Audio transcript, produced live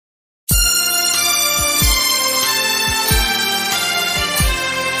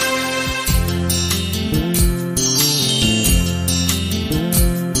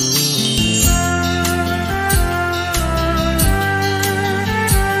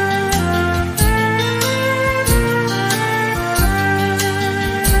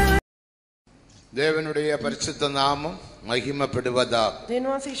தேவனுடைய பரிசுத்த நாமம் மகிமைப்படுவதாக.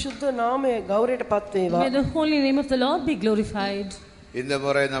 தேவனுடைய சுத்த நாமமே கௌரவப்பட் வேவா. May the holy name of the Lord be glorified. இந்த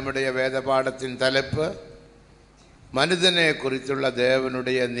முறை நம்முடைய வேத பாடத்தின் தலைப்பு மனிதனை குறித்துள்ள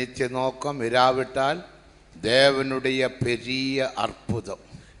தேவனுடைய நித்திய நோக்கம் இராவிட்டால் தேவனுடைய பெரிய அற்புதம்.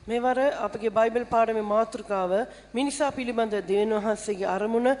 මේවර අපගේ බයිබල් පාඩමේ මාතෘකාව මිනිසා පිළිබඳ දෙවියන් වහන්සේගේ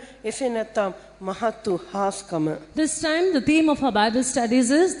අරමුණ එසේ නැත්නම් මහත් වූ හාස්කම. This time the theme of our Bible studies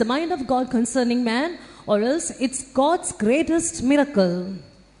is the mind of God concerning man, or else it's God's greatest miracle.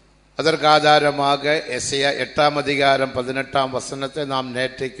 அதற்கு ஆதாரமாக எசேயா 8ஆம் அதிகாரம் 18ஆம் வசனத்தை நாம்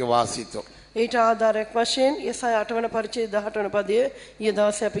நேற்றைக்கு வாசித்தோம். ඊට ආධාරයක් වශයෙන් යසායා 8 වන පරිච්ඡේදය 18 වන පදයේ ඊයේ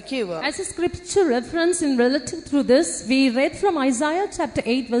දවසේ අපි කියුවා. As a scripture reference in relative through this, we read from Isaiah chapter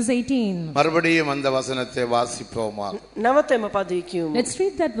 8 verse 18. மறுபடியும் அந்த வசனத்தை வாசிப்போமா? නවතම පදයේ කියමු. Let's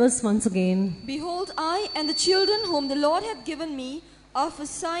read that verse once again. Behold, I and the children whom the Lord hath given me are for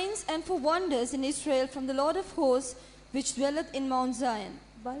signs and for wonders in Israel from the Lord of hosts, which dwelleth in Mount Zion.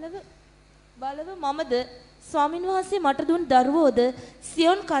 බලව මමද ස්වාමින් වහන්සේ මට දුන් දරුවෝද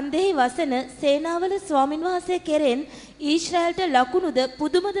සියොන් කන්දෙහි වසන සේනාවල ස්වාමින් වහන්සේ කෙරෙන් ඊශ්‍රායල්ට ලකුණුද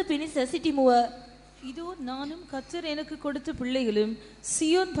පුදුමද පිණිස සිටිමුව. இதோ நானும் கர்த்தர் எனக்கு கொடுத்த பிள்ளைகளும்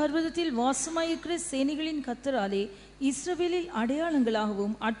சியோன் பர்வதத்தில் வாசமாயிருக்கிற சேனைகளின் கர்த்தராலே இஸ்ரவேலில்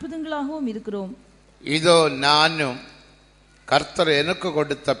அடையாளங்களாகவும் அற்புதங்களாகவும் இருக்கிறோம். இதோ நானும் கர்த்தர் எனக்கு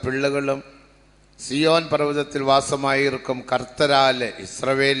கொடுத்த பிள்ளைகளும் சியோன் பர்வதத்தில் வாசமாயிருக்கும் கர்த்தராலே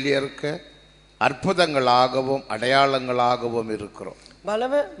இஸ்ரவேலியருக்கு அற்புதங்களாகவும் அடையாளங்களாகவும் இருக்கிறோம்.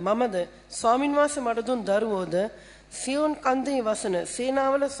 බලව මමද ස්වාමින් වහන්සේ මට දුන් දරුවෝද සියොන් කන්දේ වසන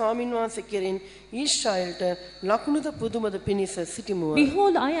සේනාවල ස්වාමින් වහන්සේ කෙරෙන් ඊශ්‍රායල්ට ලකුණුද පුදුමද පිණිස සිටිමුව.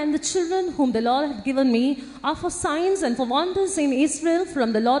 Behold, I and the children whom the Lord hath given me are for signs and for wonders in Israel from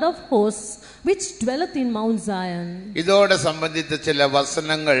the Lord of hosts, which dwelleth in Mount Zion. இதோட சம்பந்தித்த சில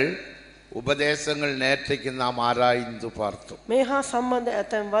வசனங்கள் உபதேசங்கள் நேற்றைக்கு நாம் ஆராய்ந்து பார்த்தோம். මේ හා සම්බන්ධ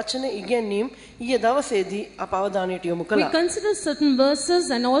ඇතැම් වචන ඉගෙනීම් ඊයේ දවසේදී අප අවධානයට යොමු We කළා. consider certain verses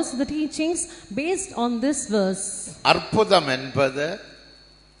and also the teachings based on this verse. அற்புதம் என்பது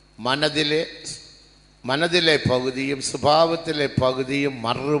மனதிலே பகுதியும் சுபாவத்திலே பகுதியும்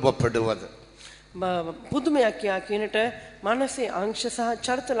மறுரூபப்படுவது. පුදුමයක් කියා කියනට මනසේ අංශ සහ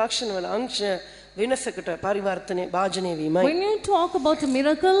චරිත ලක්ෂණ වල අංශ වෙනසකට පරිවර්තනය භාජනය වීමයි. When you talk about a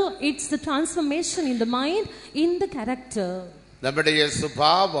miracle, it's the transformation in the mind, in the character. நம்முடைய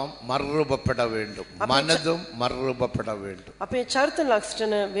சுபாவம் மறுரூபப்பட வேண்டும், மனதும் மறுரூபப்பட வேண்டும். අපේ චරිත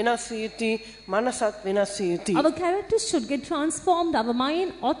ලක්ෂණ වෙනස් විය යුතුයි, මනසත් වෙනස් විය යුතුයි. Our characters should get transformed, our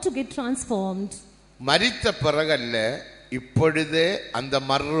mind ought to get transformed. மரித்த பிறகல்ல, இப்பொழுதே அந்த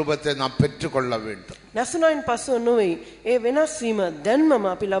மறுரூபத்தை நாம் பெற்றுக்கொள்ள வேண்டும். නැසුණයින් පසුව නොවේ. ඒ වෙනස් වීම දැන්මම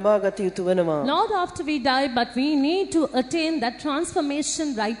අපි ලබා ගත යුතු වෙනවා. Not after we die, but we need to attain that transformation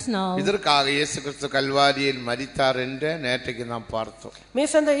right now. இதற்காக இயேசு கிறிஸ்து கல்வாரியில் மரித்தார் என்று நேற்றைக்கு நாம் பார்த்தோம். මේ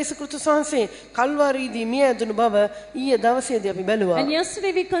සඳහා යේසු ක්‍රිස්තුස් වහන්සේ කල්වාරියේදී මිය ඇදුණු බව ඊයේ දවසේදී අපි බැලුවා. And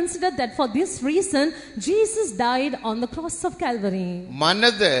yesterday we considered that for this reason Jesus died on the cross of Calvary.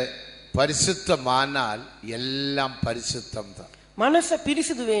 மனது பரிசுத்தமானால் எல்லாம் பரிசுத்தம் தான். මනස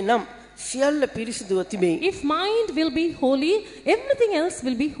පිරිසිදු වේ නම් සියල්ල පිරිසිදුව තිබේ. If mind will be holy, everything else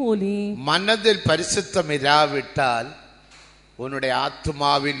will be holy. மனதில் பரிசுத்தம் இராவிட்டால் உன்னுடைய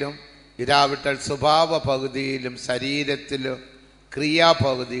ஆத்மாவிலும் இராவிட்டால் சுபாவ பகுதியிலும் சரீரத்திலும் கிரியா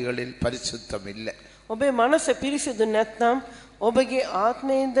பகுதிகளில் பரிசுத்தம் இல்லை. ඔබේ මනස පිරිසිදු නැත්නම් ඔබගේ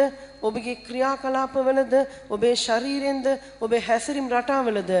ආත්මයෙන්ද ඔබගේ ක්‍රියාකලාපවලද ඔබේ ශරීරයෙන්ද ඔබේ හැසිරීම්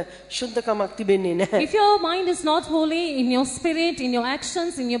රටාවලද සුද්ධකමක් තිබෙන්නේ නැහැ. If your mind is not holy in your spirit, in your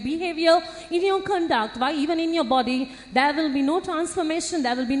actions, in your behavior, in your conduct, why even in your body, there will be no transformation,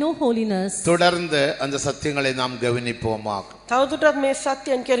 there will be no holiness. தொடர்ந்து அந்த சத்தியங்களை நாம் கவனிப்போமாக. තවදුරටත් මේ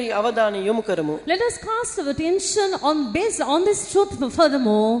සත්‍යයන් කෙරෙහි අවධානය යොමු කරමු. Let us cast our attention based on this truth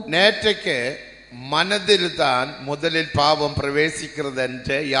furthermore. நேற்றைக்கு மனதில்தான் முதலில் பாவம் பிரவேசிக்கிறது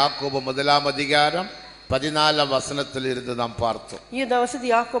என்று யாக்கோபு 1ஆம் அதிகாரம் 14ஆம் வசனத்தில் இருந்து நாம் பார்த்தோம். ඊයේ දවසේදී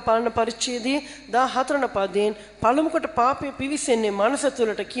යාකෝබ පාලන පරිච්ඡේදයේ 14 වන පදයෙන් පළමුවට පාපය පිවිසෙන්නේ මනස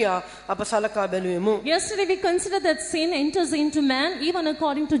තුළට කියා අප සලකා බැලුවෙමු. Yesterday we considered that sin enters into man even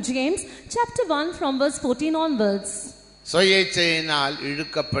according to James chapter 1 from verse 14 onwards. சுயேச்சையினால்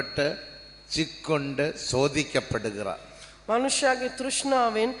இழுக்கப்பட்டு சிக்கொண்டு சோதிக்கப்படுகிறார். මනුෂ්‍යයාගේ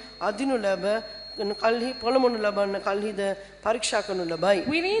තෘෂ්ණාවෙන් අදිනු ලැබ කල්හි පොළමුණු ලබන්න කල්හිද පරීක්ෂා කරනු ලබයි.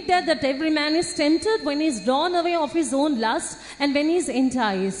 We read that every man is tempted when he is drawn away of his own lust and when he is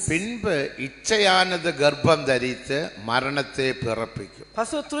enticed. பின்பு இச்சையானது கர்ப்பம் தரித்து மரணத்தை பிறப்பிக்கும்.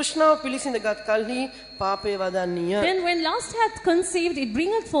 පසුව තෘෂ්ණාව පිළිසිඳගත් කල්හි පාපය වදන්නේය. Then when lust hath conceived, it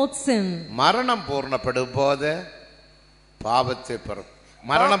bringeth forth sin. மரணம் பூர்ணப்படும் போது பாவத்தை பிறக்கும்.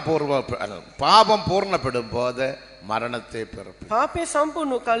 மரணம் பாவம் பூர்ணப்படும் போது மரணத்தை பிறப்பு. පාපය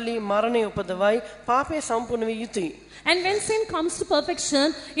සම්පූර්ණ කල්ලි මරණය උපදවයි. පාපය සම්පූර්ණ විය යුතුයි. And when sin comes to perfection,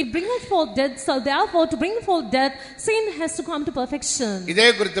 it bringeth forth death. So therefore, to bring forth death, sin has to come to perfection. இதே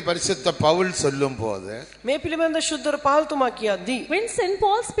குறித்து பரிசுத்த பவுல் சொல்லும்போது මේ පිළිබඳ ශුද්ධර පාල්තුමා කියද්දී When St.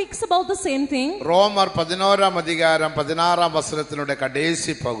 Paul speaks about the same thing, ரோமர் 11ஆம் அதிகாரம் 16ஆம் வசனத்தினுடைய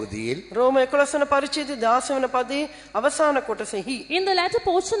கடைசி பகுதியில் රෝම 11 වන පරිච්ඡේදයේ 16 වන පදයේ අවසාන කොටසෙහි in the latter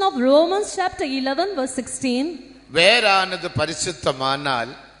portion of Romans chapter 11 verse 16, வேரானது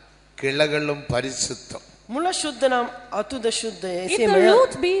பரிசுத்தமானால் கிளைகளும் பரிசுத்தம். මුල ශුද්ධ නම් අතුද ශුද්ධය. if the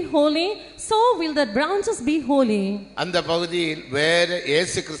root be holy, so will the branches be holy. அந்த பகுதியில் வேற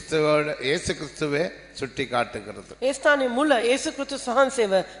இயேசு கிறிஸ்துவே சுட்டி காட்டுகிறது. ඒ ස්ථානයේ මුල යේසු ක්‍රිස්තුස්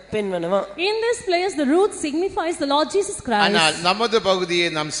වහන්සේව පෙන්වනවා. In this place the root signifies the Lord Jesus Christ. ஆனால் நமது பகுதியை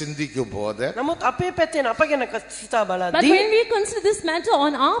நாம் சிந்திக்கும் போது නමුත් අපේ පැත්තෙන් අප ගැන සිතා But බලද්දී when we consider this matter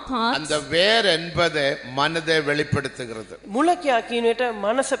on our part, அந்த வேர் என்பது மனதை வெளிப்படுத்துகிறது. මුල කියා කියන විට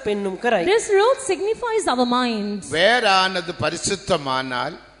මනස පෙන්눔 කරයි. this root signifies our mind. வேரானது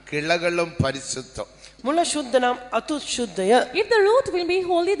பரிசுத்தமானால் கிளைகளும் பரிசுத்தம். මුල ශුද්ධ නම් අතුත් ශුද්ධය. If the root will be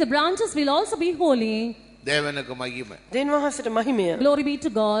holy, the branches will also be holy. தேவனுக்கு மகிமை. දෙවියන් වහන්සේට මහිමය. Glory be to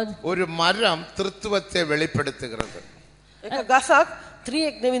God. ஒரு மரம் திருத்துவத்தை வெளிப்படுத்துகிறது. එක ගසක්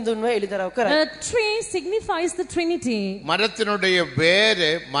ත්‍රිඑක් දෙවිඳුන්ව එළිදරව් කරයි. A tree signifies the Trinity. மரத்தினுடைய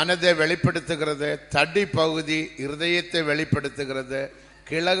வேறு மனதை வெளிப்படுத்துகிறது, தடி பகுதி இருதயத்தை வெளிப்படுத்துகிறது,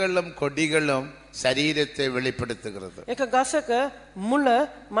 கிளைகளும் கொடிகளும் சரீரத்தை வெளிப்படுத்துகிறது. එක ගසක මුල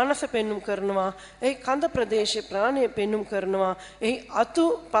මනස පෙන්눔 කරනවා. ඒ කඳ ප්‍රදේශයේ ප්‍රාණය පෙන්눔 කරනවා. ඒ අතු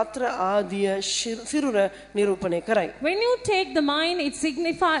පත්‍ර ආදිය සිරුර නිරූපණය කරයි. When you take the mind,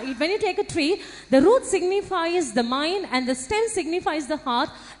 when you take a tree, the root signifies the mind and the stem signifies the heart,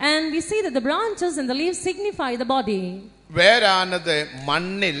 and we see that the branches and the leaves signify the body. வேரானது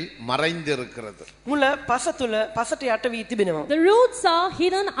மண்ணில் மறைந்திருக்கிறது. මුල පස තුල පසට යට වී තිබෙනවා. The roots are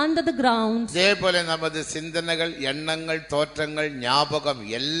hidden under the ground. இதேபோல நமது சிந்தனைகள், எண்ணங்கள், தோற்றங்கள், ஞாபகம்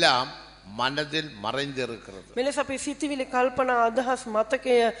எல்லாம் மனதில் மறைந்திருக்கிறது. මෙලෙස අපේ සිතිවිලි කල්පනා අදහස්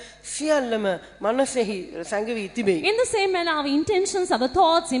මතකය සියල්ලම මනසෙහි සැඟවී තිබේ. In the same manner, our intentions, our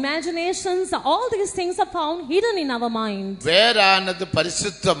thoughts, imaginations, all these things are found hidden in our mind. வேரானது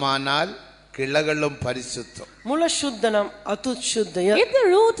பரிசுத்தமானால் கிளைகளும் பரிசுத்தம். මුල ශුද්ධ නම් අතුත් ශුද්ධය. If the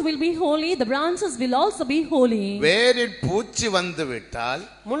root will be holy, the branches will also be holy. வேரில் பூச்சி வந்து விட்டால்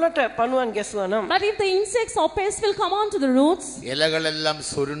මුලට පණුවන් ගැසුවා නම් But if the insects or pests will come onto the roots, இலைகள் எல்லாம்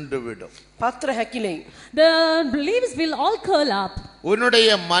சுருண்டு விடும். පත්‍ර හැකිලෙයි. the leaves will all curl up. உன்னுடைய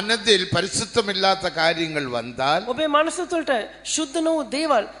மனதில் பரிசுத்தம் இல்லாத காரியங்கள் வந்தால் ඔබේ මනස තුළට ශුද්ධ නොවූ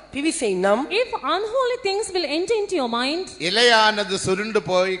දේවල් පිවිසෙයි නම් If unholy things will enter into your mind, இலையானது சுருண்டு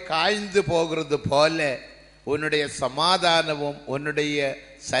போய் காய்ந்து போகிறது போல உன்னுடைய சமாதானமும் உன்னுடைய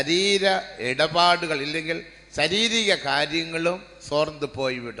சரீர இடபாடுகள் இல்லைங்கள் சரீரிக காரியங்களும் சோர்ந்து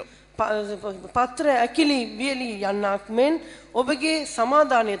போய்விடும். පත්‍ර ඇකිලි වියලි යන්නක් මෙන් ඔබගේ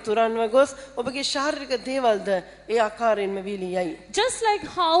සමාදානය තුරන්ව ගොස් ඔබගේ ශාරීරික දේවල්ද ඒ ආකාරයෙන්ම වියලි යයි. just like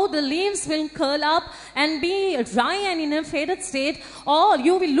how the leaves will curl up and be dry and in a faded state, or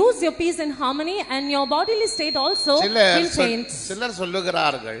you will lose your peace and harmony, and your bodily state also will faint. சிலர்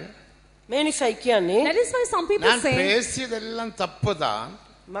சொல்லுகிறார்கள், මේ නිසයි කියන්නේ That is why some people நான் say, பேசியதெல்லாம் தப்புதான்,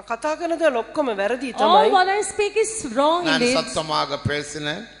 මම කතා කරන දේ ඔක්කොම වැරදි all තමයි. what I speak is wrong நான் indeed. சத்தமாக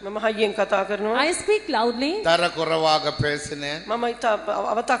பேசினேன், මම හයියෙන් කතා කරනවා. I speak loudly. தரக்குறைவாக பேசினேன், මම ඉතා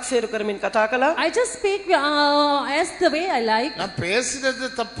අව탁සේරු කරමින් කතා කළා. I just speak as the way I like. நான் பேசினது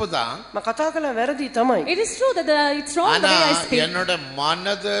தப்புதான், මම කතා කළා වැරදි තමයි. It is true that it's wrong the ஆனா way I speak. என்னோட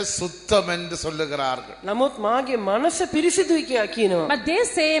மனது சுத்தம் என்று சொல்லுகிறார்கள். නමුත් මාගේ මනස පිරිසිදුයි කියලා කියනවා. But they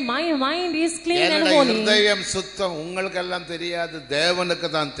say my mind is clean and என்னோட holy. இருதயம் சுத்தம், உங்களுக்கு எல்லாம் தெரியாது, தேவனுக்கு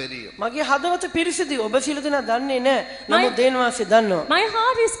தான் தெரியும். මගේ හදවත පිරිසිදුයි. ඔබ සියලු දෙනා දන්නේ නැහැ. නමුත් දේන වාසේ දන්නවා. My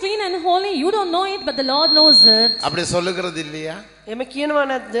heart is clean and holy. You don't know it, but the Lord knows it. அப்படி சொல்லுகிறது இல்லையா? එමෙ කියනවා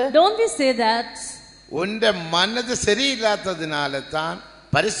නැද්ද? Don't we say that? உண்ட மனது சரியில்லாததினால தான்,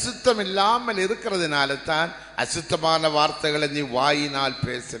 பரிசுத்தம் இல்லாமல் இருக்கிறதுனால தான் அசுத்தமான வார்த்தைகளை நீ வாயினால்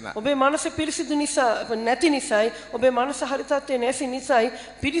பேசினாய். ඔබේ මනස පිරිසිදු නිසා නැති නිසායි ඔබේ මනස හරි තත්ත්වයේ නැති නිසායි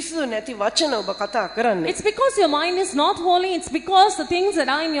පිරිසිදු නැති වචන ඔබ කතා කරන්නේ. It's because your mind is not holy. It's because the things that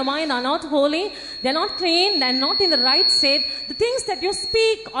are in your mind are not holy. They're not clean and not in the right state. The things that you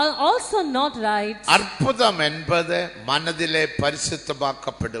speak are also not right. அற்புதம் என்பது மனதிலே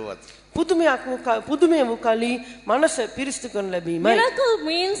பரிசுத்தமாக்கப்படுவது. පුදුමය වූ කලී මනස පිරිසිදු කරන ලැබීමයි. Miracle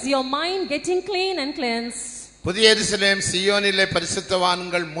means your mind getting clean and cleansed. புதிய எருசலேம் சீயோனிலே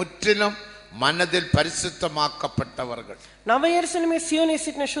பரிசுத்தவான்கள் முற்றிலும் மனதில் பரிசுத்தமாக்கப்பட்டவர்கள். නව යෙරුසලමේ සියෝනේ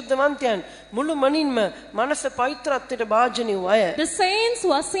සිටින ශුද්ධවන්තයන් මුළු මනින්ම මනස පවිත්‍රත්වයට භාජනය වූ අය. The saints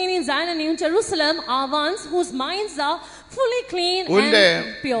who are seen in Zion and New Jerusalem are ones whose minds are fully clean உன்னுடைய and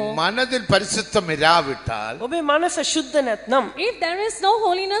pure. மனதில் பரிசுத்தம் இராவிட்டால் ඔබේ මනස ශුද්ධ නැත්නම් If there is no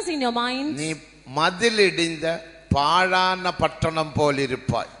holiness in your mind, நீ மதில் இடிந்த பாழான பட்டணம் போல்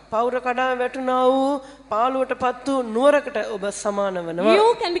இருப்பாய். පවුර කඩා වැටුණා වූ පාළුවට පත්තු නුවරකට ඔබ සමාන වෙනවා. you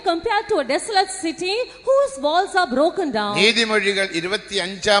can be compared to a desolate city whose walls are broken down. நீதிமொழிகள்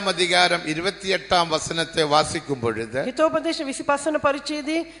 25ஆம் அதிகாரம் 28ஆம் வசனத்தை வாசிக்கும் பொழுது හිතෝපදේශ 25 වන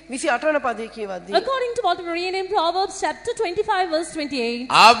පරිච්ඡේදයේ 28 වන පදයේ කියවද්දී According to what we read in Proverbs chapter 25 verse 28,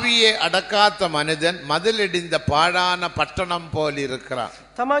 ஆவியை அடக்காத மனிதன் மதில் இடிந்த பாழான பட்டணம் போல் இருக்கிறான்.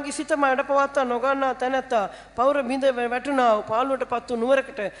 තමාගේ සිතම අඩපවත්තා නොගන්නා තැනැත්තා පවුර බිඳ වැටුණා වූ පාළුවට පත්තු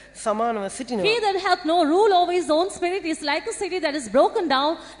නුවරකට සමානව සිටිනවා. he that hath no rule over his own spirit is like a city that is broken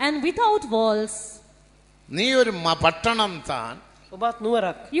down and without walls. நீ ஒரு பட்டணம் தான், ඔබත්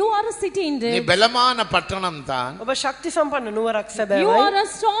නුවරක්. You are a city நீ indeed. பலமான பட்டணம் தான். ඔබ ශක්ති සම්පන්න නුවරක් You සැබෑවයි. are a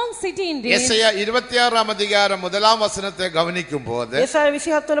strong city indeed. Isaiah 26ஆம் அதிகாரம் 1ஆம் வசனத்தை கவனிக்கும் போது ඒසාය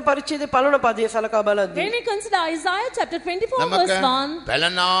 27 වන පරිච්ඡේදයේ පළවන පදයේ සලකා බලද්දී When we consider Isaiah chapter 24 நமக்கு verse 1,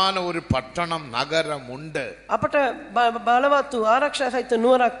 பலனான ஒரு பட்டணம் நகரம் உண்டு. අපට බලවත් වූ ආරක්ෂා සහිත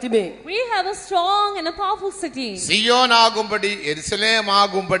නුවරක් තිබේ. we have a strong and a powerful city. Zion ஆகும்படி எருசலேம்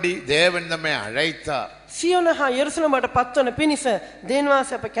ஆகும்படி தேவன் நம்மை அழைத்தார். සියෝන හා යෙරුසලමට පත්වන පිණිස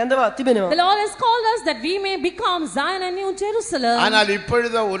දේන්වාසය අප කැඳවා තිබෙනවා. The Lord has called us that we may become Zion and New Jerusalem. ஆனால்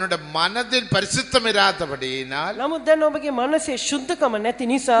இப்பொழுது உன்னுடைய மனதில் பரிசுத்தம் இராதபடியினால் නමුත් දැන් ඔබගේ මනසේ ශුද්ධකම නැති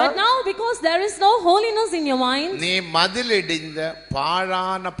නිසා But now because there is no holiness in your mind, நீ மதில் இடிந்த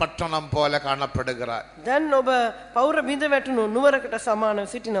பாழான பட்டணம் போல காணப்படுகிறாய். දැන් ඔබ පවුර බිඳ වැටුණු නුවරකට සමානව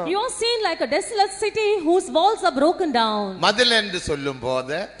සිටිනවා. you are seen like a desolate city whose walls are broken down. மதில் என்று சொல்லும்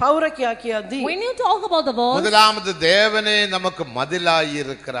போது පවුර කියද්දී When you talk about the walls, முதலாவது தேவனே நமக்கு மதிலாய்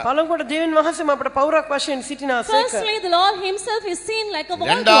இருக்கிறார். පළමුවට දෙවියන් වහන්සේම අපට පවුරක් වශයෙන් සිටිනාසේක. firstly the Lord himself is seen like a wall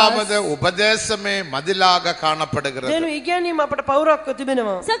to இரண்டாவது us. உபதேசமே மதிலாக காணப்படுகிறது. දෙනු ඉගැන්වීම අපට පවුරක්ව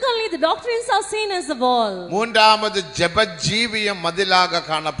තිබෙනවා. Secondly, the doctrines are seen as a wall. மூன்றாவது ஜெப ஜீவியம் மதிலாக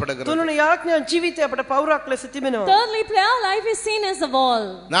காணப்படுகிறது. තුන්වන යාඥා ජීවිතය අපට පවුරක් ලෙස තිබෙනවා. Thirdly, prayer life is seen as a wall.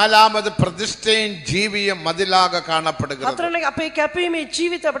 நாலாவது பிரதிஷ்டையின் ஜீவியம் மதிலாக காணப்படுகிறது. හතරවෙනි අපේ කැපීමේ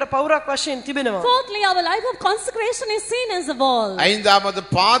ජීවිතය අපට පවුරක් වශයෙන් තිබෙනවා. Fourthly, our life of consecration is seen as a wall. ஐந்தாவது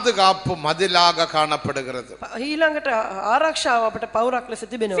பாதுகாப்பு மதிலாக காணப்படுகிறது. ඊළඟට ආරක්ෂාව අපට පවුරක් ලෙස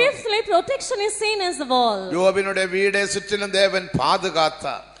තිබෙනවා. Fifthly, protection is seen as a wall. யோபினுடைய வீடை சுற்றிலும் தேவன்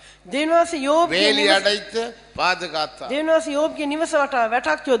பாதுகாத்தார். දේවනාස යෝබ්ගේ வேலி නිවස அடைத்து பாதுகாத்தார். දේවනාස යෝබ්ගේ නිවස වටා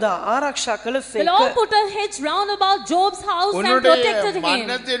වැටක් යොදා ආරක්ෂා The Lord කළසේක. put a hedge round about Job's house and உன்னுடைய protected him.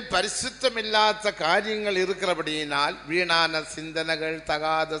 மனதில் பரிசுத்தம் இல்லாத காரியங்கள் இருக்கிறபடியினால் வீணான சிந்தனைகள்,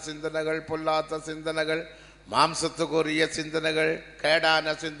 தகாத சிந்தனைகள், பொல்லாத சிந்தனைகள், மாம்சத்துக்குரிய சிந்தனைகள், கேடான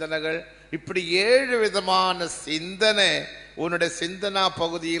சிந்தனைகள், இப்படி 7 விதமான சிந்தனை உன்னுடைய சிந்தனா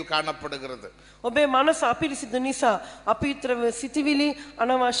பகுதியில் காணப்படுகிறது. ඔබේ මනස අපිරිසිදු නිසා අපිත්‍රව සිටිවිලි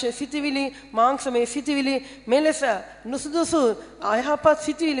අනවශ්‍ය සිටිවිලි මාංශමය සිටිවිලි මෙලෙස නුසුදුසු අයහපත්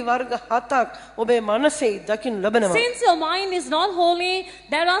සිටිවිලි වර්ග 7ක් ඔබේ මනසේ දකින්න ලැබෙනවා. Since your mind is not holy,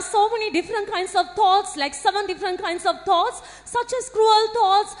 there are so many different kinds of thoughts, like 7 different kinds of thoughts, such as cruel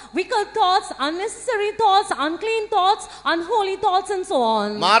thoughts, wicked thoughts, unnecessary thoughts, unclean thoughts, unholy thoughts, and so on.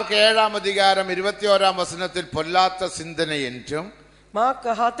 Mark 7ஆம் அதிகாரம் 21ஆம் வசனத்தில் பொல்லாத சிந்தனை என்றும் මාර්ක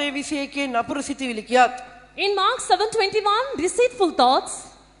 7:21 නපුරු සිටිවිලි කියත් In Mark 7:21, deceitful thoughts.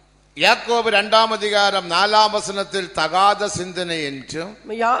 யாக்கோபு 2ஆம் அதிகாரம் 4ஆம் வசனத்தில் தகாத சிந்தனை என்றும்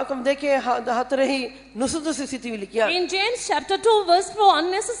යාකම් 2:4 නුසුදුසු සිටිවිලි කියත් In James chapter 2 verse 4,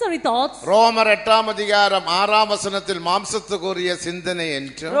 unnecessary thoughts. ரோமர் 8ஆம் அதிகாரம் 6ஆம் வசனத்தில் மாம்சத்துக்குரிய சிந்தனை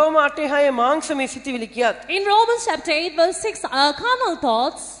என்றும் රෝම 8:6 මාංශමය සිටිවිලි කියත් In Romans chapter 8 verse 6, carnal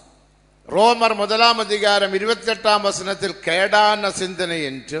thoughts. ரோமர் 1ஆம் அதிகாரம் 28ஆம் வசனத்தில் கேடான சிந்தனை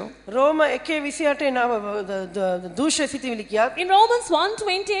என்றும் රෝම 1:28 නව දූෂ්‍ය සිටිවිලි කියත් In Romans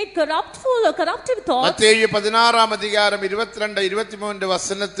 1:28, corruptive thoughts. மத்தேயு 16ஆம் அதிகாரம் 22 23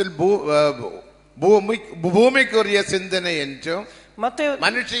 வசனத்தில் பூமிக்குரிய சிந்தனை என்றும் මතය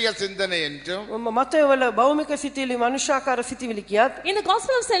மனுஷிய சிந்தனை என்றும் මතයවල භෞමික සිටිවිලි මනුෂ්‍යාකාර සිටිවිලි කියත් In the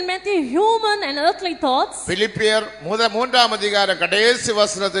Gospel of St. Matthew, human and earthly thoughts. பிலிப்பியர் 3ஆம் அதிகாரம் கடைசி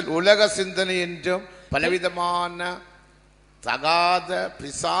வசனத்தில் உலக சிந்தனை என்றும் பலவிதமான தகாத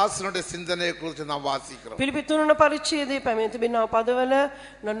பிசாசனுடைய சிந்தனையை குறித்து நாம் வாசிக்கிறோம். පිළිපි 3 වන පරිච්ඡේදයේ පැමිණ තිබෙනා පදවල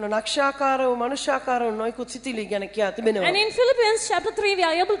නක්ෂාකාර වූ මනුෂ්‍යාකාර වූ නොයෙකුත් සිටිවිලි ගැන කියා තිබෙනවා. And in Philippians chapter 3, we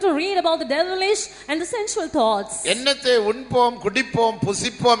are able to read about the devilish and the sensual thoughts. என்னத்தை உண்போம், குடிப்போம்,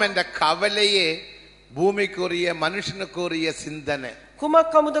 புசிப்போம் என்ற கவலையே பூமிக்குரிய மனுஷனுக்குரிய சிந்தனை.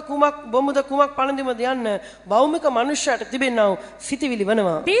 කුමක් කමුද කුමක් බොමුද කුමක් පළඳිමුද යන්න භෞමික මනුෂ්‍යයට තිබෙනා වූ සිටිවිලි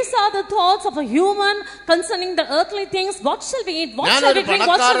වෙනවා. These are the thoughts of a human concerning the earthly things. What shall we eat? What shall we drink?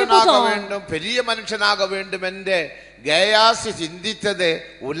 What shall we put on? வேண்டும் பெரிய மனுஷனாக வேண்டும் என்று கேயாசி சிந்தித்தது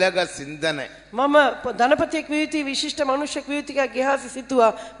உலக சிந்தனை. මම ධනපතියෙක් විය යුතුයි විශිෂ්ට මනුෂ්‍යෙක් විය යුතුයි කියලා ගෙහාසි සිතුවා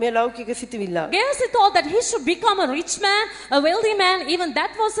මේ ලෞකික සිටිවිල්ල. Gehazi thought that he should become a rich man, a wealthy man. Even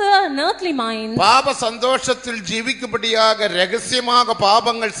that was an earthly mind. பாப சந்தோஷத்தில் ஜீவிக்கும்படியாக ரகசியமாக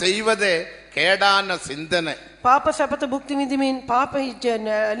பாபங்கள் செய்வது கேடான சிந்தனை. පාප සැපත භුක්ති විඳිමින් පාප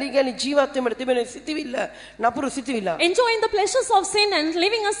අලිගලි ජීවත් වීමට තිබෙන සිටිවිල්ල නපුරු සිටිවිල්ල. Enjoying the pleasures of sin and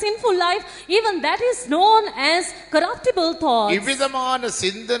living a sinful life, even that is known as corruptible thoughts. இவ்விதமான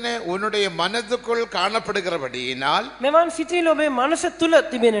சிந்தனை உன்னுடைய மனதுக்குள் காணப்படுகிறபடியினால் මෙවන් සිටිවිල්ල ඔබේ මනස තුල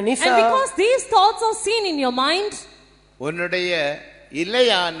තිබෙන නිසා And because these thoughts are seen in your mind, உன்னுடைய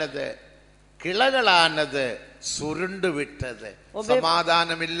இலையானது கிளைகளானது சுருண்டு விட்டது.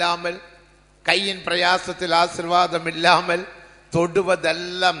 சமாதானம் இல்லாமல் கையின் பிரயாசத்தில் ஆசீர்வாதம் இல்லாமல்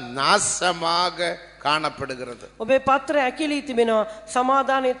தொடுவதெல்லாம் நாசமாக காணப்படுகிறது. ඔබේ පත්‍ර ඇකිලී තිබෙනවා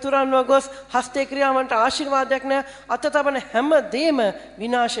සමාදානයේ තුරන්ව ගොස් හස්තේ ක්‍රියාවන්ට ආශිර්වාදයක් නැ අත තබන හැම දෙයක්ම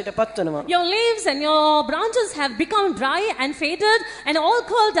විනාශයට පත්වනවා. your leaves and your branches have become dry and faded and all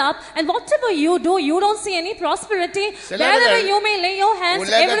curled up, and whatever you do, you don't see any prosperity. Wherever you may lay your hands,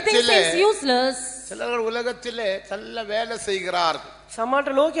 everything seems useless. சிலர் உலகத்திலே நல்ல வேலை செய்கிறார்கள். සමහරට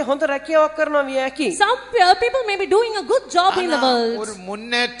ලෝකේ හොඳ රැකියාවක් කරනවා විය හැකි. Some people may be doing a good job in the world, ஒரு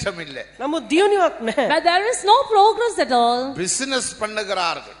முன்னேற்றம் இல்லை. නමුත් දියුණුවක් නැහැ. but there is no progress at all. Business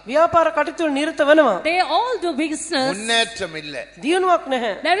பண்ணுகிறார்கள். ව්‍යාපාර කටයුතු නිරත වෙනවා. They all do business. முன்னேற்றம் இல்லை. දියුණුවක්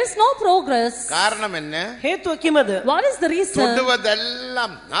නැහැ. There is no progress. காரணம் என்ன? හේතුව කිමද? What is the reason?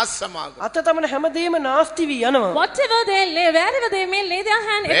 தொடுவதெல்லாம் நாசமாகும். අත තබන හැම දෙයක්ම නාස්ති වී යනවා. Whatever they lay, wherever they may lay their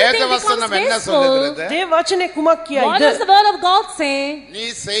hand, everything becomes வேதவசனம் என்ன wasteful. சொல்லுகிறது? දේව වචනේ කුමක් What කියයිද? does the word of God say? நீ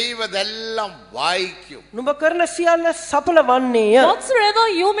செய்வதெல்லாம் வாய்க்கும். නුඹ කරන සියල්ල සඵල වන්නේය. Whatsoever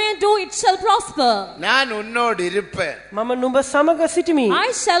you may do, it shall prosper. நான் உன்னோடு இருப்பேன். මම නුඹ සමග සිටිමි.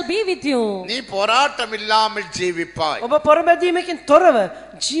 I shall be with you. நீ போராட்டம் இல்லாமல் ஜீவிப்பாய். ඔබ පොරබැදීමකින් තොරව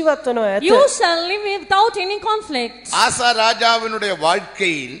ජීවත් වෙනවා ඇත. You shall live without any conflict. ஆசா ராஜாவினுடைய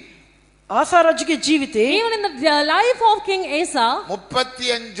வாழ்க்கையில் ආසා රජුගේ ජීවිතේ Even in the life of King Asa,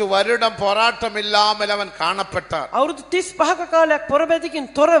 35 வருடம் போராட்டம் இல்லாமல் அவன் காணப்பட்டான். අවුරුදු 35ක කාලයක් පොරබැදීකින්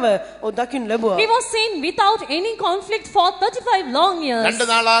තොරව ඔව් දකින්න ලැබුවා. he was seen without any conflict for 35 long years. 2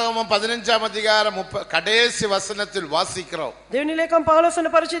 நாளாகமம் 15 அதிகாரம் கடைசி வசனத்தில் வாசிக்கிறோம். දෙවෙනි ලේකම් 15 වන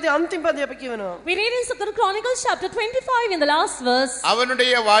පරිච්ඡේදයේ අන්තිම පදය අපි කියනවා. We read in 2 Chronicles chapter 25 in the last verse.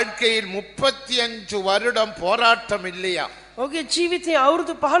 அவனுடைய வாழ்க்கையில் 35 வருடம் போராட்டம் இல்லையா? ඔහුගේ ජීවිතයේ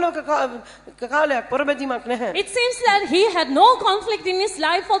අවුරුදු 15ක කාලයක් පොරබැදීමක් නැහැ. It seems that he had no conflict in his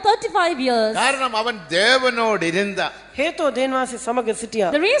life for 35 years. காரணம் அவன் தேவனோடு இருந்தான். හේතුව දේවාසී සමග සිටියා.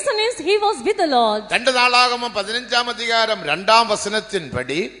 The reason is he was with the Lord. 2 நாளாகமம் 15 அதிகாரம் 2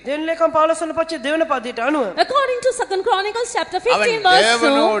 வசனத்தின்படி දෙවෙනි ලේකම් 15 වන පරිච්ඡේදයේ දෙවන පදයට අනුව According to 2 Chronicles chapter அவன் 15 verse 2,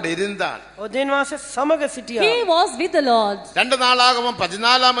 தேவனோடு இருந்தான். ඔව් දේවාසී සමග සිටියා. he was with the Lord. 2 நாளாகமம்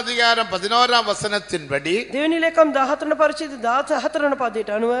 14 அதிகாரம் 11 வசனத்தின்படி දෙවෙනි ලේකම් 14 වන පරිච්ඡේදයේ 14 වන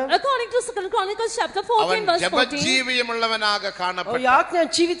පදයට අනුව According to 2 Chronicles chapter 14 அவன் verse ஜெப 14, ஜீவியம் உள்ளவனாக ඔව් காணப்பட்டான். යාඥා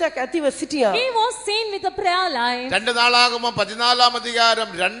ජීවිතයක් ඇතිව සිටියා. he was seen with a prayer life. 2 நாளாகமம் 14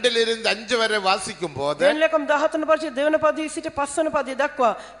 அதிகாரம் 2 இருந்து 5 வரை வாசிக்கும் போது දෙවෙනි ලේකම් 14 වන පරිච්ඡේදයේ දෙවන පදයේ සිට 5 වන පදය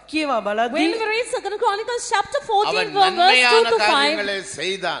දක්වා කියවා බලද්දී When we read 2 Chronicles chapter 14 அவன் verse 2 நன்மையான to 5, காரியங்களை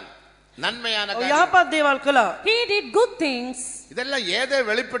செய்தான். நன்மையான ඔව් காரியம். යහපත් දේවල් කළා. he did good things. இதெல்லாம் எதை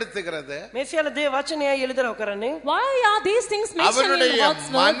வெளிப்படுத்துகிறது? මේ සියල්ල දේව වචනයයි එළිදරව් කරන්නේ. Why are these things mentioned in அவனுடைய God's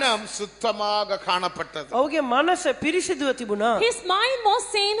word? மனம் சுத்தமாக காணப்பட்டது. ඔහුගේ මනස පිරිසිදුව තිබුණා. His mind was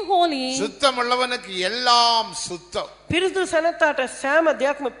seen holy. சுத்தமுள்ளவனுக்கு எல்லாம் சுத்தம். පිරිසිදු සැනැත්තාට සෑම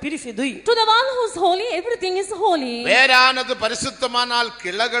දෙයක්ම පිරිසිදුයි. To the one who is holy, everything is holy. வேறானது பரிசுத்தமானால்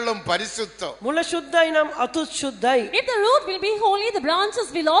கிளைகளும் பரிசுத்தம். මුල ශුද්ධයි නම් අතුත් ශුද්ධයි. If the root will be holy, the branches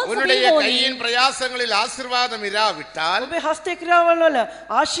will also be உன்னுடைய holy. கையின் பிரயாசங்களில் ஆசீர்வாதம் இராவிட்டால் ඔබේ හස්තේ ක්‍රියාවල් වල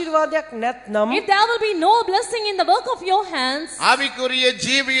ආශිර්වාදයක් නැත්නම් If there will be no blessing in the work of your hands, ஆவிக்குரிய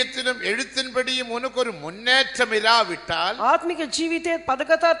ஜீவியத்திலும் எழுத்தின்படியும் உனக்கு ஒரு முன்னேற்றம் இராவிட்டால் ආත්මික ජීවිතයේ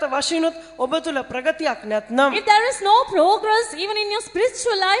පදකතාර්ථ වශයෙන්ුත් ඔබ තුල ප්‍රගතියක් නැත්නම් if there is no progress even in your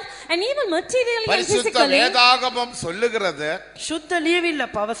spiritual life and even materially and பரிசுத்த physically, வேதாகமம் சொல்லுகிறது ශුද්ධ ලියවිල්ල the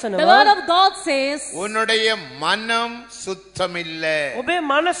පවසනවා word of God says, உன்னுடைய மனம் சுத்தமில்லை. ඔබේ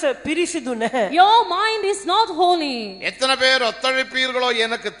මනස පිරිසිදු නැහැ. your mind is not holy. எத்தனை பேர் ஒத்துழைப்பீர்களோ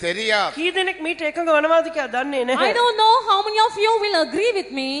எனக்கு தெரியாது. කී දෙනෙක් මීට එකඟ වනවාද කියලා දන්නේ I නැහැ. don't know how many of you will agree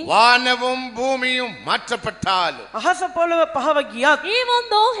with me. வானமும் பூமியும் மாற்றப்பட்டாலும் අහස පොළව පහව ගියත් Even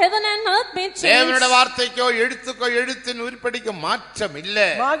though heaven and earth may change, தேவனுடைய வார்த்தைக்கோ எழுத்துக்கோ எழுத்தின் உருப்படிக்கு மாற்றம் இல்லை.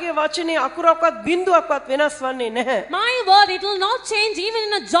 මාගේ වචනේ අකුරක්වත් බිඳුවක්වත් වෙනස් වන්නේ නැහැ. my word, it will not change even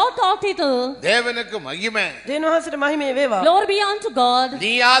in a jot or tittle. தேவனுக்கு மகிமை. දෙවියන්වහන්සේට මහිමේ වේවා. Glory be unto God.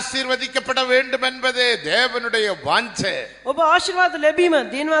 நீ ஆசீர்வதிக்கப்பட வேண்டும் என்பதே தேவனுடைய வாஞ்சை. ඔබ ආශිර්වාද ලැබීම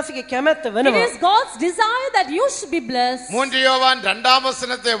දෙවියන්වහන්සේගේ කැමැත්ත It වෙනවා. is God's desire that you should be blessed. 3 யோவான் 2ஆம்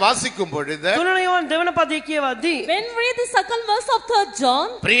வசனத்தை வாசிக்கும் பொழுது තුනන යෝහන් දෙවන පදේ කියවද්දී When we read the second verse of 3rd John,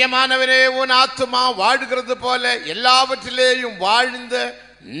 பிரியமானவரே, உன் ஆத்துமா வாழுகிறது போல எல்லாவற்றிலேயும் வாழ்ந்து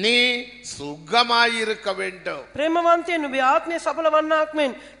நீ சுகமாயிருக்க வேண்டும். ප්‍රේමවන්තයන් නුඹේ ආත්මය සඵල වන්නාක්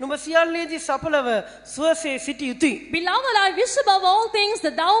මෙන් නුඹ සියල්ලේදී සඵලව සුවසේ සිටිය යුතුයි. beloved, I wish above all things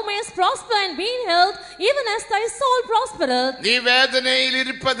that thou mayest prosper and be in health, even as thy soul prospereth. நீ வேதனையில்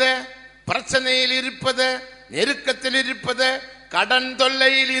இருப்பது, பிரச்சனையில் இருப்பது, நெருக்கத்தில் இருப்பது, கடன்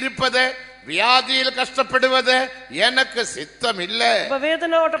தொல்லையில் இருப்பது, வியாதியில் கஷ்டப்படுவது எனக்கு சித்தம் இல்லை. ඔබ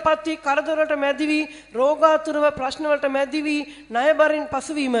වේදනාවට පත් වී කරදරවලට මැදි වී රෝගාතුරව ප්‍රශ්නවලට මැදි වී ණයබරින්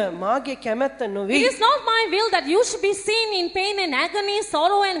පසුවීම මාගේ කැමැත්ත නොවේ. It is not my will that you should be seen in pain and agony,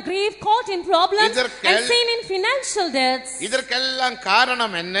 sorrow and grief, caught in problems and seen in financial debts. இதற்கெல்லாம்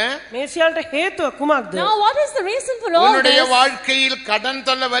காரணம் என்ன? මේ සියල්ලට හේතුව කුමක්ද? Now what is the reason for all உன்னுடைய this? வாழ்க்கையில் கடன்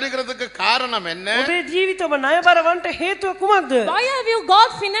தொல்லை வருகிறதுக்கு காரணம் என்ன? ඔබේ ජීවිතය ඔබ ණයබර වන්ට හේතුව කුමක්ද? Why have you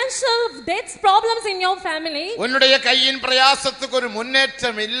got financial debts problems in your family? உன்னுடைய கையின் பிரயாசத்துக்கு ஒரு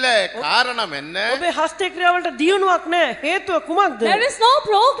முன்னேற்றம் இல்ல, காரணம் என்ன? ඔබේ හස්තේ ක්‍රියාවලට දියුණුවක් නැහැ. හේතුව කුමක්ද? There is no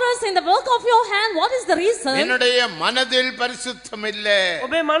progress in the work of your hand. What is the reason? என்னுடைய மனதில் பரிசுத்தம் இல்ல.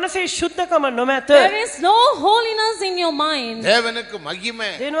 ඔබේ මනසේ ශුද්ධකම නොමැත. There is no holiness in your mind. தேவனுக்கு மகிமை.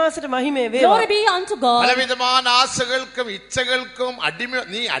 දෙවියන්වහන්සේට මහිමේ වේවා. Glory be unto God. பலவிதமான ஆசைகளுக்கும் இச்சைகளுக்கும்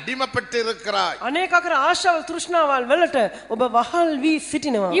நீ அடிமைப்பட்டு இருக்கிறாய். අනේකාකාර ආශාවල් තෘෂ්ණාවල් වලට ඔබ වහල් වී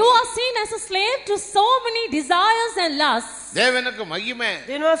සිටිනවා. You are seen as a slave to so many desires and lusts. தேவனுக்கு மகிமை.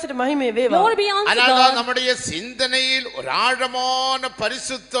 දෙවියන්වහන්සේට මහිමේ වේවා. Glory be unto அதனால்தான் God. நம்முடைய சிந்தனையில் ஒரு ஆழமான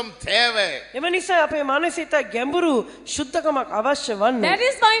பரிசுத்தம் தேவை. එම නිසා අපේ මනසිත ගැඹුරු ශුද්ධකමක් අවශ්‍ය වන්නේ. That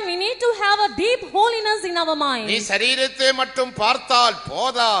is why we need to have a deep holiness in our நீ mind. சரீரத்தை மட்டும் பார்த்தால்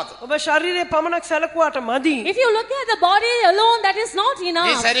போதாது. ඔබ ශරීරයේ පමණක් සැලකුවාට මදි. If you look at the body alone, that is not நீ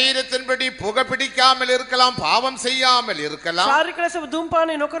enough. சரீரத்தின்படி புகைப்பிடிக்காமல் இருக்கலாம், பாவம் செய்யாமல் இருக்கலாம். ශාරීරික ලෙස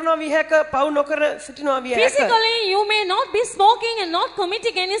දුම්පානය නොකරනවා විය හැක, පව් නොකර සිටිනවා විය හැක. Physically, you may not be smoking and not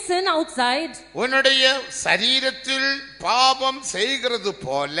committing any sin outside. உன்னுடைய சரீரத்தில் பாவம் செய்கிறது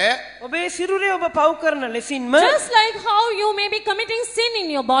போல ඔබේ සිරුරේ ඔබ පව් කරන ලෙසින්ම Just like how you may be committing sin in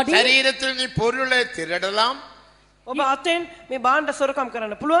your body, சரீரத்தில் நீ பொருளை திருடலாம், ඔබ අතෙන් මේ බාණ්ඩ සොරකම්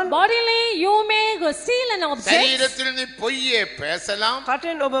කරන්න පුළුවන්. bodily you may steal an object, சரீரத்தில் நீ பொய்யை பேசலாம்,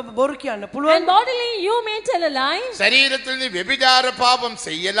 කටෙන් ඔබ බොරු කියන්න and පුළුවන්. bodily you may tell a lie. சரீரத்தில் நீ விபச்சார பாவம்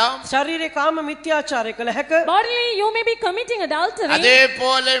செய்யலாம். ශරීරේ කාම මිත්‍යාචාරය කළ හැක. Bodily you may be committing adultery. அதே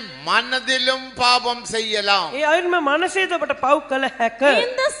போல மனதிலும் பாவம் செய்யலாம். ඒ අයුරුම මනසේද ඔබට පව් කළ හැක.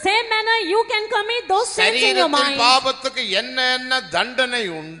 In the same manner you can commit those sins in your சரீரத்தில் mind. பாவத்துக்கு என்ன தண்டனை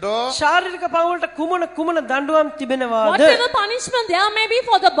உண்டோ ශාරීරික පව් වලට කුමන දඬුවම් තිබෙනවාද? Whatever punishment there may be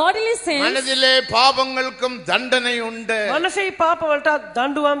for the bodily sins, மனதிலே பாவங்களுக்கும் தண்டனை உண்டு. මනසේ පාප වලට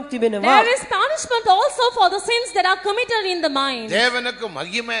දඬුවම් තිබෙනවා. there is punishment also for the sins that are committed in the mind. தேவனுக்கு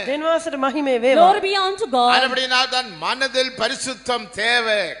மகிமை. දෙවියන්වහන්සේට මහිමේ වේවා. Glory be unto God. அதுபடினால் தான் மனதில் பரிசுத்தம்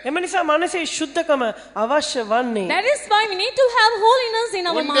தேவை. එම නිසා මනසේ ශුද්ධකම අවශ්‍ය වන්නේ. That is why we need to have holiness in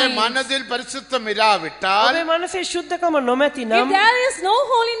our உன்னுடைய mind. மனதில் பரிசுத்தம் இராவிட்டால் ඔබේ මනසේ ශුද්ධකම නොමැති If නම් there is no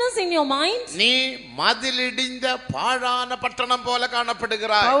holiness in your mind, நீ மதிலிடிந்த பாழான பட்டணம் போல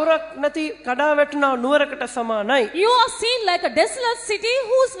காணப்படுகிறாய். කවුරක් නැති කඩා වැටුණා නුවරකට සමානයි. you are seen like a desolate city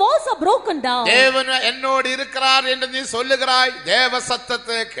whose walls are broken down. தேவன் என்னோடு இருக்கிறார் என்று நீ சொல்லுகிறாய், தேவ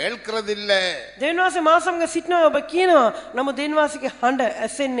சத்தத்தை கேட்கிறதில்லை. දෙවියන්වහන්සේ මා සමග සිටිනවා ඔබ කියනවා. නමුත් දෙවියන්වහන්සේගේ හඬ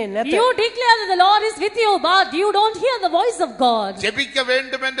ඇසෙන්නේ නැත. You declare that the Lord is with you, but you don't hear the voice of God. ஜெபிக்க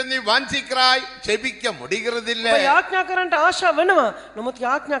வேண்டும் என்று நீ வாஞ்சிக்கிறாய், ஜெபிக்க முடிகிறதில்லை. ඔබ යාඥා කරන්නට ආශා වෙනවා. නමුත්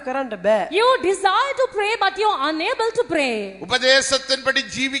යාඥා කරන්න බෑ. You desire to pray, but you are unable to pray. உபதேசத்தின்படி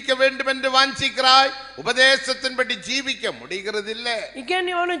ஜீவிக்க வேண்டும் என்று வாஞ்சிக்கிறாய், உபதேசத்தின்படி ஜீவிக்க முடிகிறதில்லை.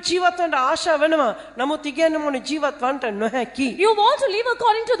 ඉගැන්වීම ජීවත් වන්න ආශා වෙනවා. නමුත් ඉගැන්වීම ජීවත් වන්නට නොහැකි. You want to live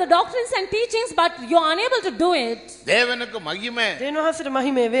according to the doctrines and teachings, but you are unable to do it. தேவனுக்கு மகிமை. දෙවියන්වහන්සේට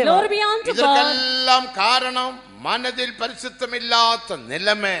මහිමේ වේවා. Glory be unto God. இதற்கெல்லாம் காரணம் மனதில் பரிசுத்தம் இல்லாத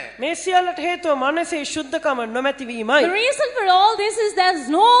நிலைமை. මේ සියල්ලට හේතුව මනසේ ශුද්ධකම නොමැති වීමයි. The reason for all this is there's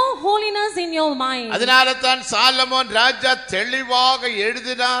no holiness in your mind. அதனால தான் சாலமோன் ராஜா தெளிவாக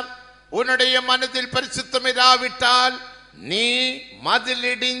எழுதினார், உன்னுடைய மனதில் பரிசுத்தம் இராவிட்டால் நீ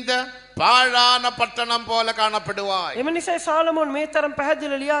மதிலிடிந்த පාழාන පට්ටනම් පෝල කාණපඩුවායි. එම නිසා සාලමෝන් මේ තරම්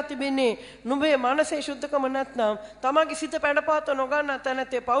පැහැදිලිව ලියා තිබෙන්නේ නුඹේ මනසේ ශුද්ධකම නැත්නම් තමගේ සිත පැඩපාත නොගන්නා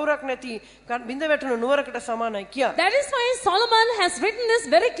තැනැත්තේ පවුරක් නැති බිඳ වැටුණු නුවරකට සමානයි කියා. That is why Solomon has written this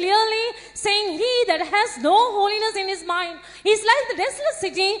very clearly, saying, he that has no holiness in his mind is like the desolate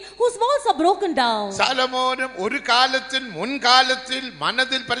city whose walls are broken down. சாலமோனும் ஒரு காலத்தில் முன்காலத்தில்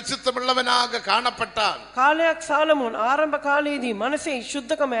மனதில் பரிசுத்தமுள்ளவனாக காணப்பட்டான். කාලයක් සාලමෝන් ආරම්භ කාලයේදී මනසේ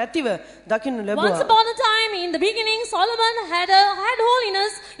ශුද්ධකම ඇතිව දකින්න Once ලැබුවා. upon a time, in the beginning, Solomon had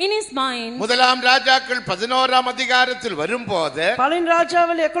holiness in his mind. முதலாம் ராஜாக்கள் 11ஆம் அதிகாரத்தில் வரும்போது පළවෙනි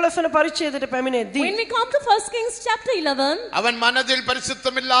රාජාවලිය 11 වන පරිච්ඡේදයට පැමිණෙද්දී When we come to 1 Kings chapter 11, அவன் மனதில்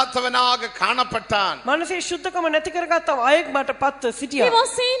பரிசுத்தமில்லாதவனாக காணப்பட்டான். මනසේ ශුද්ධකම නැති කරගත්ත අයෙක් බටපත් he සිටියා. was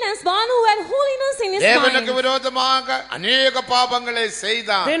seen as one who had holiness in his தேவனுக்கு mind. விரோதமாக அநேக பாவங்களை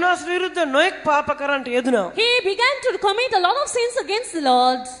செய்தான். දෙවියන්වහන්සේ විරුද්ධ නොඑක් පාප කරන්නට යෙදුණා. He began to commit a lot of sins against the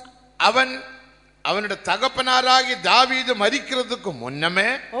Lord. அவனுடைய தகப்பனாராகி தாவீது மரிக்கிறதுக்கு முன்னமே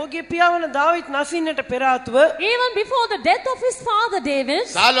ඔහුගේ පියාණන් දාවිත් නසින්නට පෙර ආතුව Even before the death of his father David,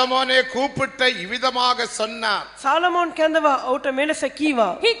 சாலமோனை கூப்பிட்ட இவ்விதமாக சொன்னார். සාලමෝන් කැඳවා ඔහුට මෙලෙස කීවා.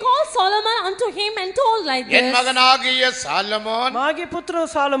 he called Solomon unto him and told like N this, மகனாகிய சாலமோன், මාගේ පුත්‍රෝ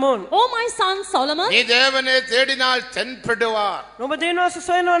සාලමෝන් O my son Solomon, நீ தேவனை தேடினால் தென்படுவார். නුඹ දෙවියන්වහන්සේ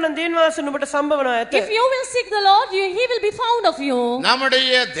සොයනවා නම් දෙවියන්වහන්සේ නුඹට සම්බවනවා ඇත. if you will seek the Lord, he will be found of you.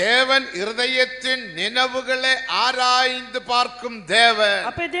 நம்முடைய தேவன் இருதயத்தின் நினைவுகளை ஆராய்ந்து பார்க்கும் தேவன்.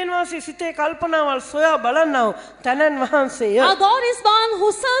 අපේ දෙවියන්වහන්සේ සිතේ කල්පනාවල් සොයා බලන්නව තනන් වහන්සේය. Our God is one who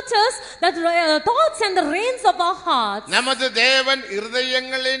searches the thoughts and the reins of our hearts. நமது தேவன்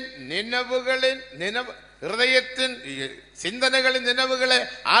இருதயங்களின் இருதயத்தின் சிந்தனைகளின் நினைவுகளை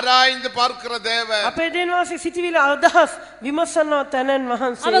ஆராய்ந்து பார்க்கிற தேவன். අපේ දෙවියන්වහන්සේ සිතවිලි අදහස් විමසනවා තනන් Our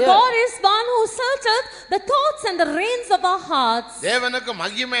වහන්සේය. God is one who searches the thoughts and the reins of our hearts. தேவனுக்கு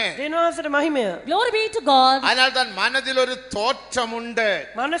மகிமை. දෙවියන්වහන්සේට මහිමය. Glory be to God. ஆனால் தன் மனதில் ஒரு தோற்றம் உண்டு.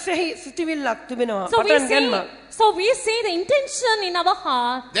 මනසෙහි සිතවිල්ලක් තිබෙනවා. So පටන් ගැනීමක්. we see the intention in our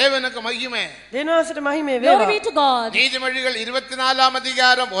heart. தேவனுக்கு மகிமை. දෙවියන්වහන්සේට මහිමය Glory වේවා. be to God. நீதிமொழிகள் 24ஆம்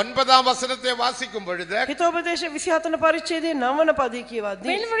அதிகாரம் 9ஆம் வசனத்தை வாசிக்கும் பொழுது හිතෝපදේශ 27 වන පරිච්ඡේදයේ 9 වන පදයේ කියවද්දී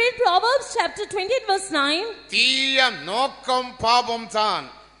When we read Proverbs chapter 28 verse 9, தீய நோக்கம் பாபம் தான்.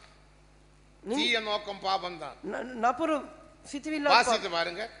 தீய நோக்கம் பாபம் தான். නපුරු සිතවිල්ලක් வாசித்து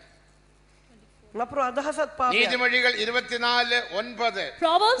பாருங்க. නපුරු අදහසත් පාපයක්. நீதிமொழிகள் 24:9.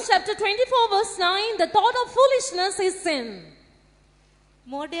 Proverbs chapter 24 verse 9, the thought of foolishness is sin.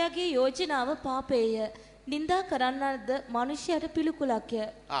 මෝඩයාගේ යෝජනාව පාපේය. නිନ୍ଦා කරන්නද මනුෂ්‍යයට පිළිකුලක්ය.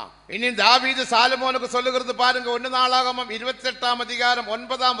 இனி தாவீது சாலமோனுக்கு சொல்லுகிறது பாருங்க. 1 நாளாகமம் 28ஆம் அதிகாரம்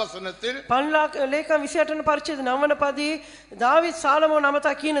 9ஆம் வசனத்தில் පන්ලාක ලේකම් 28 වන පරිච්ඡේද 9 වන පදයේ දාවිත් සාලමෝන්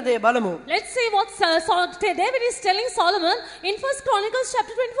අමතා කියන දේ බලමු. Let's see what David is telling Solomon in 1 Chronicles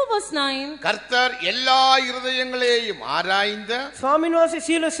chapter 24 verse 9. கர்த்தர் எல்லா இருதயங்களையும் ஆராய்ந்து ස්වාමීන් වහන්සේ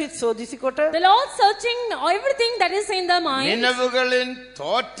සියලු සිත් සෝදිසි කොට The Lord searching everything that is in their mind. நினைவுகளின்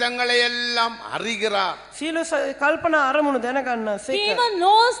தோற்றங்களை எல்லாம் அறிகிறார். සියලු කල්පනා අරමුණු දැනගන්නා He සේක. even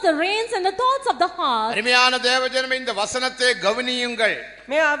knows the reins and the thoughts of the heart. அருமையான தேவஜனமே, இந்த வசனத்தை கவனியுங்கள்.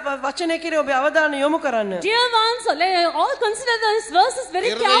 මේ වචනය කෙරේ ඔබේ අවධානය යොමු කරන්න. Dear ones, all consider these verses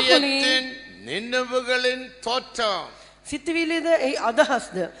very carefully. இருதயத்தின் நினைவுகளின் தோற்றம். සිතවිලිද ඒ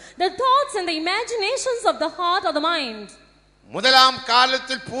අදහස්ද. The thoughts and the imaginations of the heart or the mind. முதலாம்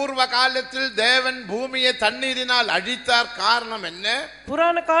காலத்தில் பூர்வ காலத்தில் தேவன் பூமியை தண்ணீரினால் அழித்தார். காரணம் என்ன?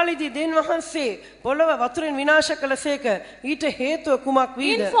 පුරාණ කාලේදී දෙවියන් වහන්සේ පොළව වතුරෙන් විනාශ කළසේක. ඊට හේතුව කුමක් In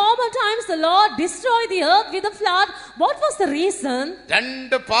වීද? former times the Lord destroyed the earth with a flood. What was the reason?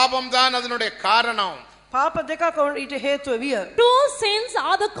 ரெண்டு பாபம் தான் அதனுடைய காரணம். පාප දෙකක් ඊට හේතුව විය. Two sins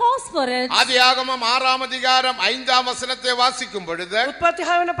are the cause for it. ஆதியாகமம் 6ஆம் அதிகாரம் 5ஆம் வசனத்தை வாசிக்கும் பொழுது උත්පත්ති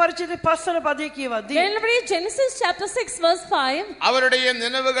 6 වන පරිච්ඡේදයේ 5 වන පදයේ කියවද්දී When we read Genesis chapter 6 verse 5, அவருடைய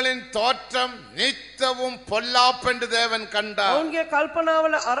நினைவுகளின் தோற்றம் நித்தவும் பொல்லாப்பென்று தேவன் கண்டார். ඔවුන්ගේ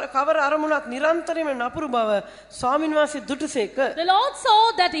කල්පනාවල කවර අරමුණක් නිරන්තරයෙන්ම නපුරු බව ස්වාමීන් වහන්සේ දුටුසේක. the Lord saw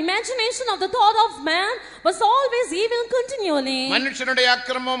that imagination of the thought of man was always evil continually. மனுஷனுடைய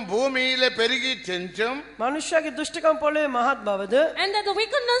அக்கிரமம் பூமியிலே பெருகி சென்றும் මනුෂ්‍යයාගේ දුෂ්ටකම් පොළවේ මහත් බවද And that the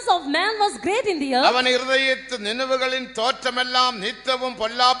wickedness of man was great in the earth. அவன் இருதயத்து நினைவுகளின் தோற்றமெல்லாம் நித்தவும்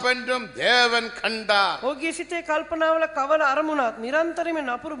பொல்லாப்பென்றும் தேவன் கண்டார். ඔහුගේ සිතේ කල්පනාවල කවර අරමුණක් නිරන්තරයෙන්ම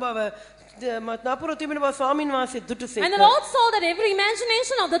නපුරු බව නපුරු තිබෙන බව ස්වාමීන් වහන්සේ දුටුසේක. And the Lord saw that every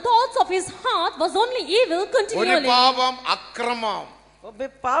imagination of the thoughts of his heart was only evil ஒரு continually. பாவம் அக்கிரமம். ඔබේ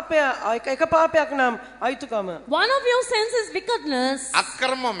පාපය එක පාපයක් නම් අයිතුකම. One of your sins is wickedness.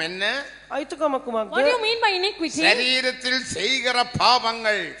 அக்கிரமம் என்ன? අයිතුකම කුමක්ද? What do you mean by iniquity? சரீரத்தில் செய்கிற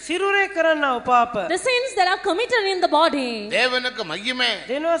பாவங்கள். සිරුරේ කරන්නා වූ පාප. The sins that are committed in the body. தேவனுக்கு மகிமை.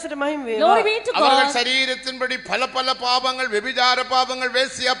 දෙවියන්ට මහිම වේවා. Glory be to அவர்கள் God. சரீரத்தின்படி பல பல பாவங்கள், விபச்சார பாவங்கள்,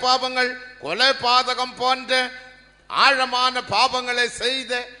 வேசிய பாவங்கள், கொலை பாதகம் போன்ற ஆழமான பாவங்களை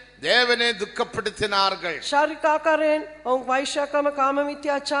செய்த தேவனை துக்கப்படுத்தினார்கள். ශාරීරික ආකාරයෙන් ඔවුන් වෛශ්‍යකම, කාම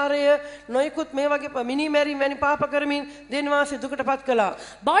මිත්‍යාචාරය, නොයෙකුත් මේ වගේ මිනිමැරීම් වැනි පාප කරමින් දෙවියන්වහන්සේ දුකටපත් කළා.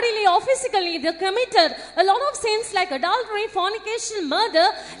 Bodily or physically, they committed a lot of sins like adultery, fornication, murder,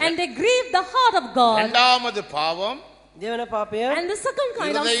 and they grieved the heart of God. இரண்டாவது பாவம் දෙවන පාපය And the second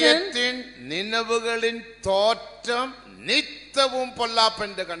kind of sin, இருதயத்தின் நினைவுகளின் தோற்றம் நித்தவும்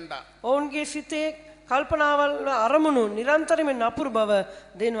பொல்லாப்பென்று கண்டார். ඔවුන්ගේ සිතේ කල්පනාවල් අරමුණු නිරන්තරයෙන් නපුරු බව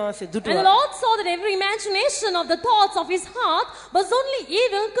දෙවියන්වහන්සේ and the දුටුවා. Lord saw that every imagination of the thoughts of his heart was only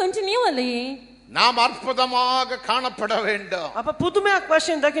evil continually. நாம் அற்புதமாக காணப்பட வேண்டும். අප පුදුමයක්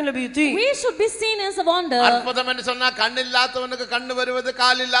වශයෙන් දකින්න ලැබිය යුතුයි. We should be seen as a wonder. அற்புதம் என்று சொன்னா கண் இல்லாதவனுக்கு கண்ணு வருவது,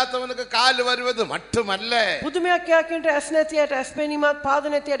 கால் இல்லாதவனுக்கு கால் வருவது மட்டுமல்ல. පුදුමයක් කියකින්ට ඇස් නැතියට ඇස් පෙනීමත්, පාද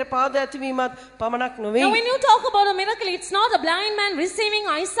නැතියට පාද ඇතිවීමත් පමණක් Now නොවේ. when you talk about a miracle, it's not a blind man receiving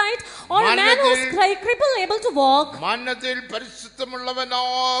eyesight or a man who's crippled able to walk. மனதில்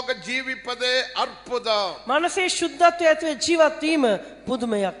பரிசுத்தமுள்ளவனாக ஜீவிப்பதே அற்புதம். මනසේ ශුද්ධත්වය ඇතිව ජීවත් වීම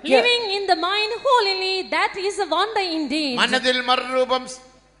පුදුමයක්. Living in the mind holily, that is a wonder indeed. மனதில் மறுரூபம்,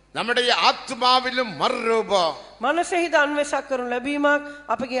 நம்முடைய ஆத்மாவிலும் மறுரூபம். මනසෙහිද අන්වේෂක් කරනු ලැබීමක්,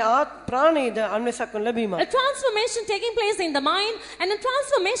 අපගේ ප්‍රාණයේද අන්වේෂක් කරනු A ලැබීමක්. transformation taking place in the mind and a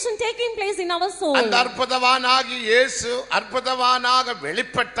transformation taking place in our soul. அந்த அற்புதவானாகி இயேசு அற்புதவானாக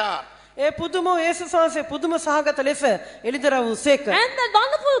வெளிப்பட்டார். ඒ පුදුම යේසුස් වහන්සේ පුදුම සහගත ලෙස එළිදර වූ සේක. And that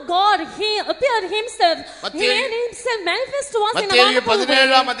wonderful God, he appeared himself. He made himself manifest to us in a மத்தேயு wonderful way.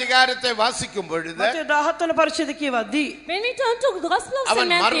 17ஆம் அதிகாரத்தை வாசிக்கும் பொழுது මතේ 17 වන පරිච්ඡේද කියවද්දී When we turn to the Gospel of St.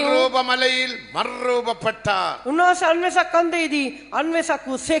 அவன் Matthew, மறுரூபமலையில் மறுரூபப்பட்டார். උන්වහන්සේ අන්වේෂක් කන්දේදී අන්වේෂක්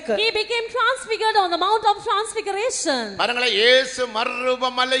වූ සේක. he became transfigured on the Mount of Transfiguration. பாருங்களேன், இயேசு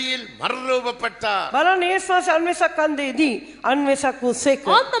மறுரூபமலையில் மறுரூபப்பட்டார். බලන්න යේසුස් වහන්සේ අන්වේෂක් කන්දේදී අන්වේෂක් වූ සේක.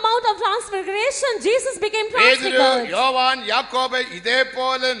 On the Mount of Transfiguration, Jesus became பேதுரு, transfigured. யோவான், யாக்கோபு இதே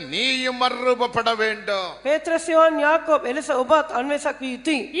போல நீயும் மறுரூபப்பட வேண்டும். පේත්‍රස්, යෝහන්, යාකෝබ් එලෙස ඔබත් අන්වේෂක් විය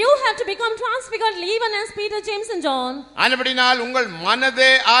යුතුයි. You have to become transfigured even as Peter, James and John. ஆனபடினால் உங்கள்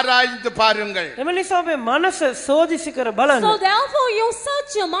மனதை ஆராய்ந்து பாருங்கள். එම නිසා ඔබේ මනස සෝදිසි කර බලන්න. So therefore you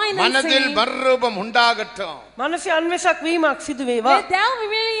search your mind and மனதில் say, மறுரூபம் உண்டாகட்டும். මනසේ අන්වේෂක් වීමක් සිදු වේවා. that there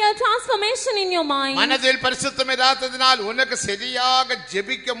will be a transformation in your mind. மனதில் பரிசுத்தம் இராததினால் உனக்கு சரியாக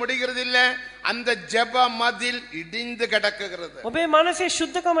ஜெபிக்க முடிகிறதில்ல. அந்த ஜெப மதில் இடிந்து கிடக்குகிறது. ඔබේ මනසේ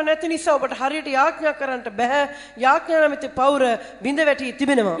ශුද්ධකම නැති නිසා ඔබට හරියට යාඥා කරන්නට බෑ. යාඥා නැමැති පවුර බිඳ වැටි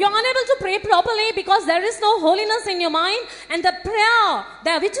තිබෙනවා. You are unable to pray properly because there is no holiness in your mind, and the prayer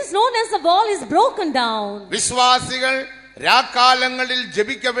that which is known as the wall is broken down. விசுவாசிகள் ராக்காலங்களில்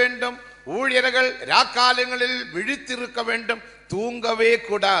ஜெபிக்க வேண்டும். ஊழியர்கள் ராக்காலங்களில் விழித்திருக்க வேண்டும். தூங்கவே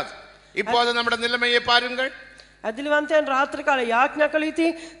கூடாது. இப்போது நம்முடைய நிலைமையை பாருங்கள். ඇදිලිවන්තයන් රාත්‍රී කාලේ යාඥා කළ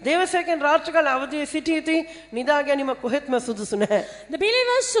යුතුයි. දේවසේකයන් රාත්‍රී කාලේ අවදියේ සිටිය යුතුයි. නිදා ගැනීම කොහෙත්ම සුදුසු නැහැ. The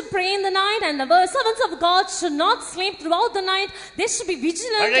believers should pray in the night, and the servants of God should not sleep throughout the night. They should be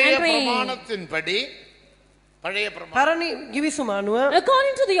vigilant பழைய and praying. பிரமாணத்தின்படி பழைய பிரமாணம் පරණි ගිවිසුම අනුව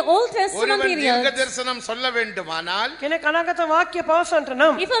According to the Old Testament ஒருவன் period, தீர்க்க தரிசனம் சொல்ல வேண்டுமானால் කෙනෙක් අනාගත වාක්‍ය පවසන්නට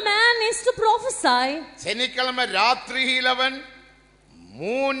නම් if a man is to prophesy, சனிக்கிழமை ராத்திரியில் அவன்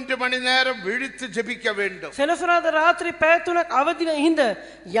 3 மணி நேரம் விழித்து ஜெபிக்க வேண்டும். සෙනසුරාදා රාත්‍රී පැය 3ක් අවදිව ඉඳ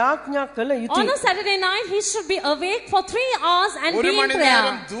යාඥා කළ on යුතුයි. a Saturday night he should be awake for 3 hours and ஒரு be in மணி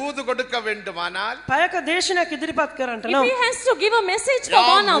நேரம் prayer. தூது கொடுக்க வேண்டுமானால் පැයක දේශනයක් ඉදිරිපත් කරන්නට If නම් he has to give a message for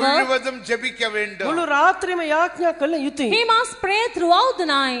 1 hour, முழுவதும் ஜெபிக்க வேண்டும். මුළු රාත්‍රියම යාඥා කළ යුතුයි. he must pray throughout the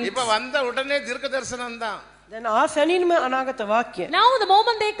night. இப்ப வந்த உடனே தீர்க்க தரிசனம் தான். දැන් ආසනින්ම අනාගත වාක්‍ය. Now the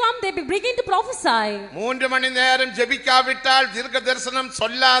moment they come, they begin to prophesy. 3 மணி நேரம் ஜெபிக்காவிட்டால் தீர்க்க தரிசனம்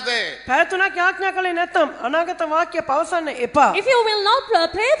சொல்லாதே. පැය 3ක් යාඥා කළේ නැත්නම් අනාගත වාක්‍ය පවසන්න එපා. If you will not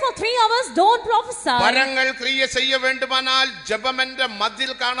pray for 3 hours, don't prophesy. வரங்கள் கிரியை செய்ய வேண்டுமானால் ஜெபம் என்ற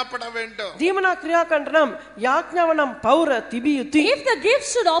மதில் காணப்பட வேண்டும். දීමනා ක්‍රියා කරන්න නම් යාඥාව නම් පෞර තිබිය යුතුයි. If the gift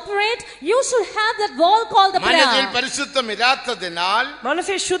should operate, you should have that wall called the மனதில் prayer. பரிசுத்தம் இராததினால்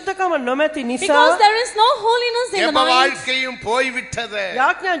මනසේ ශුද්ධකම නොමැති නිසා Because there is no holiness holiness in the ஜெப mind. வாழ்க்கையும் போய்விட்டது.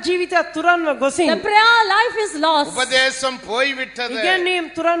 යාඥා ජීවිතය තුරන්ව ගොසින්. The prayer life is lost. உபதேசம் போய்விட்டது. ඉගැන්වීම්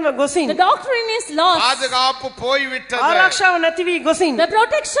තුරන්ව ගොසින්. The doctrine is lost. பாதுகாப்பு போய்விட்டது. ආරක්ෂාව නැති වී ගොසින්. The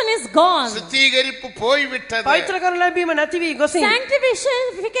protection is gone. சுத்திகரிப்பு போய்விட்டது. පවිත්‍ර කරන ලැබීම නැති වී ගොසින්.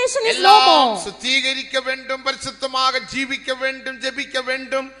 Sanctification is no எல்லாம் more. சுத்திகரிக்க வேண்டும், பரிசுத்தமாக ஜீவிக்க வேண்டும், ஜெபிக்க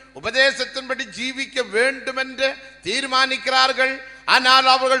வேண்டும், உபதேசத்தின்படி ஜீவிக்க வேண்டும் என்று தீர்மானிக்கிறார்கள். ஆனால்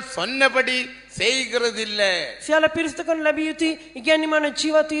அவர்கள் சொன்னபடி செய்கிறதில்லை. සියල්ල පිරිසිදු කරන ලැබිය යුතුයි, ඉගැන්වීමන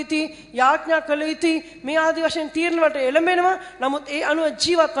ජීවත් යුතුයි, යාඥා කළ යුතුයි. මේ ආදි වශයෙන් තීරණවලට එළඹෙනවා. නමුත් ඒ අනුව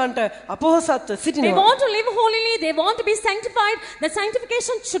ජීවත් වන්නට අපොහසත්ව They සිටිනවා. want to live holily, they want to be sanctified, that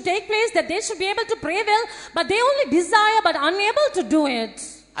sanctification should take place, that they should be able to pray well, but they only desire but unable to do it.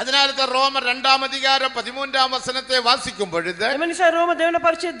 அதனால ரோமர் 2ஆம் அதிகாரம் 13ஆம் வசனத்தை வாசிக்கும் பொழுது එම නිසා රෝම දෙවන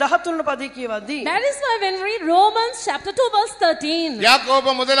පරිච්ඡේද 13 වන පදයේ කියවද්දී That is why when we read Romans chapter 2 verse 13,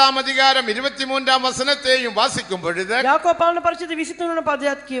 யாக்கோபு 1ஆம் அதிகாரம் 23ஆம் வசனத்தையும் வாசிக்கும் பொழுது යාකෝබ පාවන පරිච්ඡේද 23 වන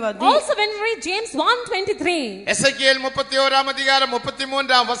පදයට කියවද්දී also when we read James 1:23, எசேக்கியேல் 31ஆம் அதிகாரம்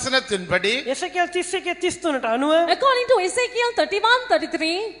 33ஆம் வசனத்தின்படி එසේකියල් 31 33ට අනුව according to Ezekiel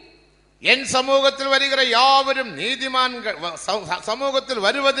 31:33, என் சமூகத்தில் வருகிற யாவரும் நீதிமான்கள் சமூகத்தில்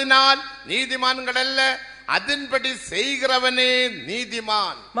வருவதனால் நீதிமான்கள் அல்ல, அதன்படி செய்கிறவனே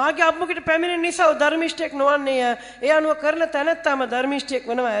நீதிமான். මාගේ අබ්මුකට පැමිණෙන නිසා ධර්මිෂ්ඨයෙක් නොවන්නේය. ඒ අනුව කරන තැනැත්තාම ධර්මිෂ්ඨයෙක්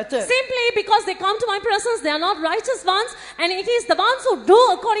වෙනවා ඇත. simply because they come to my presence, they are not righteous ones, and it is the ones who do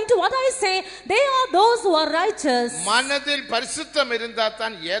according to what I say, they are those who are righteous. மனதில் பரிசுத்தம் இருந்தால்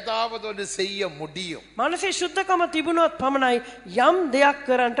தான் ஏதாவது ஒரு செய்ய முடியும். මනසේ ශුද්ධකම තිබුණොත් පමණයි යම් දෙයක්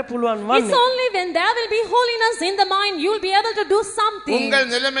කරන්නට පුළුවන් It's වන්නේ. only when there will be holiness in the mind, you will be able to do something. உங்கள்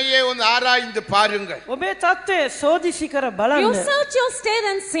நிலைமையை ஒன்று ஆராய்ந்து பாருங்கள். ඔබේ තත්ත්වය සෝදිසි කර You බලන්න. search your state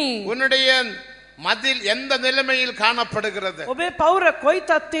and see. உன்னுடைய மதில் எந்த நிலைமையில் காணப்படுகிறது? ඔබේ පවුර කොයි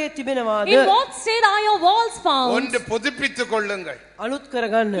තත්ත්වයේ තිබෙනවාද? In what state are your walls found? ஒன்று புதுப்பித்துக் கொள்ளுங்கள். අලුත්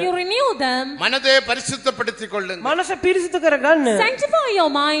කරගන්න. You renew them. மனதை பரிசுத்தப்படுத்திக் கொள்ளுங்கள். මනස පිරිසිදු කරගන්න. Sanctify your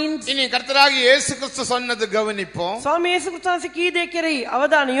mind. இனி கர்த்தராகிய இயேசு கிறிஸ்து சொன்னது கவனிப்போம். ස්වාමී යේසු ක්‍රිස්තුස් කී දේ කෙරෙහි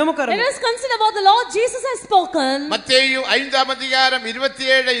අවධානය යොමු Let කරමු. us consider what the Lord Jesus has spoken. மத்தேயு 5ஆம் அதிகாரம்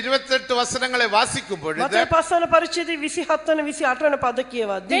 27 28 வசனங்களை வாசிக்கும் பொழுது මතේ 5 වන පරිච්ඡේදයේ 27 වන 28 වන පද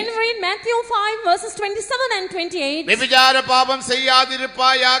කියවද්දී Then read Matthew 5 verses 27 and 28. விபச்சார பாவம்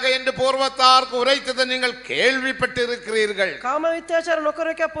செய்யாதிருப்பாயாக என்று பூர்வத்தாருக்கு உரைத்ததை நீங்கள் கேள்விப்பட்டிருக்கிறீர்கள். කාම විත්‍යාචාර නොකර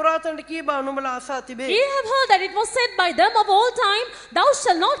කියා පුරාතනට කී බව නුඹලා අසා තිබේ. Ye have heard that it was said by them of old time, thou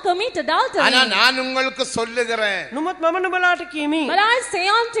shalt not commit adultery. ஆனா நான் உங்களுக்கு சொல்லுகிறேன், නුඹත් මම නුඹලාට කීමි. But I say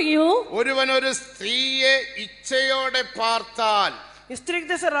unto you, ஒருவன் ஒரு ஸ்திரீயை இச்சையோட பார்த்தால் ස්ත්‍රීක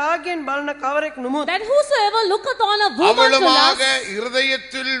දෙස රාගයෙන් බලන කවරෙක් නුමුත් that whosoever looketh on a woman to அவளுமாக lust,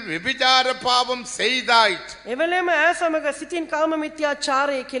 இருதயத்தில் விபச்சார பாவம் செய்தாயிற்று. එවලෙම ඈ සමග සිතින් කාම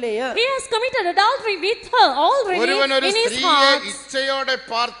මිත්‍යාචාරය කෙලෙය. he has committed adultery with her already ஒருவன் ஒரு in his ஸ்திரீயை heart. இச்சையோட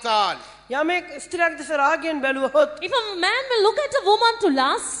பார்த்தால் යමෙක් ස්ත්‍රියක් දෙස රාගයෙන් බැලුවහොත් If a man will look at a woman to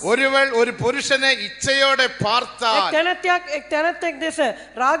lust, ஒருவன் ஒரு புருஷனை இச்சையோட பார்த்தால் එක් තැනැත්තෙක් දෙස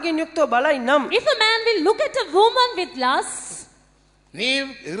රාගයෙන් යුක්තව බලයි නම් if a man will look at a woman with lust, நீ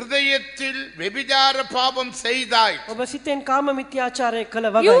இருதயத்தில் விபச்சார பாவம் செய்தாய். ඔබ සිතෙන් කාම මිත්‍යාචාරය කළ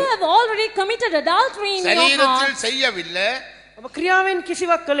you වගයි. have already committed adultery in your சரீரத்தில் heart. செய்யவில்லை, ඔබ ක්‍රියාවෙන්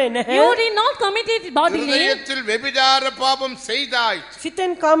කිසිවක් කළේ නැහැ. You did not commit it bodily, இருதயத்தில் விபச்சார பாவம் செய்தாய்.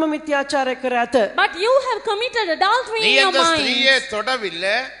 සිතෙන් කාම මිත්‍යාචාරය කර ඇත. but you have committed adultery நீ in your அந்த ஸ்திரீயை mind.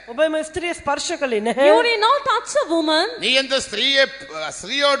 தொடவில்லை, ඔබ එම ස්ත්‍රිය ස්පර්ශ කළේ නැහැ. You did not touch a woman. நீ அந்த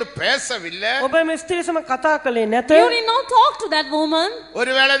ஸ்திரீயோடு பேசவில்லை. ඔබ එම ස්ත්‍රිය සමග කතා කළේ නැත. You did not talk to that woman.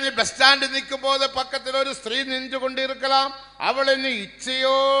 ஒருவேளை நீ பஸ் ஸ்டாண்ட் நிற்கும் போது பக்கத்தில் ஒரு ஸ்திரீ நின்று கொண்டு இருக்கலாம், அவளை நீ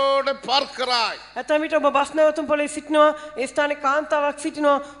இச்சையோடு பார்க்கிறாய். ඇතැම් විට ඔබ බස් නැවතුම් පොලේ සිටිනවා, ඒ ස්ථානයේ කාන්තාවක්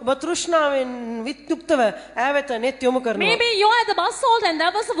සිටිනවා, ඔබ තෘෂ්ණාවෙන් විත්යුක්තව ඈ වෙත නෙත් යොමු කරනවා. Maybe you are at the bus stop and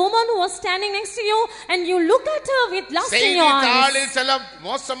there was a woman who was standing next to you and you look at her with lust in your eyes. செய்தித்தாளில் சில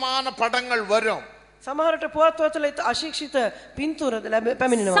மோசமான படங்கள் வரும். සමහරට පුවත්පත්වල අශික්ෂිත පින්තූර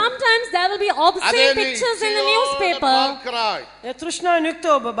පැමිණෙනවා. Sometimes there will be obscene pictures in the newspaper பார்க்கிறாய். ඒ තෘෂ්ණාවෙන් යුක්තව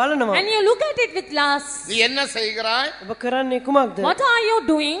ඔබ බලනවා. and you look at it with lust. நீ என்ன செய்கிறாய்? ඔබ කරන්නේ කුමක්ද? What are you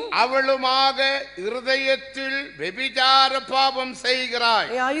doing? அவளுமாக இருதயத்தில் விபச்சார பாவம் செய்கிறாய்.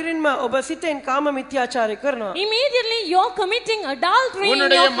 ඒ අයුරින්ම ඔබ සිතෙන් කාම මිත්‍යාචාරය කරනවා. Immediately you are committing adultery in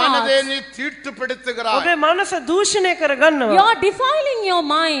உன்னுடைய your மனதை heart. நீ தீட்டுப்படுத்துகிறாய். ඔබේ මනස දූෂණය කරගන්නවා. You are defiling your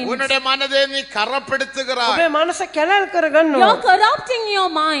mind. உன்னுடைய மனதை நீ கரப்படுத்துகிறாய். மலப்படுத்துகிறாய். ඔබේ මනස කැලල් කරගන්නවා. You're corrupting your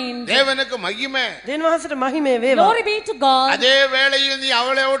mind. தேவனுக்கு மகிமை. දෙවියන් වහන්සේට මහිමේ වේවා. Glory be to God. அதே வேளையில் நீ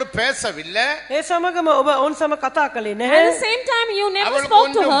அவளோடு பேசவில்லை. ඒ සමගම ඔබ ඔවුන් සමග කතා කළේ At නැහැ. the same time, you never அவளுக்கு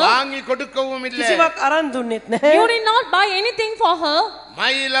spoke to ஒன்றும் her. வாங்கி கொடுக்கவும் இல்லை. කිසිවක් අරන් දුන්නෙත් නැහැ. You did not buy anything for her.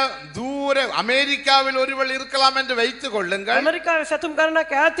 மயில தூர அமெரிக்காவில் ஒருவள் இருக்கலாம் என்று வைத்துக் கொள்ளுங்கள். ඇමරිකාවේ සතුම්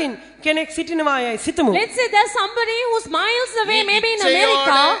ගණනක් ඈතින් කෙනෙක් සිටිනවා යයි සිතමු. Let's say there's somebody who's miles away, maybe in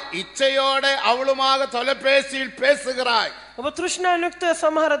America. இச்சையோட அவளுமாக தொலைபேசியில் பேசுகிறாய். ඔබ තෘෂ්ණානුක්ත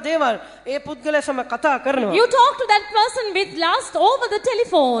සමහර දේවල් ඒ පුද්ගලයා සමග කතා කරනවා. You talk to that person with lust over the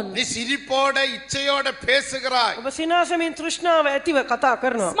telephone. நீ சிரிப்போட இச்சையோட பேசுகிறாய். ඔබ සිනාසමින් තෘෂ්ණාව ඇතිව කතා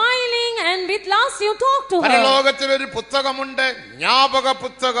කරනවා. Smiling and with lust you talk to her. பரலோகத்தில் ஒரு புத்தகம் உண்டு, ஞாபக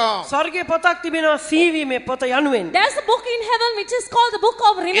புத்தகம். ස්වර්ගයේ පොතක් තිබෙනවා සීවීමේ පොත යනුවෙන්. There's a book in heaven which is called the book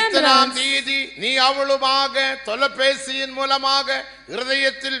of இத்தனாம் remembrance. தேதி நீ அவளுமாக தொலைபேசியின் மூலமாக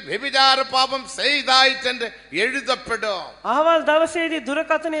இருதயத்தில் விபச்சார பாவம் செய்தாயிற்று என்று எழுதப்படும். අහවල් දවසේදී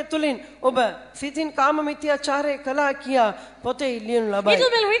දුරකථනය තුලින් ඔබ සිතින් කාම මිත්‍යාචාරය කළා කියා පොතේ ලියනු It ලබයි.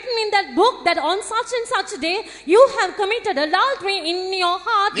 will be written in that book that on such and such a day you have committed adultery in your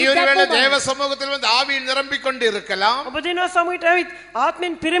heart நீ with that ஒருவேளை தேவ woman. சமூகத்தில் வந்து ஆவியில் நிரம்பிக் கொண்டு இருக்கலாம். ඔබ දිනවා සමුයට ඇවිත්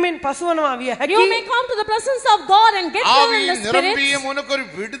ආත්මෙන් පිරමින් පසුවනවා විය You may හැකියි. come to the presence of God and get filled in the ஆவியில் spirit. நிரம்பியும் உனக்கு ஒரு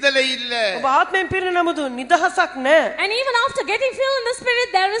விடுதலை இல்ல. ඔබ ආත්මෙන් පිරෙන නමුදු නිදහසක් නැහැ. And even after getting filled in the spirit,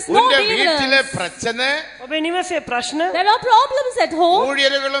 there is no உன்னுடைய வீட்டிலே deliverance. பிரச்சனை. ඔබේ නිවසේ ප්‍රශ්න, There are problems at home.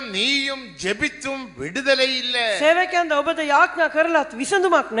 ஊழியர்களும் நீயும் ஜெபித்தும் விடுதலை இல்ல. සේවකයන්ද ඔබද යාඥා කරලත්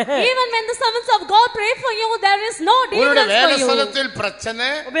විසඳුමක් නැහැ. Even when the servants of God pray for you, there is no உன்னுடைய deliverance வேலை for you. ஸ்தலத்தில் பிரச்சனை.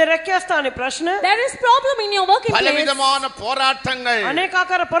 ඔබේ රැකියාස්ථානයේ ප්‍රශ්න, There is problem in your working place. பலவிதமான போராட்டங்கள்.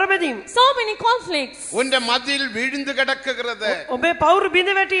 අනේකාකාර පොරබැදීම්, So many conflicts. உன்னுடைய மதில் விழுந்து கிடக்குகிறது. ඔබේ පවුරු බිඳ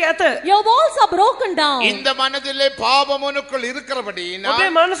වැටි ඇත. Your walls are broken down. இந்த மனதிலே பாவம் உனக்குள் இருக்கிறபடியினால் ඔබේ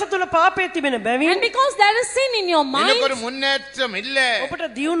මනස තුල පාපය තිබෙන And බැවින් because there is sin in your எனக்கு ஒரு mind, முன்னேற்றம் இல்ல. ඔබට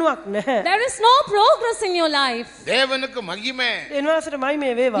දියුණුවක් නැහැ. there is no progress in your life. தேவனுக்கு மகிமை. එන්වාසට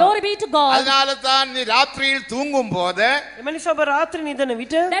මහිමේ වේවා. Glory be to God. அதனால தான் நீ ராத்திரியில் தூங்கும் போது එම නිසා ඔබ රාත්‍රී නිදන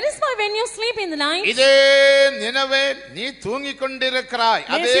විට That is why when you sleep in the night, இதே நினைவே நீ தூங்கிக் கொண்டிருக்கிறாய்.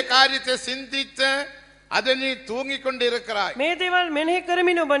 அதே காரியத்தை சிந்தித்து அதை நீ தூங்கிக் கொண்டிருக்கிறாய். මේ දේවල් මෙනෙහි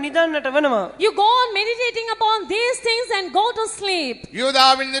කරමින් ඔබ නිදන්නට වෙනවා. you go on meditating upon these things and go to sleep.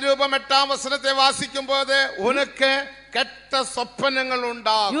 யூதாவின் நிரூபம் 8ஆம் வசனத்தை வாசிக்கும் போது உனக்கு கெட்ட சொப்பனங்கள்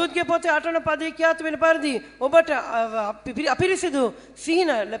உண்டாகும். යුද්ධගේ පොතේ 8 වන පදයේ කියත වෙන පරිදි ඔබට අපිරිසිදු සිහින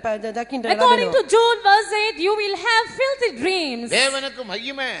දකින්න According ලැබෙනවා. to Jude verse 8, you will have filthy dreams. தேவனுக்கு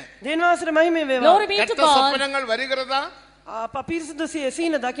மகிமை. දෙවියන්වහන්සේට මහිමේ වේවා. Glory be to கெட்ட God. சொப்பனங்கள் வருகிறதா? අපිරිසිදු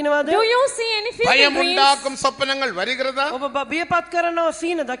සිහින දකින්නවාද? Do you see any filthy பயம் dreams? உண்டாக்கும் சொப்பனங்கள் வருகிறதா? ඔබ බියපත් කරනව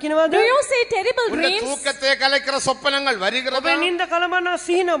සිහින දකින්නවාද? Do you see terrible உன்னுடைய dreams? தூக்கத்தை கலைக்கிற சொப்பனங்கள் வருகிறதா? ඔබේ නිින්ද කලමනව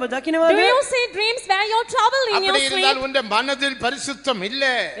සිහින ඔබ දකින්නවාද? Do you see dreams where you're trouble in your அப்படி இருந்தால் sleep? உன்னுடைய மனதில் பரிசுத்தம் இல்ல.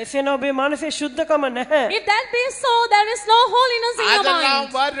 එසේන ඔබේ මානසික ශුද්ධකම නැහැ. If that be so, there is no holiness in your அதெல்லாம்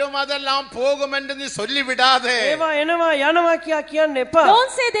mind. வரும் அதெல்லாம் போகும் என்று நீ சொல்லி விடாதே. ඒවා එනවා යනවා කියා කියන්න එපා.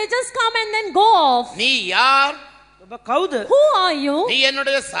 Don't say they just come and then go off. நீ யார்? ඔබ කවුද? Who are you? நீ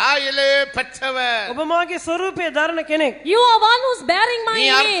என்னுடைய சாயலே பெற்றவர். ඔබ මාගේ ස්වරූපය දරන කෙනෙක්. You are one who's bearing my நீ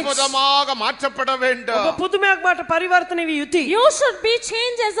image. அற்புதமாக மாற்றப்பட ඔබ வேண்டும். පුදුමයක් බවට පරිවර්තන විය යුතුයි. You should be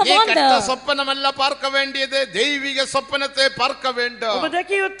changed as a நீ கெட்ட wonder. சொப்பனம் அல்ல பார்க்க வேண்டியது, தெய்வீக சொப்பனத்தை பார்க்க வேண்டும். ඔබ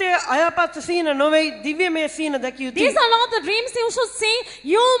දැකිය යුත්තේ අයහපත් සිහින නොවේ, දිව්‍යමය සිහින දැකිය යුතුයි. These are not the dreams you should see.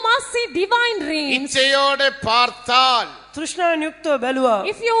 You must see divine dreams. இச்சையோடு பார்த்தால் තෘෂ්ණාවෙන් යුක්තව බැලුවා.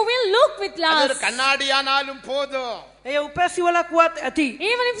 If you will look with அது ஒரு lust, கண்ணாடியானாலும் போதும். එය උපැසිවලක් වුවත් ඇති.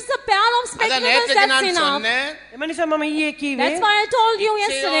 even if it's a pair of அத spectacles, நேற்றுக்கு that's நான் enough. சொன்னேன். එම නිසා මම ඊයේ කීවේ That's why I told you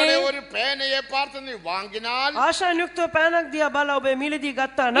இச்சையோடு yesterday. ஒரு பேனையை பார்த்து நீ வாங்கினால் ආශාවෙන් යුක්තව පෑනක් දිහා බලලා ඔබේ මිලදී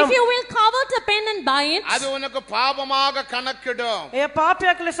ගත්තා If නම් you will covet a pen and buy it, அது உனக்கு பாவமாக கணக்கிடும். එය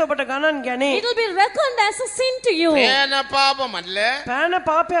පාපයක් ලෙස ඔබට ගණන් ගැනේ. it will be reckoned as a sin to you. பேன பாவம் அல்ல, පෑන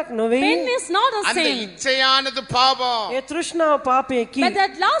පාපයක් නොවේ. Pen is not a அந்த sin, இச்சையானது பாவம். ඒ තෘෂ්ණාව පාපයකි. but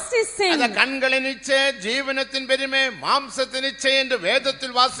that lust is அந்த sin. கண்களின் இச்சை, ஜீவனத்தின் பெருமை, மாம்சத்தின் இச்சை என்று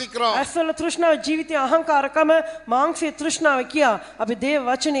வேதத்தில் வாசிக்கிறோம். ඇස්වල තෘෂ්ණාව, ජීවිතයේ අහංකාරකම, මාංශයේ තෘෂ්ණාව කියා අපි දේව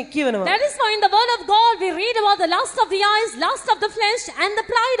වචනේ කියවනවා. That is why in the word of God we read about the lust of the eyes, lust of the flesh, and the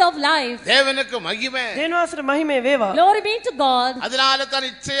pride of life. தேவனுக்கு மகிமை. දේවවාසට මහිමේ වේවා. Glory be to God. அதனால தான்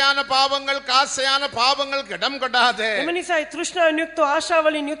இச்சையான பாவங்கள், காசையான பாவங்களுக்கு இடம் கொடாது. එම නිසායි තෘෂ්ණාවෙන් යුක්තව,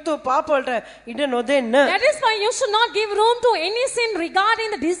 ආශාවලින් යුක්තව පාප වලට ඉඩ නොදෙන්න. That is why you should not give room to any sin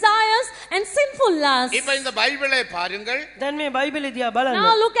regarding the desires and sinful lusts. இப்ப இந்த பைபிளை பாருங்கள். දැන් මේ බයිබලෙ දිහා බලන්න.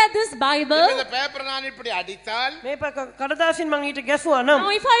 Now look at this Bible. இந்த பேப்பரை நான் இப்படி அடித்தால் මේ කඩදාසින් මං ඊට ගැසුවා නම්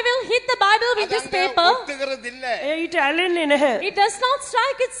Now if I will hit the Bible with this paper, ஒட்டுகிறது இல்ல. ඒ ඊට ඇලෙන්නේ නැහැ. it does not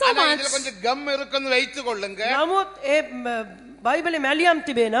strike it so ஆனா much. இதுல கொஞ்சம் கம் இருக்குன்னு வைத்துக் கொள்ளுங்க. නමුත් ඒ බයිබලෙ මැලියම්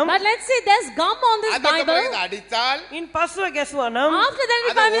තිබේ නම් But let's say there's gum on this அதுக்கு Bible. பிறகு அடித்தால் ඉන් පස්සුව ගැසුවා නම් After that,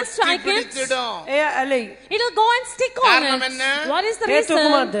 if அதை I will ஒட்டி strike it, பிடிச்சிடும். එය ඇලෙයි. it'll go and stick on காரணம் it. என்ன? What is the හේතුව reason?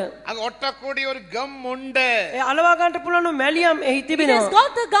 කුමක්ද? அங்க ஒட்டக்கூடிய ஒரு கம் உண்டு. ඒ අලවා ගන්නට පුළුවන් මැලියම් එහි It has තිබෙනවා.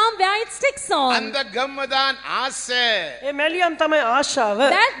 got the gum where it sticks on. அந்த கம் தான் ஆசை. ඒ මැලියම් තමයි ආශාව.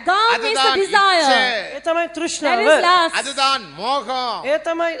 That gum is the அதுதான் desire. இச்சை. ඒ තමයි That තෘෂ්ණාව. is lust. அதுதான் மோகம். ඒ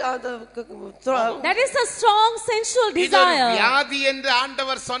තමයි That is a strong sensual இது ஒரு desire. வியாதி என்று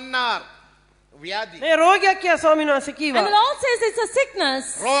ஆண்டவர் சொன்னார். வியாதி. මේ රෝගයක් කියලා ස්වාමීන් වහන්සේ And කීවා. the Lord says it's a sickness.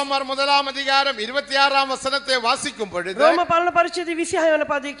 ரோமர் 1 வசனத்தை வாசிக்கும் பொழுது රෝම පළන පරිච්ඡේදය 26 වන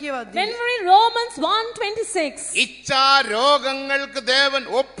පදයේ කියවද්දී When we read Romans 1:26, இச்சா ரோகங்களுக்கு தேவன்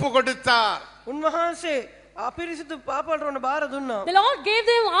ஒப்பு கொடுத்தார். උන්වහන්සේ අපිරිසිදු පාපවලට උන බාර දුන්නා. the Lord gave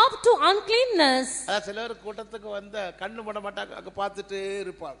them up to uncleanness. அதான் சிலர் கூட்டத்துக்கு வந்த கண்ணு மூட மாட்டாங்க, அங்க பார்த்துட்டே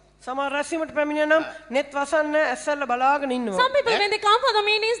இருப்பாங்க. සමහර රැස්වීමට පැමිණෙන නම් net වසන්න ඇස්සල්ල බලාගෙන ඉන්නවා. Some people, when they come for the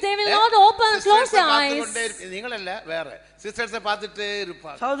meetings, they will not open, close their eyes. நீங்கள் இல்ல வேற சிஸ்டர்ஸை பார்த்துட்டே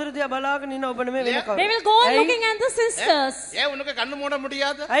இருப்பாங்க. සහෝදර දිහා බලාගෙන ඉන්න ඔබ නෙමෙයි වෙන කවුරු. They will go on looking at the sisters. ஏன் உனக்கு கண்ணு மூட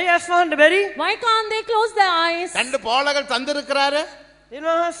முடியாது? ඇයි ඇස් වහන්න බැරි? Why can't they close their eyes? ரெண்டு போலகள் தந்திருக்கிறாரு.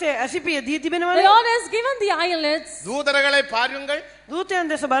 උන්වහන්සේ ඇසිපිය දී The තිබෙනවනේ. Lord has given the eyelids. தூதர்களை பாருங்கள். දූතයන්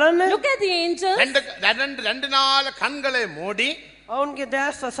දෙස බලන්න. Look at the angels. ரெண்டு நாள் கண்களை மூடி ඔවුන්ගේ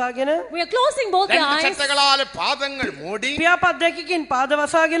දැස් වසාගෙන We are closing both their ரெண்டு eyes, சட்டைகளால பாதங்கள் மூடி පියාපත් දෙකකින් පාද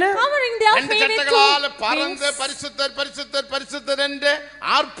වසාගෙන covering their ரெண்டு feet with சட்டைகளால two பறந்து wings. பரிசுத்தர் பரிசுத்தர் பரிசுத்தர் என்று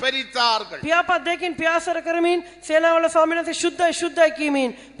ஆர்ப்பரித்தார்கள். පියාපත් දෙකකින් පියාසර කරමින් සේනාවල ස්වාමීන් වහන්සේ ශුද්ධයි ශුද්ධයි කියමින්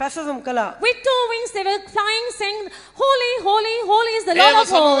පැසසුම් කළා. With two wings, they were flying, saying, "Holy, holy, holy is the Lord தேவ of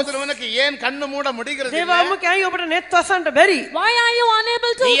hosts." சமூகத்தில் உனக்கு ஏன் கண்ணு மூட முடிகிறது இல்ல? දේවාමුක ඇයි ඔබට net වසන්න බැරි? Why are you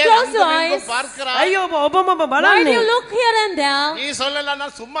unable to நீ ஏன் close your அங்கும் இங்கும் eyes? பார்க்கிறாய்? ඇයි ඔබම Why do බලන්නේ? you look here and there? நீ சொல்லல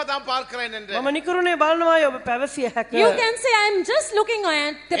நான் சும்மா தான் பார்க்கிறேன் என்று. මම නිකරුණේ බලනවායි ඔබ පැවසිය හැක. You can say, "I'm just looking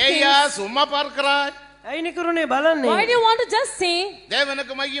at the ஏய்யா things." சும்மா பார்க்கிறாய்? ඇයි නිකරුණේ බලන්නේ? Why do you want to just say,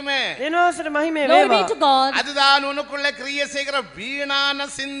 தேவனுக்கு மகிமை. දෙනවාසට මහිමේ "Glory වේවා. be to God"? அதுதான் உனக்குள்ள கிரியை செய்கிற வீணான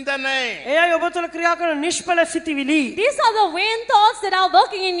சிந்தனை. එයයි ඔබ තුළ ක්‍රියා කරන නිෂ්ඵල සිතිවිලි. These are the vain thoughts that are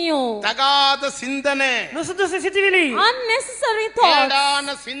working in you. தகாத சிந்தனை, නුසුදුසු සිතිවිලි. Unnecessary thoughts, கேடான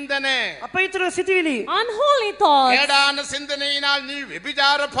சிந்தனை. අපවිත්‍ර සිතිවිලි. unholy thoughts. கேடான சிந்தனையினால் நீ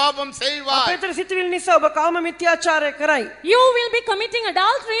விபிச்சார பாபம் செய்வாய். අපවිත්‍ර සිතිවිලි නිසා ඔබ කාම මිත්‍යාචාරය කරයි. You will be committing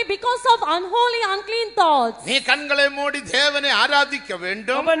adultery because of unholy, unclean thoughts. நீ கண்களை மூடி தேவனை ஆராதிக்க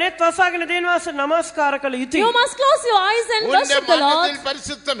வேண்டும். ඔබ net වසාගෙන දෙනවාස නමස්කාර කළ යුතුයි. You must close your eyes and உன்னுடைய worship the Lord. மனதில்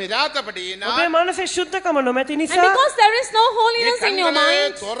பரிசுத்தம் இராதபடியினால் ඔබේ මනසේ ශුද්ධකම නොමැති And නිසා because there is no நீ holiness in your கண்களை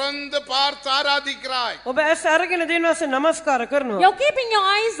mind, திறந்து பார்த்து ஆராதிக்கிறாய். ඔබ ඇස් අරගෙන දෙනවාස නමස්කාර කරනවා. you're keeping your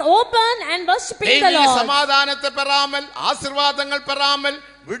eyes open and worshiping the தெய்வீக Lord. சமாதானத்தை பெறாமல், ஆசீர்வாதங்கள் பெறாமல்,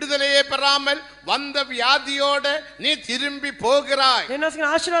 விடுதலையை பெறாமல் வந்த வியாதியோட நீ திரும்பி போகிறாய். දෙනවාසගෙන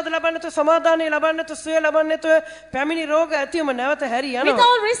ආශිර්වාද ලබන්නට සමාදානය ලබන්නට සුවය ලබන්නට පැමිණි රෝග ඇතිවම නැවත හැරි යනවා.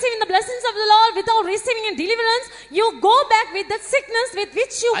 Without receiving the blessings of the Lord, without receiving a deliverance, you go back with that sickness with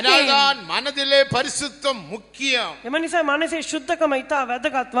which you came. அதனால்தான் மனதிலே பரிசுத்தம் முக்கியம். එම නිසා මනසේ ශුද්ධකම ඉතා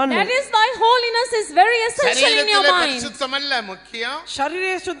වැදගත් වන්නේ. That is why holiness is very essential in your சரீரத்திலே mind. பரிசுத்தம் அல்ல முக்கியம்.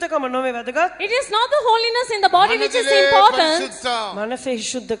 ශරීරයේ ශුද්ධකම නොවේ වැදගත්. It is not the holiness in the body which is மனதிலே important. பரிசுத்தம். මනසේ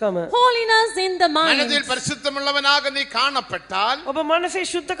ශුද්ධකම. Holiness in the mind. மனதில் பரிசுத்தம் உள்ளவனாக நீ காணப்பட்டால் ඔබ මනසේ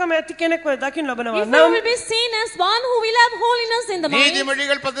ශුද්ධකම ඇති කෙනෙක්ව දකින්න ලබනවා If you නම් will be seen as one who will have holiness in the mind,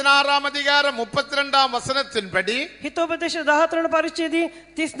 நீதிமொழிகள் 16 வசனத்தின்படி හිතෝපදේශ 14 වන පරිච්ඡේදයේ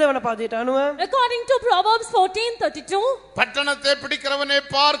 32 වන පදයට අනුව according to Proverbs 14:32, பட்டணத்தை பிடிக்கிறவனை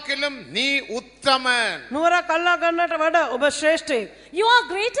பார்க்கிலும் நீ உத்தமன். නුවරක් අල්ලා ගන්නට වඩා ඔබ ශ්‍රේෂ්ඨයෙක්. you are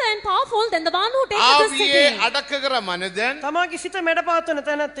greater and powerful than the one who takes the ஆவியை city. அடக்குகிற மனிதன் තමාගේ සිත මැඩපවත්වන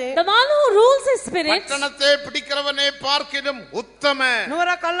තැනැත්තේ The one who rules his spirit பட்டணத்தை பிடிக்கிறவனை பார்க்கிலும் உத்தமன்.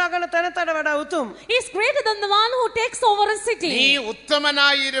 නුවරක් අල්ලා ගන්න තැනැත්තට වඩා උතුම්. is greater than the one who takes over a நீ city.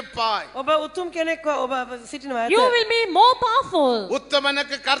 உத்தமனாயிருப்பாய். ඔබ උතුම් කෙනෙක්ව ඔබ සිටිනවා You ඇත. will be more powerful.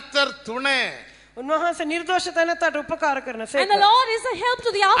 உத்தமனுக்கு கர்த்தர் துணை. උන්වහන්සේ නිර්දෝෂ තැනැත්තට උපකාර කරන And the සේක. Lord is a help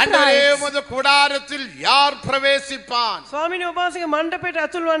to the அன்றே upright. உமது கூடாரத்தில் யார் பிரவேசிப்பான்? ස්වාමීනි ඔබ වහන්සේගේ මණ්ඩපයට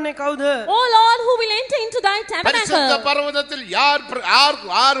ඇතුල් වන්නේ කවුද? Oh Lord, who will enter into thy பரிசுத்த tabernacle? பர்வதத்தில் யார்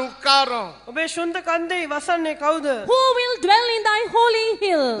உட்காரும்? ඔබේ ශුන්ද කන්දේ වසන්නේ කවුද? Who will dwell in thy holy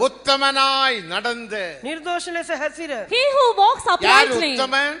hill? உத்தமனாய் நடந்து. නිර්දෝෂ ලෙස හැසිර. He who walks யார் uprightly.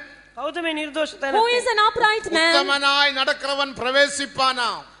 உத்தமன்? කවුද මේ නිර්දෝෂ Who තැනැත්තේ? is an upright man? உத்தமனாய் நடக்கிறவன் பிரவேசிப்பானா?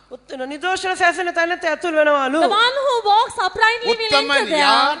 නිර්දෝෂන සැසෙන තැනට ඇතුල් වෙනවලු. The one who walks uprightly will enter Uthaman there.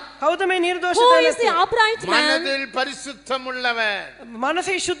 யார்? කවුද මේ නිර්දෝෂ Who is the තැනැත්තා? upright man? மனதில் பரிசுத்தம் உள்ளவன்.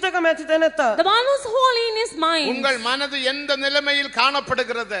 මනසේ ශුද්ධකම ඇති තැනැත්තා. The one who's holy in his mind. உங்கள் மனது எந்த நிலைமையில்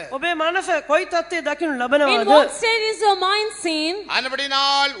காணப்படுகிறது? ඔබේ මනස කොයි තත්ත්වයේ දකිනු In ලබනවද? what state is your mind seen?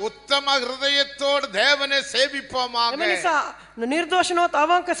 அதுபடினால் உத்தம ஹிருதயத்தோடு தேவனை சேவிப்போமாக. එම නිසා නිර්දෝෂනවත්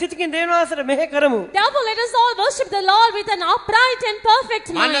අවංක සිතකින් දේවන වහන්සේට මෙහෙ කරමු. Therefore, let us all worship the Lord with an upright and perfect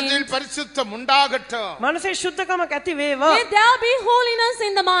மனதில் mind. பரிசுத்தம் உண்டாகட்டும். මනසේ ශුද්ධකමක් ඇති වේවා. Let there be holiness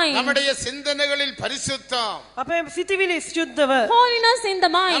in the mind. நம்முடைய சிந்தனைகளில் பரிசுத்தம், අපේ සිතවිලි ශුද්ධව. Holiness in the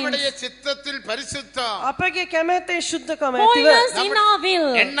mind. நம்முடைய சித்தத்தில் பரிசுத்தம், අපගේ කැමැත්තේ ශුද්ධකම ඇතිව. Holiness in our will.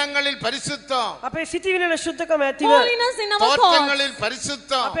 எண்ணங்களில் பரிசுத்தம், අපේ සිතවිලිවල ශුද්ධකම ඇතිව. Holiness in our thoughts. தோற்றங்களில்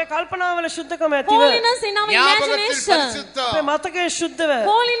பரிசுத்தம், අපේ කල්පනාවල ශුද්ධකම ඇතිව. Holiness in our ஞாபகத்தில் imagination. பரிசுத்தம், අපේ මතකයේ ශුද්ධව.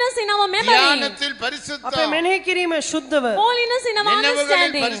 Holiness in our memory. தியானத்தில் අපේ பரிசுத்தம், මෙනෙහි කිරීම ශුද්ධව. Holiness in our நினைவுகளில்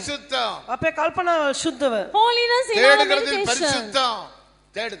understanding. பரிசுத்தம், අපේ කල්පනාව ශුද්ධව. Holiness in our தேடுகிறதில் meditation. பரிசுத்தம்.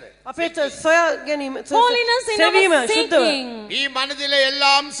 தேடுதல். අපේ සොයා ගැනීම Holiness in සෙවීම our ශුද්ධව. seeking. ஈ மனதிலே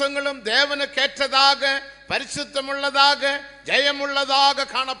எல்லா அம்சங்களும் தேவனுக்கேற்றதாக பரிசுத்தமுள்ளதாக ஜெயமுள்ளதாக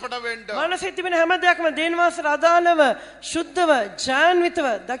காணப்பட வேண்டும். මනසේ තිබෙන හැම දෙයක්ම දේවවාසයට අදාළව ශුද්ධව ජාන්විතව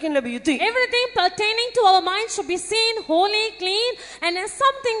දකින්න ලැබිය යුතුයි. Everything pertaining to our mind should be seen holy, clean, and as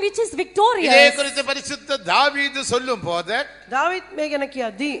something which is இதே victorious. குறித்து பரிசுத்த தாவீது சொல்லும் போது දාවිත් මේ ගැන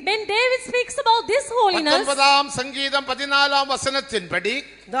කියද්දී When David speaks about this holiness, 19ஆம் சங்கீதம் 14ஆம் வசனத்தின்படி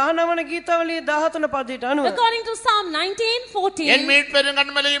 19 වන ගීතාවලියේ 13 පදයට අනුව according to Psalm 19:14, என் மீட்பெரும்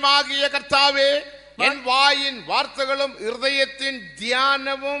கண்மலையுமாகிய கர்த்தாவே, என் வாயின் வார்த்தைகளும் இருதயத்தின்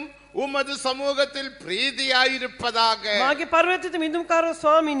தியானமும் உமது சமூகத்தில் பிரீதியாயிருப்பதாக. මාගේ පර්වතිත මිදුම්කාරෝ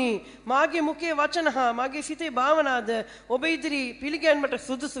ස්වාමිනී, මාගේ මුඛයේ වචන හා මාගේ සිතේ භාවනාද ඔබ ඉදිරි පිළිගැන්මට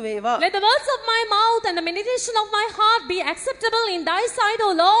සුදුසු වේවා. let the words of my mouth and the meditation of my heart be acceptable in thy sight,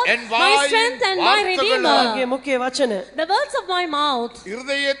 O Lord, N my வாயின் strength and my வார்த்தைகளும் මාගේ redeemer. මුඛයේ වචන The words of my mouth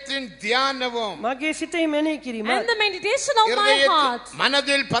இருதயத்தின் தியானமும் මාගේ සිතේ මෙනෙහි කිරීම and the meditation of my heart.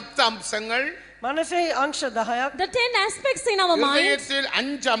 மனதில் 10 அம்சங்கள், මනසේ අංශ 10ක්, The 10 aspects in our mind இருதயத்தில்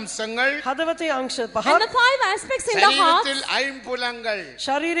 5 அம்சங்கள், හදවතේ අංශ and 5ක්, the 5 aspects in the heart சரீரத்தில் ஐம்புலங்கள்.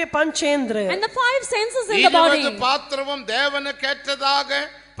 ශරීරයේ පංචේන්ද්‍රය. and the 5 senses in the இருபது body. பாத்திரமும் தேவனுக்கேற்றதாக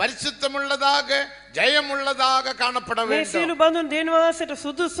பரிசுத்தமுள்ளதாக ஜெயமுள்ளதாக காணப்பட මේ வேண்டும். සියලු බඳුන් දේවවාසයට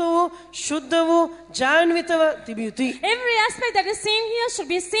සුදුසු වූ ශුද්ධ වූ ජාන්විතව තිබිය යුතුයි. Every aspect that is seen here should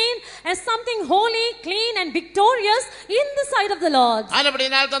be seen as something holy, clean, and victorious in the sight of the Lord.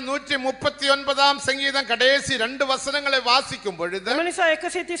 ஆனபடியால் தான் 139ஆம் சங்கீதம் கடைசி 2 வசனங்களை வாசிக்கும் பொழுது එම නිසා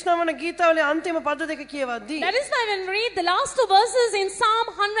 139 වන ගීතාවලියේ අන්තිම පද දෙක කියවද්දී That is why when we read the last 2 verses in Psalm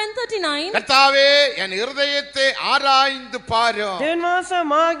 139, கர்த்தாவே என் இருதயத்தை ஆராய்ந்து பாரும். දේවවාස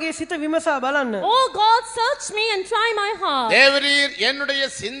මාගේ සිත විමසා බලන්න. Oh God, search me and try my heart. தேவரீர் என்னுடைய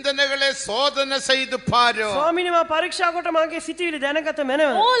சிந்தனைகளை சோதனை செய்து பாரும். ස්වාමීනි, මා පරීක්ෂා කොට මාගේ සිතවිලි දැනගත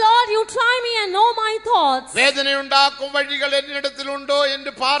මැනව. Oh Lord, you try me and know my thoughts. வேதனை உண்டாக்கும் வழிகள் என்னிடத்தில் உண்டோ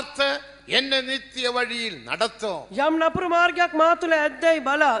என்று பார்த்து என்னை நித்திய வழியில் நடத்தும். යම් නපුරු මාර්ගයක් මා තුළ ඇද්දැයි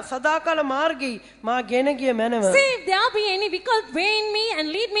බලා සදාකාල මාර්ගී මා ගෙන ගිය මැනව. See if there be any wicked way in me and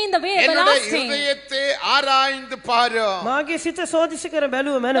lead me in the way என்னுடைய everlasting. இருதயத்தை ஆராய்ந்து பாரும். මාගේ සිත සෝදිසි කර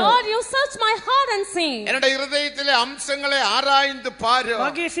බැලුව මැනව. Lord, you search my heart and see. என்னுடைய இருதயத்திலே அம்சங்களை ஆராய்ந்து பாரும்.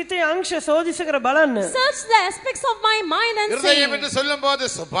 මාගේ සිතේ අංශ සෝදිසි කර බලන්න. Search the aspects of my mind and இருதயம் see. என்று சொல்லும்போது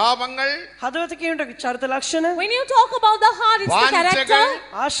சுபாவங்கள், හදවත කියනට චරිත ලක්ෂණ, When you talk about the heart, it's the character,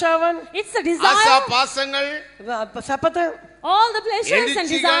 ආශාවන්, it's the Asha desire, பாசங்கள், සැපත, all the pleasures and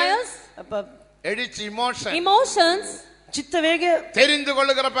எழுச்சிகள், desires, எடிச்சு emotion, emotions, චිත්ත වේගය தெரிந்து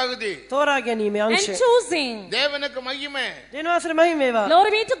கொள்ளுகிற பகுதி. තෝරා ගැනීමේ and අංශය. choosing. தேவனுக்கு மகிமை. දේවවාසට මහිම වේවා.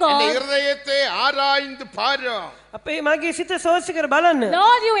 Glory be to இந்த God. இருதயத்தை ஆராய்ந்து பாரும். අපේ මාගේ සිත සෝදිසි කර බලන්න.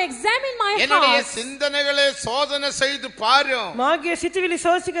 Lord, you examine my என்னுடைய heart. சிந்தனைகளை சோதனை செய்து பாரும். මාගේ සිතවිලි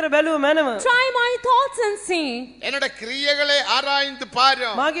සෝදිසි කර බැලුව මැනව. Try my thoughts and see. என்னோட கிரியைகளை ஆராய்ந்து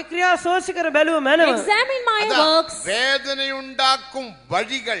பாரும். මාගේ ක්‍රියා සෝදිසි කර බැලුව මැනව. Examine my அதான் works. வேதனை உண்டாக்கும்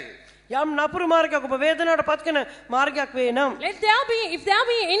வழிகள். යම් නපුරු මාර්ගයක් ඔබ වේදනාවට පත් කරන මාර්ගයක් වේ නම් Let there be, if there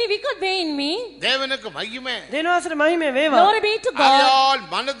be any wicked way in me, தேவனுக்கு மகிமை. දේවවාසට මහිම වේවා. glory be to God. ஆகையால்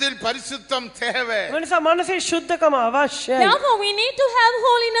மனதில் பரிசுத்தம் தேவை. ඒ නිසා මනසේ ශුද්ධකම අවශ්‍යයි. Therefore, we need to have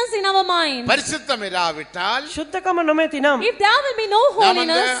holiness in our mind. பரிசுத்தம் இராவிட்டால் ශුද්ධකම නොමැති නම් If there will be no நாம்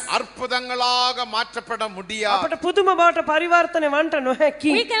holiness, அற்புதங்களாக மாற்றப்பட முடியாது. අපට පුදුම බවට පරිවර්තනය වන්ට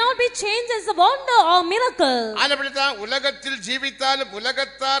නොහැකි. we cannot be changed as a wonder or miracle. அதுபடிதான் உலகத்தில் ஜீவித்தாலும்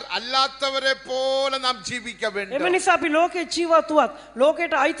உலகத்தார் அல்லாதவரை போல நாம் ஜீவிக்க එම வேண்டும். නිසා අපි ලෝකේ ජීවත් වුවත්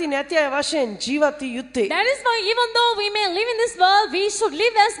ලෝකයට අයිති නැති අය වශයෙන් ජීවත් විය යුත්තේ. That is why even though we may live in this world, we should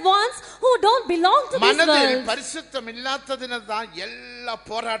live as ones who don't belong to this மனதில் world. பரிசுத்தம் இல்லாததினால் தான் எல்லா எல்லா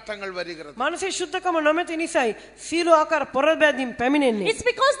போராட்டங்கள் வருகிறது. මනසේ ශුද්ධකම නොමැති නිසායි සීල ආකාර පොරබැදීම් පැමිණෙන්නේ. It's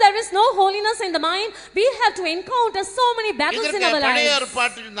because there is no holiness in the mind. We have to encounter so many battles in இதற்கு our பழைய lives.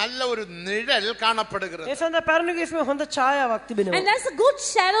 ஏற்பாட்டில் நல்ல ஒரு நிழல் காணப்படுகிறது. ඒ සඳහා පැරණි ගිවිසුමේ හොඳ ඡායාවක් තිබෙනවා. And there's a good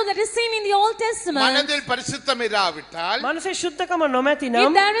shadow that is seen in the Old Testament. மனதில் பரிசுத்தம் இராவிட்டால் මනසේ ශුද්ධකම නොමැති If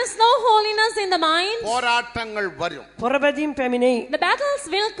නම් there is no holiness in the mind, போராட்டங்கள் வரும். පොරබැදීම් පැමිණෙයි. the battles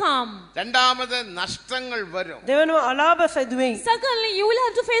will come. இரண்டாவது நஷ்டங்கள் வரும். දෙවනුව අලාභ සිදුවෙයි. Secondly, you will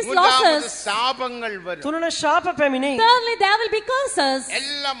have to face மூன்றாவது losses. சாபங்கள் வரும். තුනන ශාප පැමිණෙයි. Thirdly, there will be curses.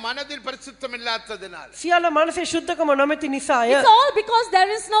 எல்லாம் மனதில் பரிசுத்தம் இல்லாததினால். සියල්ල මනසේ ශුද්ධකම නොමැති නිසාය. It's all because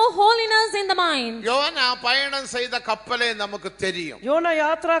there is no holiness in the mind. YONO பயணம் செய்த கப்பலே நமக்கு தெரியும். යෝනා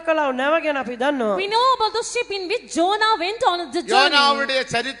යාත්‍රා කළා නැව ගැන අපි දන්නවා. We know about the ship in which Jonah went on the journey. யோனாவுடைய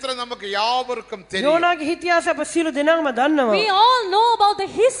சரித்திரம் நமக்கு யாவருக்கும் தெரியும். යෝනාගේ ඉතිහාසය අප සියලු දෙනාම දන්නවා. We all know about the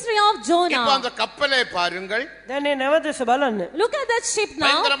history of இப்போ Jonah. அந்த கப்பலை பாருங்கள். දැන් මේ නැව දෙස බලන්න. Look at that ship now.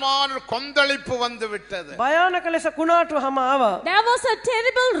 பயங்கரமான ஒரு கொந்தளிப்பு வந்து விட்டது. භයානක ලෙස කුණාටු හැම ආවා. There was a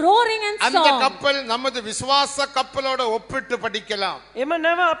terrible roaring and அந்த storm. கப்பல் நமது விசுவாச கப்பலோட ஒப்பிட்டு படிக்கலாம். එම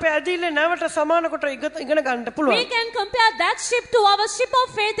නැව අපේ ඇදිල්ලේ නැවට සමාන කොට ඉගෙන ගන්නට We පුළුවන්. can compare that ship to our ship of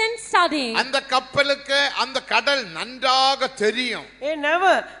faith and study. அந்த கப்பலுக்கு அந்த கடல் நன்றாக தெரியும். ඒ නැව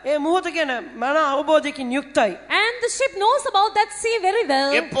ඒ මුහුද ගැන මන අවබෝධයකින් යුක්තයි. And the ship knows about that sea very well.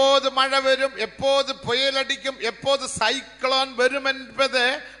 எப்போது மழை வரும், எப்போது புயல் அடிக்கும், எப்போது சைக்ளோன் வரும் என்பது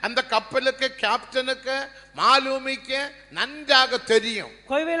அந்த கப்பலுக்கு கேப்டனுக்கு மாலுமிக்கு நன்றாக தெரியும்.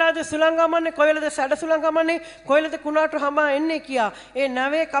 කොයි වෙලාවද සුළංගමන්නේ කොයි වෙලාවද සැඩ සුළංගමන්නේ කොයි වෙලාවද කුණාටු හැම එන්නේ කියා ඒ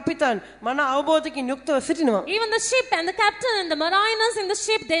නැවේ කපිතාන් මන අවබෝධයකින් යුක්තව සිටිනවා. Even the ship and the captain and the mariners in the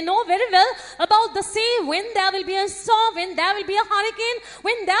ship, they know very well about the sea, when there will be a storm, when there will be a hurricane,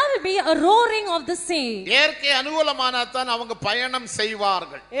 when there will be a roaring of the sea. இயற்கை அனுகூலமானதான் அவங்க பயணம்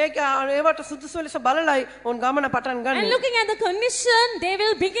செய்வார்கள். ඒවට සුදුසු ලෙස බලලයි උන් ගමන පටන් And ගන්නේ. looking at the condition, they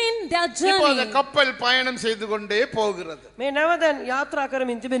will begin their இப்போ அந்த journey. கப்பல் பயணம் செய்து கொண்டே போகிறது. මේ නැව දැන් යාත්‍රා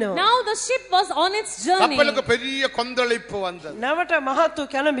කරමින් තිබෙනවා. Now the ship was on its journey. கப்பலுக்கு பெரிய கொந்தளிப்பு வந்தது. නැවට මහත් වූ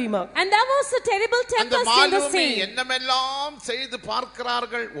කැළඹීමක්. And there was a terrible அந்த tempest in the மாலுமி sea. என்னமெல்லாம் செய்து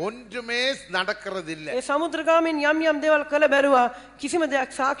பார்க்கிறார்கள், ஒன்றுமே நடக்கிறதில்லை. ඒ සමුද්‍රගාමීන් යම් දේවල් කළ බැරුවා කිසිම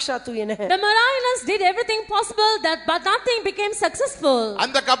දෙයක් සාක්ෂාත් වූයේ නැහැ. The mariners did everything possible but nothing became successful.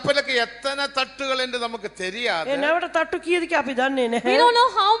 அந்த கப்பலுக்கு எத்தனை தட்டுகள் என்று நமக்கு தெரியாது. ඒ නැවට තට්ටු කීයද කියලා අපි දන්නේ We නැහැ. don't know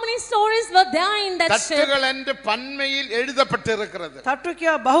how many stories were there in that ship. தட்டுகள் என்று பன்மையில் எழுதப்பட்டிருக்கிறது. තට්ටු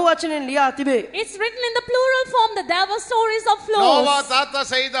කියා බහු වචනෙන් ලියා තිබේ. It's written in the plural form that there were stories of Noah flows. தாத்தா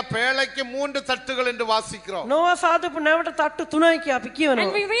செய்த பேழைக்கு 3 தட்டுகள் என்று வாசிக்கிறோம். නොවා සාදපු නැවට තට්ටු 3යි කියලා අපි And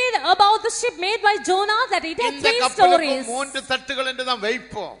කියනවා. we read about the ship made by Jonah that it had இந்த 3 கப்பலுக்கு stories. 3 தட்டுகள் என்று தான்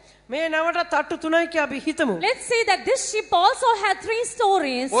வைப்போம். මේ නැවට තට්ටු 3යි කියලා අපි හිතමු. Let's see that this ship also had 3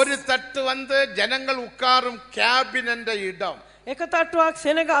 stories. ஒரு தட்டு வந்து ஜனங்கள் உட்காரும் கேபின் என்ற இடம். එක තට්ටුවක්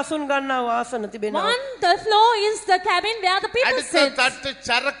සෙනග අසුන් ගන්නා ආසන තිබෙනවා. One, the floor is the cabin where the people அடுத்த sit. தட்டு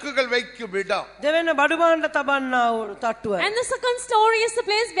சரக்குகள் வைக்கும் இடம். දෙවෙනි බඩු භාණ්ඩ තබන්නා වූ තට්ටුව. And the second story is the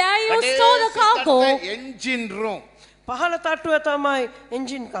place where you store the cargo. Engine room. පහළ තට්ටුව තමයි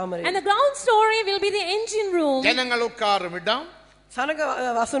engine කාමරය. And the ground story will be the engine room. ஜனங்கள் உட்காரும் இடம். සනග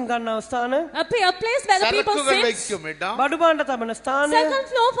අසුන් ගන්නා ස්ථාන. A place where the people சரக்குகள் sit. வைக்கும் இடம். බඩු භාණ්ඩ තබන ස්ථානය. Second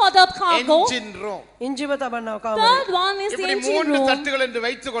floor for the cargo. Engine room. ඉන්ජිම තබන්නා කාමරය. Third one is the இப்படி engine 3 room. தட்டுகள் என்று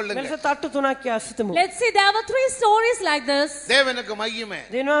வைத்துக் கொள்ளுங்க. මෙලෙස තට්ටු 3ක් කියලා සිතමු. Let's see, there were 3 stories like this. தேவனுக்கு மகிமை.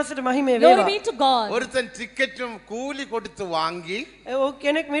 දෙවියන්ට මහිමේ Glory වේවා. be to God. ஒருத்தன் டிக்கெட்டும் கூலி கொடுத்து வாங்கி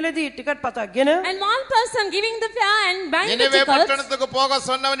කෙනෙක් මිලදී ටිකට් පතක් ගෙන And one person giving the fare and buying the நினைவே tickets. பட்டணத்துக்கு போக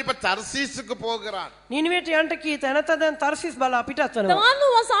சொன்னவன் இப்ப தர்சீசுக்கு போகிறான். නිනිවේට යන්න කී තැනත දැන් තර්සිස් බලා පිටත් The වෙනවා. one who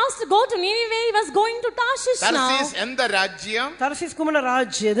was asked to go to Nineveh, he was going to Tarshish now. Tarshish எந்த ராஜ்யம்? තර්සිස් කුමන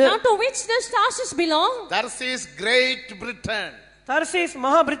රාජ්‍යද? Now to which does Tarshish belong? Tarshish great Britain. තර්සිස්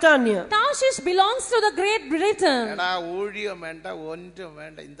මහා බ්‍රිතාන්‍ය. Tarshish belongs to the Great Britain. எடா ஊழியம் வேண்டாம், ஒன்றும்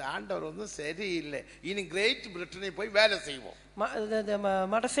வேண்டாம், இந்த ஆண்டவர் ஒன்றும் சரியில்லை, இனி கிரேட் பிரிட்டனை போய் வேலை செய்வோம்.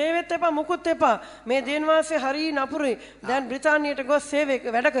 මට සේවෙත් එපා මුකුත් එපා. මේ දේන්වාසේ හරි නපුරුයි. දැන් බ්‍රිතාන්‍යයට ගොස් සේවය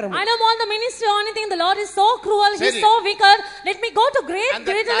වැඩ කරමු. I don't want the ministry or anything. The Lord is so cruel. He's சரி. so wicked. Let me go to Great அந்த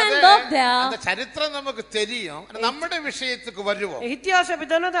Britain and கதை, work அந்த there. சரித்திரம் நமக்கு தெரியும். நம்முடைய விஷயத்துக்கு வருவோம். ඉතිහාසය අපි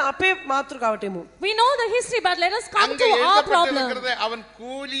දන්නද අපේ මාතෘකාවට එමු. We know the history, but let us come அங்க to our problem. எழுதப்பட்டிருக்கிறது, அவன்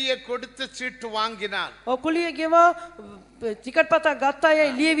கூலியை கொடுத்து சீட்டு வாங்கினான். ඔකුලිය ගෙවා ටිකට් පතක් ගත්තා අය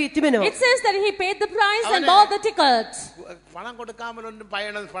ලියවි තිබෙනවා. It says that he paid the price and அவனே- bought the ticket. பணம் கொடுக்காமல் ஒன்றும்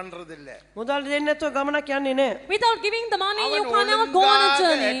பயணம் பண்றது இல்ல. මුදල් දෙන්නේ නැතුව ගමනක් යන්නේ නැහැ. Without giving the money, you அவன் cannot go on a ஒழுங்காக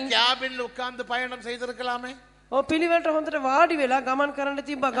journey. கேபின்ல உட்கார்ந்து பயணம் செய்திருக்கலாமே. ඔව් පිළිවෙලට හොඳට වාඩි වෙලා ගමන් කරන්න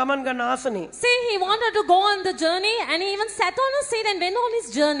තිබ්බා ගමන් ගන්න ආසනේ. See, he wanted to go on the journey and he even sat on a seat and went on his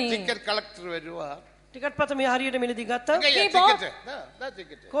journey. Ticket collector வருவார். ටිකට් පත මේ හරියට මිලදී ගත්තා. He bought-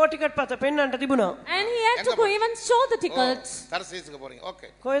 කෝ ටිකට් පත පෙන්නන්න තිබුණා. And he had to go even show the tickets. தரிசீசுக்கு போறீங்க ஓகே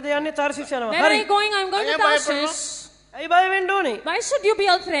කොහෙද යන්නේ? තරසිස් යනවා. Where are හරි. you going? I'm going to ஐயா, பயப்படணும். Tarshish. ඇයි බය වෙන්න ඕනේ? Why should you be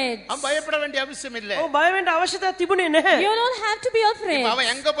afraid? அவன் பயப்பட வேண்டிய அவசியம் இல்ல ඔව් බය වෙන්න අවශ්‍යතාවක් තිබුණේ නැහැ. You don't have to be afraid. அவன்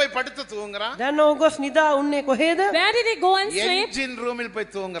எங்க போய் படுத்து தூங்குறான் දැන් ඔහු ගොස් නිදා උන්නේ කොහෙද? Where did he go and sleep? Engine ரூமில் போய்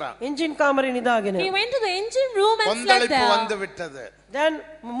தூங்குறான் එන්ජින් කාමරේ නිදාගෙන. He went to the engine room and slept கொந்தளிப்பு வந்து there. விட்டது දැන්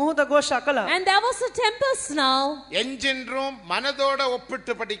මුහුද ഘോഷා කළා. And there was a tempest now. Engine room மனதோட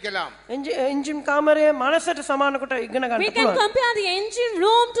ஒப்பிட்டு படிக்கலாம் එන්ජින් කාමරය මනසට සමාන කොට ඉගෙන ගන්න We can පුළුවන්. compare the engine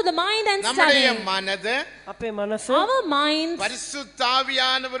room to the mind and நம்முடைய study. மனது අපේ මනස Our mind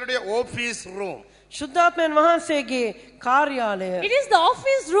பரிசுத்தாவியானவருடைய ஆபீஸ் ரூம் ශුද්ධාත්මයන් වහන්සේගේ කාර්යාලය. It is the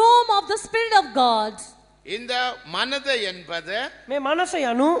office room of the Spirit of God. இந்த மனது என்பது මේ මනස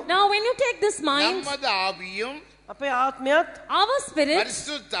යනු Now when you take this mind, நமது ஆவியும் අපේ ආත්මයත් our spirit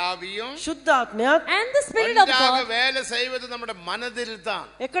பரிசுத்தாவியும் ශුද්ධාත්මයත් and the Spirit of ஒன்றாக God, வேலை செய்வது நம்முடைய மனதில் தான்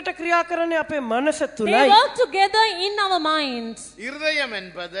එකට ක්‍රියා කරන්නේ අපේ මනස they තුලයි. work together in our minds. இருதயம்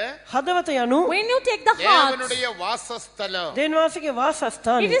என்பது හදවත යනු When you take the heart, தேவனுடைய வாசஸ்தலம் දේවාසිකේ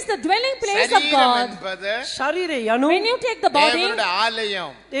වාසස්ථානය. it is the dwelling place of சரீரம் God. என்பது ශරීරය යනු When you take the body, தேவனுடைய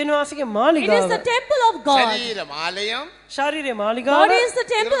ஆலயம் දේවාසිකේ it is මාලිගාව. the temple of God. சரீரம் ஆலயம் ශරීරය මාලිගාව. Body is the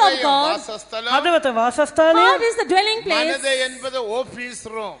temple of இருதயம் God. வாசஸ்தலம் හදවත වාසස්ථානය. Heart is the dwelling place. மனது என்பது ஆபீஸ்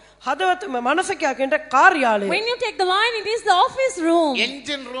ரூம் හදවත මනස කියකට කාර්යාලය. When you take the mind, it is the office room.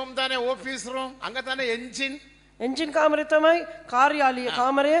 Engine room தானே ஆபீஸ் ரூம் அங்க தானே என்ஜின் එන්ජින් කාමරය තමයි කාර්යාලීය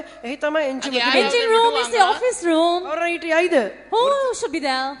කාමරය. එහි තමයි එන්ජින් அது එක. யாரு? Engine room is the office room. කවුරු හිටියයිද? Who should be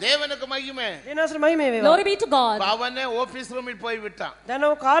there? தேவனுக்கு மகிமை දේනාසර මහිමේ වේවා. Glory be to God. அவனே ஆபீஸ் ரூமில் போய் விட்டான் දැන්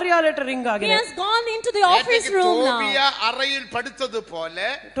ඔහු කාර්යාලයට He රින්ගාගෙන. has gone into the office நேற்றைக்கு room தோபியா now. அறையில் படுத்தது போல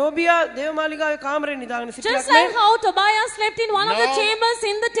ටෝබියා දේවමාලිගාවේ කාමරේ නිදාගෙන Just සිටියක් like නේ. how Tobiah slept in one of the No. chambers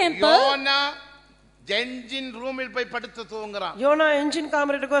in the temple, YONO engine ரூமில் போய் படுத்து தூங்குறான் යෝනා එන්ජින්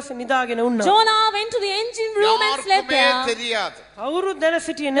කාමරයට ගොස් නිදාගෙන උන්නා. Jonah went to the engine room and slept யாருக்குமே there. தெரியாது කවුරුත් දැන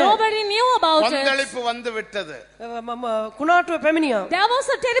සිටියේ නැහැ. Nobody knew about it. கொந்தளிப்பு வந்து விட்டது කුණාටුව පැමිණියා. There was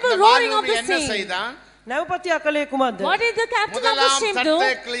a terrible இந்த roaring of வால்மீகி the என்ன sea. செய்தான் නැවපතියා කළේ කුමක්ද? What did the captain of the முதலாம் ship தட்டை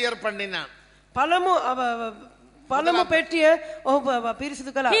do? கிளியர் பண்ணினான் පළමු පෙට්ටිය ඔහු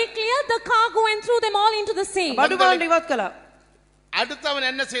පිරිසිදු කළා. He cleared the cargo and threw them all into the sea. බඩු භාණ්ඩ ඉවත් කළා. அடுத்து அவன்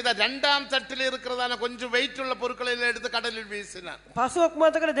என்ன செய்தான் இரண்டாம் தட்டில் இருக்கிறதான கொஞ்சம் வெயிட் உள்ள பொருட்களை எல்லாம் எடுத்து கடலில் வீசினான் පසුවක්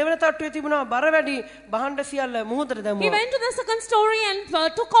මතකද දෙවන තට්ටුවේ තිබුණා බර වැඩි භාණ්ඩ සියල්ල මුහුදට He දැම්මා. went to the second story and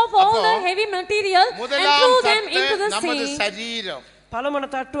took off all the அப்போ, heavy material and முதலாம் threw them தட்டு into the நமது sea. சரீரம் පළමන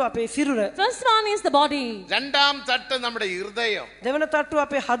තට්ටුව අපේ සිරුර. First one is the body. இரண்டாம் தட்டு நம்முடைய இருதயம் දෙවන තට්ටුව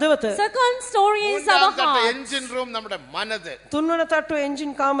අපේ හදවත. Second story is our மூன்றாம் தட்டு heart. என்ஜின் ரூம் நம்முடைய மனது තුන්වන තට්ටුව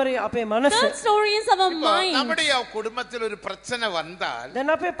එන්ජින් කාමරේ අපේ මනස. Third story is our இப்போ mind. நம்முடைய குடும்பத்தில் ஒரு பிரச்சனை வந்தால் දැන්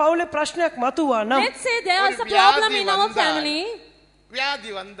අපේ පවුලේ ප්‍රශ්නයක් මතුවා නම් Let's say there is ஒரு a problem வியாதி in our வந்தால், family,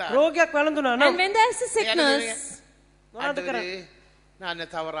 வியாதி வந்தால் රෝගයක් වැළඳුණා and නම් when there is a sickness, මොනවද කරන්නේ? ஆண்டவரே, நான்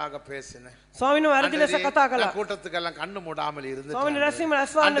தவறாக பேசினேன் ස්වාමීන් වහන්සේ වැරදි ලෙස කතා කළා. கூட்டத்துக்கெல்லாம் கண்ணு மூடாமல் இருந்து ස්වාමීන් රැස්වීම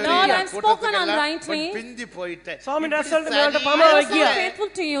රැස්වන්න Lord, දෙවියන්. I've spoken unrightly. பிந்தி போயிட்டேன் ස්වාමීන් இப்படி රැස්වලට මෙයාට I පමාව was ගියා. not faithful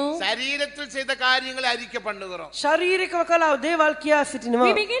to you. சரீரத்தில் செய்த காரியங்களை அறிக்கை பண்ணுகிறோம் ශාරීරිකව කළා දේවල් කියා සිටිනවා.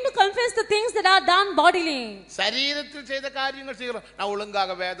 We begin to confess the things that are done bodily. சரீரத்தில் செய்த காரியங்கள் செய்கிறோம் நான்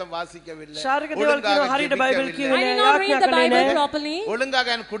ஒழுங்காக வேதம் வாசிக்கவில்லை ශාරීරික දේවල් ஒழுங்காக කියනවා හරියට බයිබල් ஜெபிக்கவில்லை, කියුවේ I did නෑ. not read යාඥා the කළේ Bible නෑ. properly. ஒழுங்காக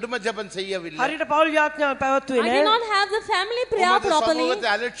என் குடும்ப ஜெபம் செய்யவில்லை හරියට පවුල් යාඥා පැවැත්වුවේ I did නෑ. not have the family prayer உமது properly. சமூகத்தை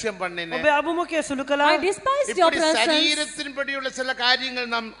அலட்சியம் பண்ணினேன் ඔබේ අභිමුඛය සුළු කළා. I despised your இப்படி presence. சரீரத்தின்படி உள்ள சில காரியங்கள்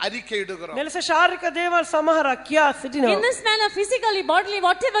நாம் அறிக்கையிடுகிறோம் මෙලෙස ශාරීරික දේවල් සමහරක් කියා In සිටිනවා. this manner, physically, bodily,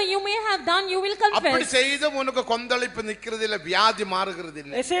 whatever you may have done, you will அப்படி confess. செய்தும் உனக்கு கொந்தளிப்பு நிக்கிறது இல்ல வியாதி மாறுகிறது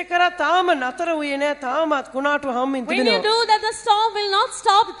இல்ல එසේ කරා තාම නතර වූයේ නෑ. තාමත් කුණාටුව හම්මින් When you තිබෙනවා. do that, the storm will not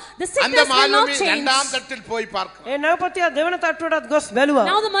stop. The அந்த sickness will not மாலுமி change. இரண்டாம் தட்டில் போய் பார்க்கிறோம் ඒ නැවපතියා දෙවන තට්ටුවටත් ගොස් බැලුවා.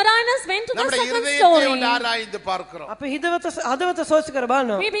 Now the Mariners went to the நம்முடைய second இருதயத்தை story. ஒன்று ஆராய்ந்து பார்க்கிறோம் අපේ හදවත සෝසි කර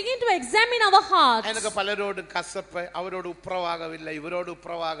බලනවා. We begin to examine our hearts. எனக்கு பலரோடு கசப்பு அவரோடு உப்புரவாகவில்லை இவரோடு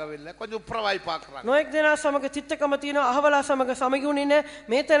உப்புரவாகவில்லை கொஞ்சம் உப்புரவாய் பார்க்கறாங்க නොඑක් දෙනා සමග චිත්තකම තියෙනවා. අහවලා සමග සමගිුනේ නෑ.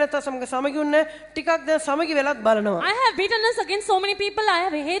 මේ තැනත්තා සමග සමගිුන්නේ ටිකක් දැන් සමගි වෙලත් බලනවා. I have bitterness against so many people. I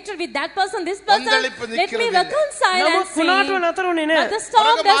have hatred with that person, this person. கொந்தளிப்பு Let me நிற்கிறது இல்லை. reconcile and නමුත් see. කුණාටුව නතරුනේ But නෑ. the storm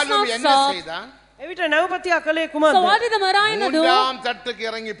பிறகு does மாலுமி not என்ன stop. செய்தான் එවිට නැවපතියා කළේ So කුමක්ද? what did the Mariner do? மூன்றாம் தட்டுக்கு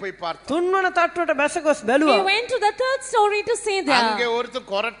இறங்கி போய் பார்த்தான் තුන්වන තට්ටුවට බැස ගොස් He බැලුවා. went to the third story to see அங்கே there. ஒருத்தர்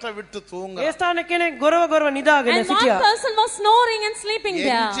கொரட்டை விட்டு தூங்க ඒ ස්ථානයේ කෙනෙක් ගොරව නිදාගෙන And one සිටියා. person was snoring and sleeping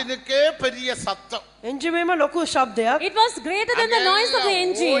there. என்ஜினுக்கே பெரிய சத்தம் එන්ජිමේම ලොකු ශබ්දයක්. It was greater than the noise of the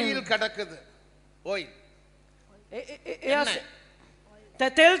engine. Oil கிடக்குது ஓயில் එයා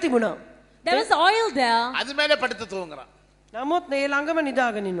තෙල් තිබුණා. There was oil there. அது மேல படுத்து தூங்குறான் නමුත් මේ ළඟම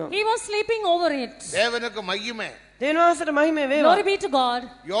නිදාගෙන ඉන්නවා. He was sleeping over it. தேவனுக்கு மகிமை. දෙවියන්ට මහිමේ වේවා. Glory be to God.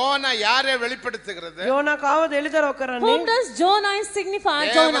 YONO யாரை வெளிப்படுத்துகிறது? යෝනා කාවද එළිදරව් කරන්නේ? Whom does Jonah signify?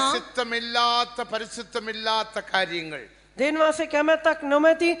 தேவ Jonah. சித்தமில்லாத பரிசுத்தமில்லாத காரியங்கள். දෙවියන්සේ කැමැත්තක්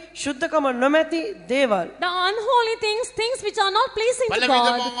නොමැති, ශුද්ධකම නොමැති දේවල්. The unholy things which are not pleasing to God.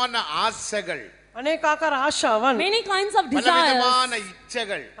 பலவிதமான ஆசைகள். අනේක ආකාර ආශාවන්. Many kinds of desires. பலவிதமான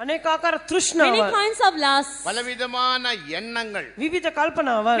இச்சைகள். අනේක ආකාර Many තෘෂ්ණාවන්. kinds of lusts. பலவிதமான எண்ணங்கள் විවිධ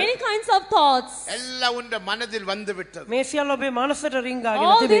කල්පනාවන්. Many kinds of thoughts. எல்லாம் உன் மனதில் வந்து விட்டது. මේ සියල්ල ඔබේ මනසට රිංගාගෙන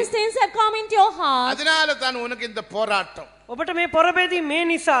All තිබේ. these things have come into your heart. அதனால தான் உனக்கு இந்த போராட்டம். ඔබට මේ පොරබැදී මේ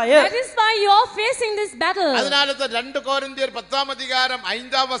නිසාය. That is why you are facing this battle. அதனால தான் 2 கொரிந்தியர் 10ஆம் அதிகாரம்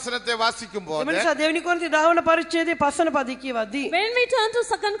 5ஆம் வசனத்தை வாசிக்கும் එම போது නිසා දෙවෙනි කොරින්ති 10 වන පරිච්ඡේදයේ 5 වන පදය කියවද්දී When we turn to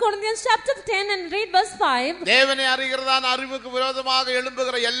 2 Corinthians chapter 10 and read verse 5, தேவனை அறிகிறதான அறிவுக்கு விரோதமாக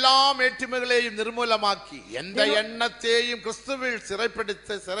எழும்புகிற எல்லா மேட்டிமைகளையும் நிர்மூலமாக்கி எந்த எண்ணத்தையும் கிறிஸ்துவில்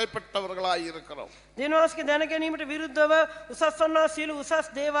சிறைப்பட்டவர்களாய் இருக்கிறோம். දෙනවාස්ගේ දැන ගැනීමට විරුද්ධව උසස් වන්නා සියලු උසස්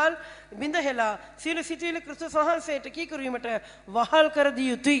දේවල් බිඳහෙලා සියලු සිටිවිලි ක්‍රිස්තුස් වහන්සේට කීකරුවීමට වහල් කර දිය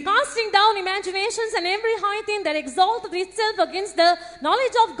යුතුයි. casting down imaginations and every high thing that exalteth itself against the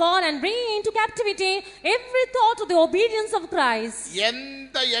knowledge of God and bringing into captivity every thought to the obedience of Christ.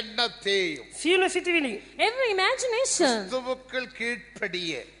 எந்த எண்ணத்தையும் සියලු සිටිවිලි Every imagination, கிறிஸ்துவுக்குள்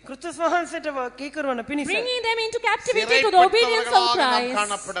கீழ்ப்படியே ක්‍රිස්තුස් වහන්සේට කීකරුවන පිණිස bringing them into captivity to the obedience of சிறைப்பட்டவர்களாக நாம் Christ.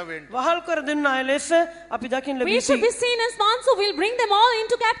 காணப்பட வேண்டும். වහල් කර දුන්න අය ලෙස අපි දකින්න We should ලැබෙයි. be seen as ones who will bring them all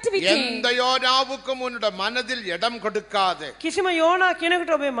into captivity. எந்த யோனாவுக்கும் உன்னுடைய மனதில் இடம் கொடுக்காது. කිසිම යෝනා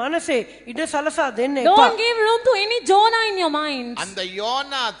කෙනෙකුට ඔබේ මනසේ ඉඩ සලසා දෙන්න එපා. Don't give room to any Jonah in your mind. அந்த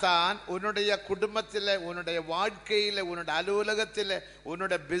யோனா தான் உன்னுடைய குடும்பத்திலே, உன்னுடைய வாழ்க்கையில, உன்னுடைய அலுவலகத்திலே,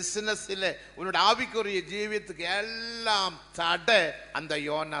 உன்னுடைய பிசினஸ்ல, உன்னுடைய ஆவிக்குரிய ஜீவியத்துக்கு எல்லாம் தடை அந்த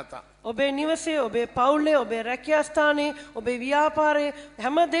யோனா தான். ඔබේ නිවසේ, ඔබේ පවුලේ, ඔබේ රැකියා ස්ථානයේ, ඔබේ ව්‍යාපාරයේ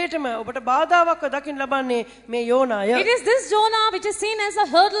හැම දෙයකම ඔබට බාධාවක් දකින්න ලබන්නේ මේ යෝනාය. It is this Jonah which is seen as a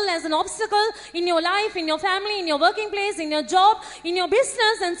hurdle, as an obstacle in your life, in your family, in your working place, in your job, in your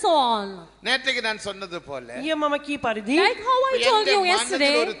business and so on. நேற்றுக்கு நான் சொன்னது போல ඊය මම කී පරිදි Like how I told எந்த you மனதில்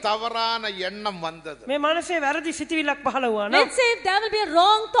yesterday, ஒரு தவறான எண்ணம் வந்தது. මේ මනසේ වැරදි සිතිවිල්ලක් පහළ වුණා නම් let's say if there will be a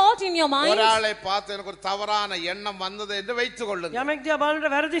wrong thought in your mind. ஒரு ஆளை பார்த்து எனக்கு ஒரு தவறான எண்ணம் வந்தது என்று வைத்துக் கொள்ளுங்க. යමෙක් දිහා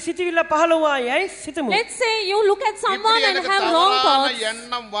බලනකොට වැරදි සිතිවිල්ල පහළ වුණා යයි සිතමු. Let's say you look at someone இப்படி and எனக்கு have wrong தவறான thoughts.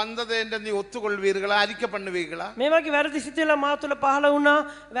 எண்ணம் வந்தது என்று நீ ஒத்துக்கொள்வீர்களா, அறிக்கை பண்ணுவீர்களா? මේ වගේ වැරදි සිතිවිල්ල මා තුළ පහළ වුණා,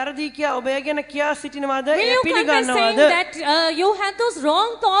 වැරදි කියා ඔබ ඒ ගැන කියා සිටිනවද? Will A you confess saying පිළිගන්නවද? that you had those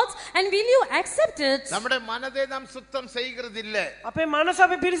wrong thoughts and will you accept it? நம்முடைய மனதை நாம் சுத்தம் செய்கிறது இல்ல. අපේ මනස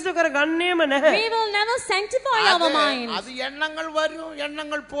අපි පිරිසිදු කර ගන්නේම නැහැ. We will never sanctify our mind. அது எண்ணங்கள் வரும்,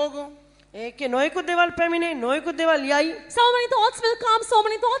 எண்ணங்கள் போகும். ඒකේ නොයෙකුත් දේවල් පැමිණේ, නොයෙකුත් දේවල් යයි. So many thoughts will come, so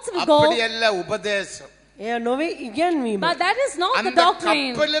many thoughts will go. அப்படி அல்ல உபதேசம். එය නොවේ ඉගැන්වීම. But that is not the அந்த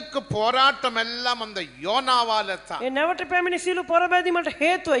doctrine. கப்பலுக்கு போராட்டம் எல்லாம் அந்த யோனாவால தான். ඒ නැවට පැමිණි සියලු පොරබැදීමට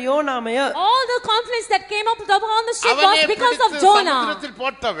හේතුව යෝනාමය. All the conflicts that came up upon the ship அவனை was because of பிடித்து Jonah. சமுத்திரத்தில்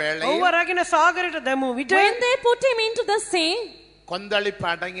போட்ட வேளை ඔව්ව රැගෙන සාගරයට දැමූ විට When they put him into the sea, கொந்தளிப்பு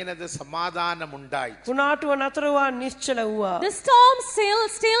அடங்கினது, சமாதானம் உண்டாயிற்று. කුණාටුව නතර වූවා, නිශ්චල වූවා. the storm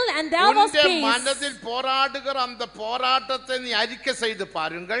still and there was உன்னுடைய peace. மனதில் போராடுகிற அந்த போராட்டத்தை நீ அறிக்கை செய்து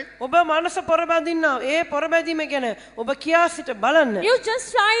பாருங்கள். ඔබ මනස පොරබැදින්නා ඒ පොරබැදීම ගැන ඔබ කියා සිට බලන්න. You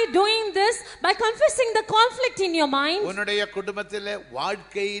just try doing this by confessing the conflict in your mind. உன்னுடைய குடும்பத்திலே,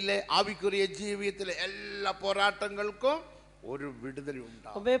 வாழ்க்கையிலே, ஆவிக்குரிய ஜீவியத்திலே எல்லா போராட்டங்களுக்கும் ஒரு விடுதலை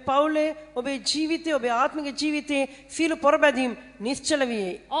உண்டாகும். ඔබේ පවුලේ, ඔබේ ජීවිතේ, ඔබේ ආත්මික ජීවිතේ සියලු පොරබැදීම් නිශ්චල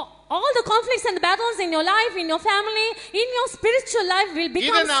වියේ. All the conflicts and the battles in your life, in your family, in your spiritual life will இதை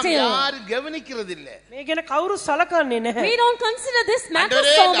become நாம் still. யாரும் கவனிக்கிறது இல்லை. මේ ගැන කවුරු සලකන්නේ නැහැ. We don't consider this matter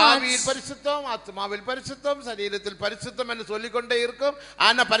ஆண்டவரே, so much. ஆவியில் பரிசுத்தம், ஆத்மாவில் பரிசுத்தம், சரீரத்தில் பரிசுத்தம் என்று சொல்லிக் கொண்டே இருக்கும்.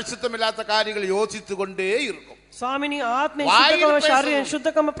 ஆனா பரிசுத்தம் இல்லாத காரியங்களை யோசித்துக் கொண்டே இருக்கும். ස්වාමිනී ආත්මේ Why සුද්ධකම, you ශරීරයෙන්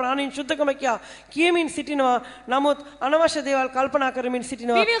සුද්ධකම, ප්‍රාණයෙන් සුද්ධකම කියා කියමින් සිටිනවා. නමුත් අනවශ්‍ය දේවල් කල්පනා කරමින්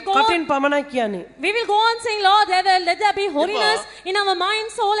සිටිනවා. We will go- කටින් පමණයි කියන්නේ. We will go on saying, Lord, let there be holiness in our mind,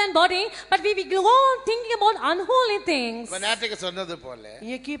 soul and body. But we will go on thinking about unholy things. இப்ப நேற்றுக்கு சொன்னது போல,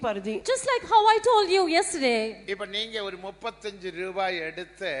 ඊයේ කී පරිදි Just like how I told you yesterday. இப்ப நீங்க ஒரு 35 ரூபாய்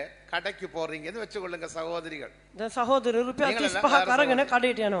எடுத்து கடைக்கு போறீங்கன்னு வச்சுக்கொள்ளுங்க சகோதரிகள். දැන් සහෝදරයෝ රුපියල් நீங்களெல்லாம் 35ක් வேற අරගෙන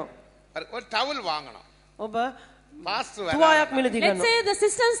කඩේට යනවා. ஒரு டவல் வாங்கணும். ඔබ பாஸ்ட் තුවායක් මිලදී Let's ගන්නවා. say the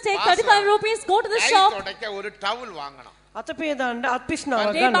sisters take Pastor, 35 rupees, go to the guy shop. துடைக்க ஒரு டவல் வாங்கணும். අතපේ දාන්න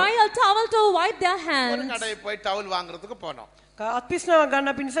අත්පිස්නාවක් They buy ගන්නවා. a towel to wipe their ஒரு hands. கடையை போய் டவல் வாங்குறதுக்கு போனோம். අත්පිස්නාවක් ගන්න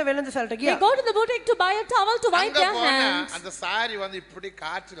පිණිස වෙළඳසැලට They ගියා. go to the boutique to buy a towel to wipe அங்க their போனா hands. அந்த சாரி வந்து இப்படி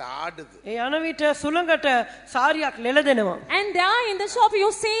காற்றுல ஆடுது. ඒ යන විට සුළඟට සාරියක් ලෙලදෙනවා. And there in the shop you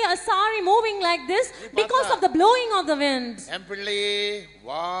see a sari moving like this because of the blowing of the wind. என் பிள்ளையே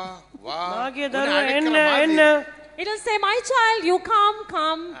வா வா මාගේ உன்னை දරුවා அழைக்கிற එන්න மாதிரி. එන්න. It will say, my child, you come.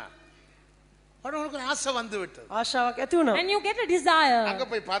 உடனே உனக்கு ஒரு ஆசை வந்து விட்டது. ආශාවක් ඇති වුණා. And you get a desire. அங்க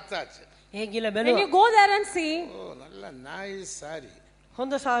போய் பார்த்தாச்சு. ඒ ගිල When you බැලුවා. go there and see, ஓ நல்ல நைஸ் சாரி.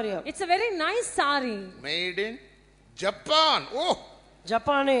 හොඳ සාරියක්. it's a very nice sari. Made in Japan. O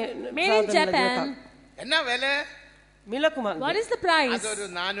ජපානයේ Made in සාදන ලද Japan. එකක්. என்ன விலை? මිල කුමක්ද? What is the price? அது ஒரு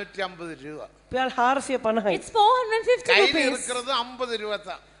 450 ரூபாய். රුපියල් 450යි. It's 450 கையில rupees. இருக்கிறது 50 ரூபாய்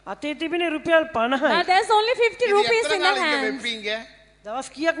தான். අතේ තිබෙන රුපියල් 50යි. There's only 50 இது rupees எத்தனை in the நாள் இங்க hand. வைப்பீங்க? දවස්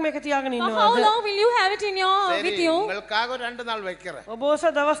කීයක් මේක තියාගෙන For how ඉන්නවද? long will you have it சரி with you? உங்களுக்காக ஒரு 2 நாள் வைக்கிறேன். ඔබ ඔස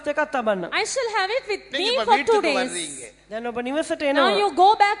දවස් දෙකක් තබන්න. I shall have it with நீங்க me இப்ப for 2 வீட்டுக்கு days. வர்றீங்க. දැන් ඔබ නිවසට Now එනවා. you go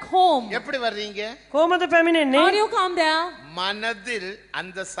back home. எப்படி வர்றீங்க? කොහමද පැමිණෙන්නේ? How do you come there? மனதில்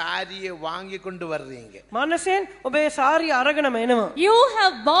அந்த சாரியை வாங்கி கொண்டு வர்றீங்க. මනසෙන් ඔබේ සාරිය අරගෙනම එනවා. You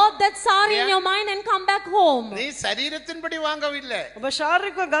have bought that sari in Yeah. your mind and come back home. நீ சரீரத்தின்படி வாங்கவில்லை. ඔබ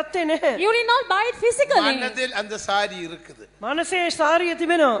ශාරීරිකව ගත්තේ නැහැ. You did not buy it physically. மனதில் அந்த சாரி இருக்குது. මනසේ සාරිය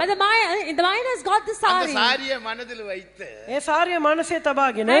තිබෙනවා. But the mind has got the அந்த sari. சாரியை மனதில் வைத்து ඒ සාරිය මනසේ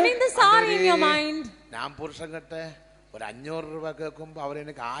තබාගෙන Having the sari in your mind. நான் புருஷங்கிட்ட ஒரு 500 ரூபாய் கேட்கும் அவர்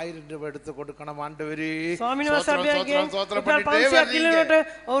எனக்கு 1000 ரூபாய் எடுத்து கொடுக்கணும் ஆண்டவரே. ස්වාමීන් சோத்திரம், වහන්සේ சோத்திரம், சோத்திரம் රුපියල් பண்ணிட்டே 500ක් வர்றீங்க.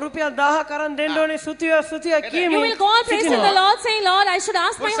 කිලෝට ඔව් රුපියල් 1000 කරන් දෙන්න ඕනේ සුතිය You කියමින් will go on praising the Lord, saying, Lord, I should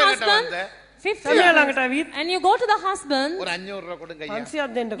ask my புருஷன்கிட்ட husband வந்த 50 සමියා rupees. ළඟට ඇවිත් And you go to the husband, ஒரு 500 ரூபாய் கொடுங்க ஐயா. 500ක්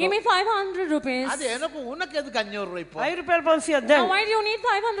දෙන්නකෝ. give me 500 rupees. அது எனக்கு உனக்கு எதுக்கு 500 ரூபாய் இப்போ? අයි රුපියල් 500ක් Now දැන්. why do you need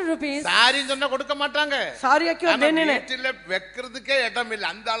 500 rupees? சாரின்னு சொன்னா கொடுக்க மாட்டாங்க. සාරියක් කිව්ව ஆனா දෙන්නේ නැහැ. வீட்டுல வைக்கிறதுக்கே இடம் இல்ல.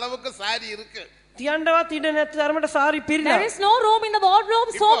 அந்த அளவுக்கு சாரி இருக்கு. තියන්නවත් ඉඩ නැති තරමට sari පිරিলা. There is no room in the wardrobe.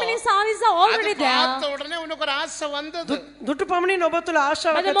 So இப்போ, many saris are அது already பார்த்த there. உடனே உனக்கு ஒரு ஆசை வந்தது. දුටු පමණින් ඔබ තුළ But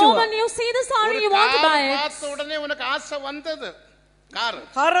ආශාවක් the ඇති වුණා. moment you see the sari, ஒரு you want to car buy it. பார்த்த உடனே உனக்கு ஆசை வந்தது. கார்.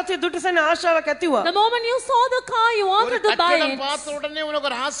 කාරතේ දුටුසෙන ආශාවක් ඇති වුණා. The moment you saw the car, you ஒரு wanted to buy கட்டடம் it. பார்த்த உடனே உனக்கு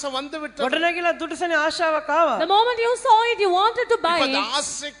ஒரு ஆசை வந்து விட்டது. ගොඩනැගිලා දුටුසෙන ආශාවක් ආවා. The moment you saw it, you wanted to buy இப்ப அந்த it.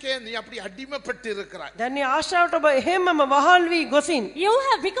 ஆசைக்கே நீ அப்படி அடிமைப்பட்டு இருக்கிறாய். දැන් මේ ආශාවට ඔබ එහෙමම වහල් වී ගොසින් You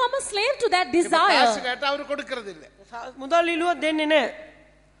have become a slave to that இப்ப காசு desire. கேட்டா அவரு கொடுக்கறது இல்ல. මුදල් ඉල්ලුවත් දෙන්නේ නැහැ.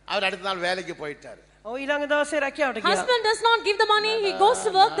 அவர் அடுத்த நாள் வேலைக்கு போயிட்டாரு. ඔව් ඊළඟ දවසේ රැකියාවට ගියා. Husband does not give the money, he goes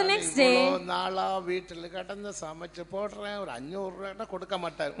to work the next day. இவ்வளவு நாளா வீட்டுல கடந்து சமைச்சு போடுறேன் ஒரு 500 ரூபாய் கொடுக்க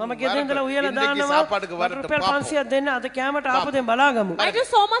மாட்டாரு. මම ගෙදර ඉඳලා උයලා இன்னைக்கு දානවා. சாப்பாடுக்கு මට வரட்டும் රුපියල් பாப்போம். 500ක් දෙන්න අද කෑමට ආපුදෙන් බලාගමු. I do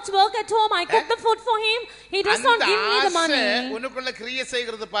so much work at home, I cook the food for him, he does not அந்த give me the ஆசை money. உனக்குள்ள கிரியை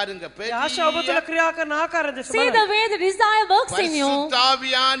செய்கிறது பாருங்க. ඒ ආශාව ඔබ තුළ ක්‍රියා කරන ආකාරය දෙස See බලන්න. the way the desire works in you.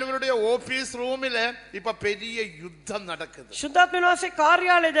 பரிசுத்தாவியானவருடைய office ரூமில இப்ப பெரிய யுத்தம் நடக்குது. ශුද්ධාත්ම වහන්සේ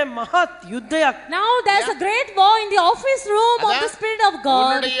කාර්යාලයේ දැන් මහත් යුද්ධයක්. Now there's a great war in the office room of the அதான் Spirit of God.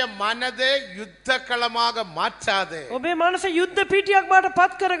 உன்னுடைய மனதை யுத்த களமாக மாற்றாதே. ඔබේ මනස යුද්ධ පීටියක් බවට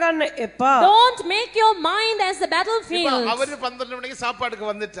පත් කරගන්න එපා. Don't make your mind as the இப்ப battlefield. அவரு 12 மணிக்கு சாப்பாடுக்கு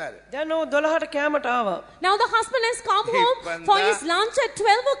வந்துட்டாரு. දැන් ඔව් 12ට කෑමට ආවා. Now the husband has come home இப்ப for இந்த- his lunch at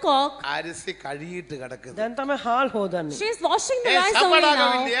 12 o'clock. அரிசி கழுவிட்டு கிடக்குது. දැන් තමයි හාල් හොදන්නේ. She is washing the rice away சாப்பாடு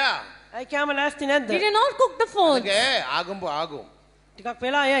now. ஆகவில்லையா? ඇයි කෑම ලෑස්ති නැද්ද? He did not cook the food. அதுக்கு ஆகும். ටිකක්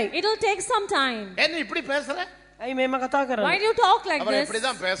වෙලා යයි. It will take some time. என்ன இப்படி பேசுற? ඇයි මේම කතා Why කරන්නේ? do you talk like our this?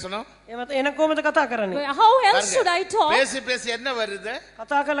 இப்படிதான் பேசணும். එන කොහමද කතා කරන්නේ? How else should I பாருங்க, talk? பேசி பேசி என்ன வருது?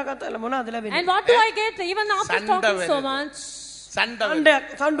 කතා කළා මොනවද ලැබෙන්නේ? And what do I get even after சண்டை talking so வருது. much? சண்டை வருது.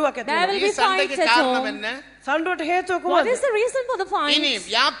 සණ්ඩුවක් ඇති There වෙනවා. will ఈ be சண்டைக்கு fights at காரணம் home. என்ன? සණ්ඩුවට හේතුව What කොහොමද? is the reason for the இனி fight?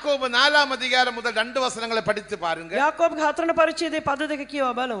 யாக்கோபு 4 அதிகாரம் முதல் 2 வசனங்களை படித்து பாருங்க. යාකෝබ්ගේ 4 වෙනි පරිච්ඡේදයේ පද දෙක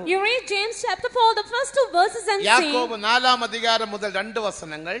කියවා බලමු. You read James chapter 4, the first 2 verses and see. யாக்கோபு 4 அதிகாரம் முதல் 2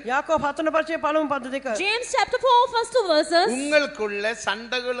 வசனங்கள். යාකෝබ් 4 වෙනි පරිච්ඡේදයේ පළමු පද දෙක. James chapter 4, first 2 verses. உங்களுக்குள்ள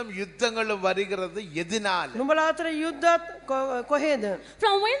சண்டைகளும் யுத்தங்களும் வருகிறது எதனால? නුඹලා අතර යුද්ධත් කොහේද?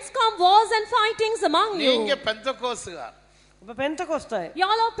 From whence come wars and fightings among நீங்க you? பெந்தகோஸ்துகார், ඔබ පෙන්තකොස්තයි.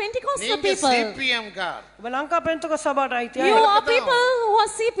 Y'all are Pentecostal நீங்க people. CPM car. ඔබ ලංකා පෙන්තකොස් සභාවට අයිති You අය. are people who are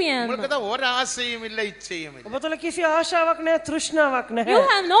CPM. உங்களுக்கு தான் ஒரு ஆசையும் இல்லை, இச்சையும் இல்லை. ඔබ තුළ කිසි ආශාවක් නැහැ, තෘෂ්ණාවක් නැහැ. You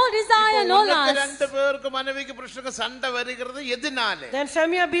have no desire, no உங்களுக்கு lust. 2 பேருக்கு மனைவிக்கு புருஷனுக்கு சண்டை வருகிறது எதனால? දැන්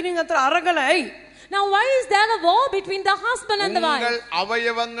සැමියා බිරිඳ අතර අරගල ඇයි? Now why is there a war between the husband and the உங்கள் wife?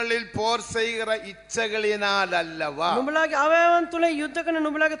 அவயவங்களில் போர் செய்கிற இச்சைகளினால் அல்லவா? නුඹලාගේ අවයවන් තුළ යුද්ධ කරන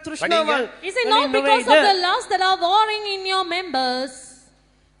නුඹලාගේ තෘෂ්ණාවල් Is it not because of the lust that are warring in your members?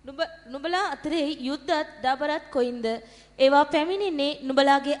 නුඹලා අතරේ යුද්ධත් දබරත් කොයින්ද? ඒවා පැමිණෙන්නේ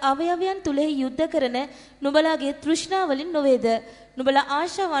නුඹලාගේ අවයවයන් තුලෙහි යුද්ධ කරන නුඹලාගේ තෘෂ්ණාවලින් නොවේද? නුඹලා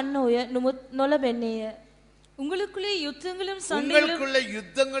ආශා වන්නෝය නමුත් නොලබන්නේය. உங்களுக்குள்ளே யுத்தங்களும் சண்டைகளும் உங்களுக்குள்ள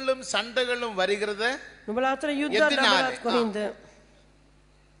யுத்தங்களும் சண்டைகளும் வருகிறது. නුඹලා අතර යුද්ධ දබරත් කොහින්ද?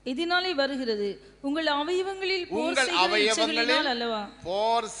 இதனாலே வருகிறது. உங்கள் அவயவங்களில் போர் உங்கள் செய்கிற அவயவங்களில் இச்சைகளினால் அல்லவா?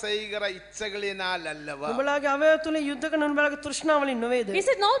 போர் செய்கிற இச்சைகளினால் அல்லவா? නුඹලාගේ අවයව තුල යුද්ධ කරන නුඹලාගේ තෘෂ්ණාවලින් නොවේද? Is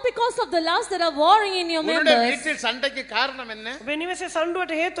it not because of the lust that are warring in your உன்னுடைய members? வீட்டில் சண்டைக்கு காரணம் என்ன? ඔබේ නිවසේ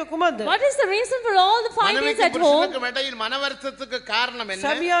සම්ඩුවට හේතුව කුමක්ද? What is the reason for all the fightings மனைவிக்கும் at home? புருஷனுக்கும் இடையில் மனவருத்தத்துக்கு காரணம் என்ன?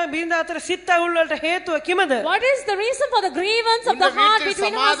 සැමියා බිරිඳ අතර සිත් අවුල් වලට හේතුව කිමද? What is the reason for the grievance of உன்னுடைய the heart வீட்டில்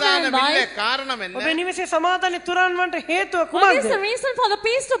between husband and சமாதானம் இல்லை, wife? காரணம் என்ன? ඔබේ නිවසේ සමාදානෙ තුරන් වන්ට හේතුව What is කුමක්ද? the reason for the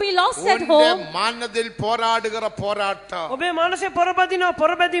peace to be lost at உன்னுடைய home? மனதில் போராடுகிற போராட்டம். ඔබේ මනසේ පොරබදිනවා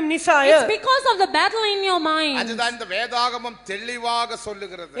පොරබැදීම් නිසාය. It's because of the battle in your mind. அதுதான் இந்த வேதாகமம் தெளிவாக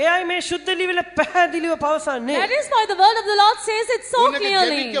சொல்லுகிறது. එයයි මේ ශුද්ධ ලිවිල පැහැදිලිව පවසන්නේ. That is why the word of the Lord says it so உனக்கு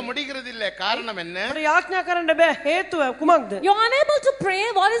clearly. ஜெபிக்க முடிகிறது இல்லை, காரணம் என்ன? අපිට යාඥා කරන්න බෑ හේතුව කුමක්ද? You're unable to pray.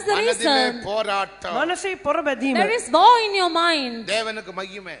 What is the மனதிலே reason? போராட்டம். මනසේ පොරබැදීම. There is war in your mind. தேவனுக்கு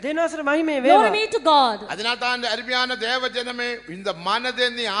மகிமை. දෙනවසර මහිමේ Glory වේවා. be to God. அதனால தான் அருமையான தேவ ஜனமே, இந்த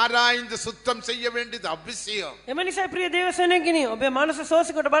மனதை நீ ஆராய்ந்து சுத்தம் செய்ய வேண்டியது அவசியம். එම නිසා ප්‍රිය දේවසේනකිනි ඔබේ මනස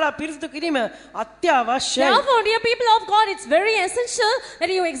සෝසිකොට බලලා පිරිසිදු කිරීම අත්‍යවශ්‍යයි. Therefore, dear people of God, it's very essential that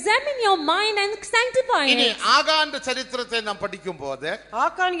you examine your mind and sanctify இனி it. ஆகாண்ட சரித்திரத்தை நாம் படிக்கும் போது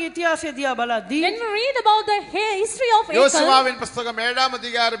ආකාන්ගේ ඉතිහාසය දිහා බලද්දී When we read about the history of Achan, யோசுவாவின் புஸ்தகம் 7ஆம்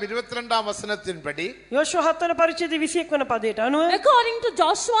அதிகாரம் 22ஆம் வசனத்தின்படி යෝෂුව 7 වන පරිච්ඡේදය 21 වන පදයට අනුව according to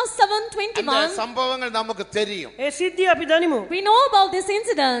Joshua அந்த 7:21, சம்பவங்கள் நமக்கு தெரியும். ඒ සිද්ධිය අපි දනිමු. we know about this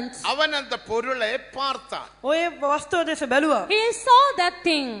incident. அவன் அந்த பொருளை பார்த்தான், ඔය වස්තුව දෙස බැලුවා. He saw that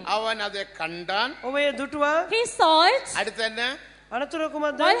thing. அவன் அதை கண்டான். ඔබ ඒ දුටුවා. He saw it. அடுத்து என்ன? අනතුරු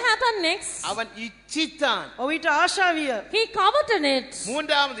කුමක්ද? What happened next? அவன் இச்சித்தான். ඔව් ඊට ආශාවිය. He coveted it.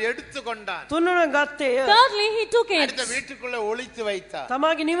 மூன்றாவது எடுத்துக்கொண்டான். තුන්වන ගත්තේය. Thirdly, he took it. அடுத்த வீட்டுக்குள்ள ஒளித்து வைத்தான்.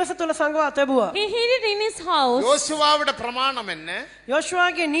 තමාගේ නිවස තුල සංගවා තැබුවා. He hid it in his house. யோசுவாவோட பிரமாணம் என்ன?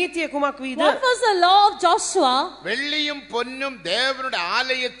 යෝෂුවාගේ නීතිය කුමක් වීද? What was the law of Joshua? வெள்ளியும் பொன்னும் தேவனுடைய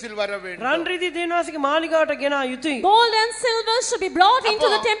ஆலயத்தில் வர வேண்டும். රන් රිදී දේවාසික මාලිගාවට ගෙනා යුතුයි. Gold and silver should be brought into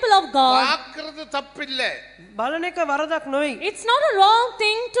the temple of God. பார்க்கிறது தப்பில்லை. බලන එක වරදක් නොවේ. It's not a wrong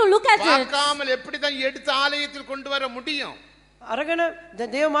thing to look at it. பார்க்காமல் எப்படிதான் எடுத்து ஆலயத்தில் கொண்டு வர முடியும்? අරගෙන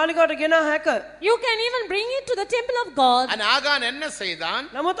දේව මාලිගාවට ගෙනා හැක. You can even bring it to the temple of God. ஆகான் என்ன செய்தான்?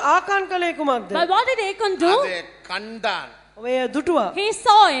 නමුත් ආකාන් කලේ කුමක්ද? But what did Achan do? அதை கண்டான். ඔය දුටුවා. He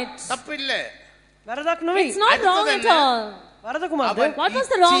saw it. தப்பில்லை. වරදක් නොවේ. It's not wrong at all. වරද කුමක්ද? அவன் What was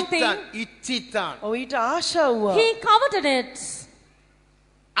the wrong thing? இச்சித்தான். ඔව් ඊට ආශා වුණා. He coveted it.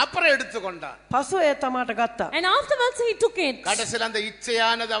 அப்புறம் எடுத்துக்கொண்டான். පසු ඒ තමාට ගත්තා. And afterwards he took it. கடைசியில் அந்த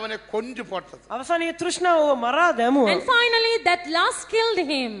இச்சையானது அவனை கொன்று போட்டது. අවසානයේ තෘෂ්ණාව ඔව මරා දැමුවා. And finally that lust killed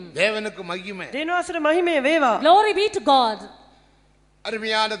him. தேவனுக்கு மகிமை. දේවාසික මහිමේ වේවා. Glory be to God.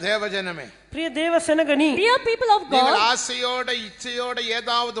 அருமையான தேவஜனமே, ප්‍රිය දේව සෙනගනි. Dear people of நீங்கள் God, ஆசையோட இச்சையோட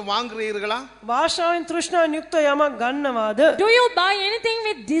ஏதாவது வாங்குறீர்களா? වාශාවෙන් තෘෂ්ණාවෙන් යුක්ත යමක් ගන්නවාද? do you buy anything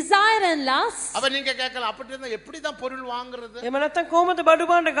with desire and lust? அப்ப நீங்க கேட்கலாம், அப்படி இருந்தா எப்படிதான் பொருள் வாங்குறது? එහෙම නැත්නම් කොහොමද බඩු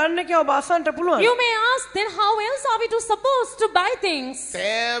බාන්න ගන්න කියලා ඔබ අසන්න පුළුවන්. You may ask, then how else are we supposed to buy things?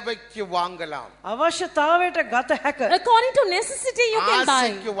 தேவைக்கு வாங்கலாம், අවශ්‍යතාවයට ගත හැක. According to necessity you can buy.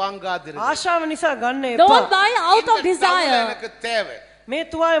 ஆசைக்கு வாங்காதீர்கள். ආශාව නිසා ගන්න එපා. Don't buy out of இந்த towel desire. எனக்கு தேவை, මේ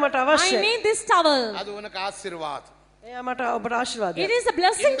තුවාල මට I අවශ්‍යයි. need this towel. அது உனக்கு ஆசீர்வாதம். එයා මට ඔබට ආශිර්වාදයක්. It is a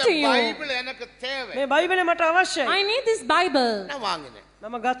blessing இந்த to you. பைபிள் எனக்கு தேவை, මේ බයිබලේ මට අවශ්‍යයි. I need this Bible. நான் வாங்கினேன்.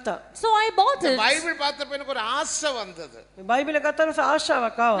 මම ගත්තා. So I bought இந்த it. பைபிள் பார்த்தப்ப எனக்கு ஒரு ஆசை வந்தது. මේ බයිබලේ ගත්තා නිසා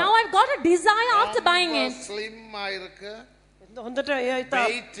ආශාවක් ආවා. Now I've got a desire after buying it. ஸ்லிம்மா இருக்கு, හොඳට එයා ඉතා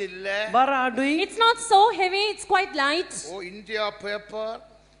வெயிட் இல்ல. බර අඩුයි. It's not so heavy, it's quite light. O, India paper,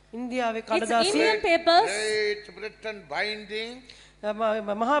 ඉන්දියාවේ It's කඩදාසි Indian papers. Great Britain binding.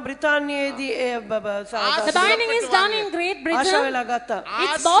 මහා බ්‍රිතාන්‍යයේදී The binding is done in Great Asha Britain. වෙලා ගත්තා.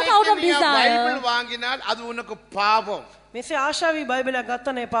 It's bought out of ஆசைக்கு நீ desire. பைபிள் வாங்கினால் அது உனக்கு பாவம். මෙසේ ආශාවී බයිබලයක්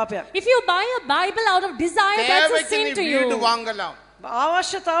ගත්තා නේ පාපයක්. If you buy a Bible out of desire, that's a தேவைக்கு நீ sin to வீடு you. வாங்கலாம்,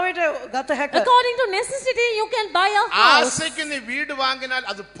 අවශ්‍යතාවයට ගත හැක. According to necessity, you can buy a house. ஆசைக்கு நீ வீடு வாங்கினால்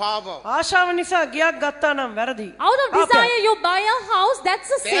அது பாவம். ආශාව නිසා ගියක් ගත්තා නම් වැරදි. Out of desire, you buy a house, that's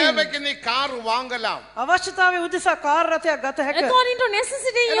a sin. தேவைக்கு நீ கார் வாங்கலாம், අවශ්‍යතාවය උදෙසා කාර් රථයක් ගත හැක. According to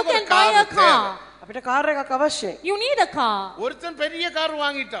necessity, you எனக்கு ஒரு can buy a car car. අපිට කාර් එකක් අවශ්‍යයි. You need a car. ஒருத்தன் பெரிய கார்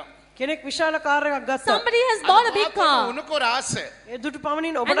வாங்கிட்டான், කෙනෙක් විශාල කාර් එකක් ගත්තා. Somebody has bought a big அது பார்த்தா car. உனக்கு ஒரு ஆசை. ඒ දුටු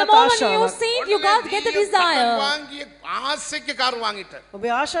පමණින් And the ඔබට moment you ආශාවක්. see it, you got get the உடனே நீயும் கடன் desire. வாங்கி ஆசைக்கு கார் வாங்கிட்ட. ඔබේ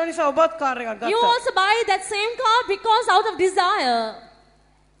ආශාව නිසා ඔබත් කාර් එකක් You ගත්තා. also buy that same car because out of desire.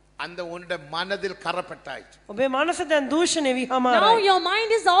 அந்த உன்னுடைய மனதில் கரப்பட்டாயிற்று. ඔබේ මනස දැන් දූෂණය වී Now හමාරයි. your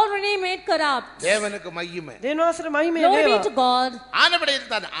mind is already made corrupt. தேவனுக்கு மகிமை. දෙවියන්වහන්සේට මහිමය Glory be වේවා. to God. ஆனபடியில்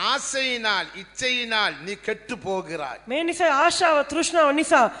தான் ஆசையினால் இச்சையினால் நீ கெட்டு போகிறாய். මේ නිසා ආශාව තෘෂ්ණාව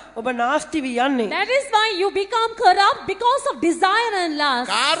නිසා ඔබ නාස්ති වී යන්නේ. That is why you become corrupt because of desire and lust.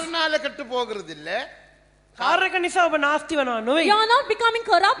 காரணால கெட்டு போகிறது இல்ல, කාර්යක නිසා ඔබ නාස්ති වෙනවා නෙවෙයි. You are not becoming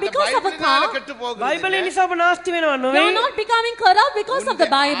corrupt because of a பைபிளினால car. கெட்டு போகிறது බයිබලය இல்ல. නිසා ඔබ නාස්ති වෙනවා You නෙවෙයි. are not becoming corrupt because of the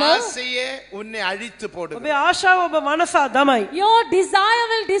Bible. ஆசையே உன்னை அழித்து போடுகிறது. ඔබේ ආශාව ඔබ මනසා දමයි. Your desire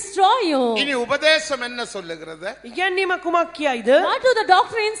will destroy you. இனி உபதேசம் என்ன சொல்லுகிறது? ඉගැන්වීම කුමක් කියයිද? What do the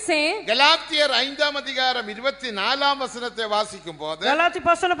doctrines say? கலாத்தியர் 5ஆம் அதிகாரம் 24ஆம் வசனத்தை வாசிக்கும் போது ගලාති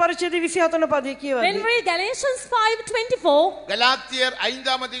පස්සන පරිච්ඡේදය 27 පදයේ When කියවන්නේ. we read Galatians 5:24, கலாத்தியர்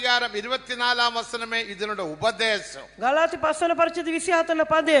 5ஆம் அதிகாரம் 24ஆம் வசனமே இதனுடைய உபதேசம். ගලාති පස්සන පරිච්ඡේදය 27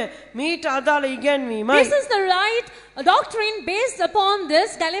 පදය මීට අදාළ ඉගැන්වීමයි. this is the right doctrine based upon this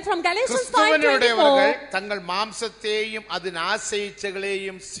from Galatians 5:24. கிறிஸ்துவனுடையவர்கள் தங்கள் மாம்சத்தையும் அதன் ஆசை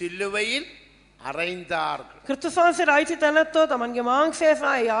இச்சைகளையும் சிலுவையில் அறைந்தார்கள். ක්‍රිස්තුස් වහන්සේට අයිති තැනැත්තෝ තමන්ගේ මාංශය සහ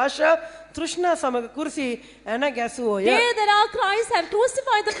ඒ ආශා තෘෂ්ණා සමග කුරුසි ඇන ගැසුවෝය. They that are Christ have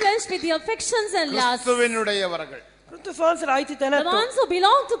crucified the flesh with the affections and lusts. கிறிஸ்துவனுடையவர்கள் ක්‍රිස්තුස් වහන්සේට අයිති The තැනැත්තෝ ones who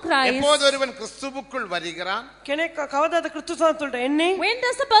belong to Christ. எப்போது ஒருவன் கிறிஸ்துவுக்குள் வருகிறான், කෙනෙක් කවදාද ක්‍රිස්තුස් වහන්සේට එන්නේ? When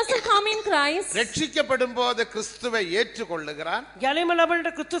does the person come in Christ? ரட்சிக்கப்படும் போது கிறிஸ்துவை ஏற்றுக்கொள்ளுகிறான். ගැලීම ලබනට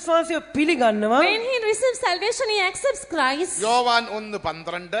ක්‍රිස්තුස් වහන්සේව පිළිගන්නවා. When he receives salvation, he accepts Christ. யோவான்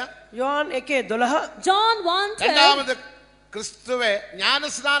 1:12. යොහන් 1:12 John 1:12. இரண்டாவது கிறிஸ்துவை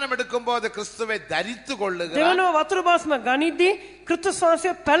ஞானஸ்நானம் எடுக்கும் போது கிறிஸ்துவை தரித்து கொள்ளுகிறான். දෙවනව වතුර බාස්ම ගනිද්දී ක්‍රිස්තුස්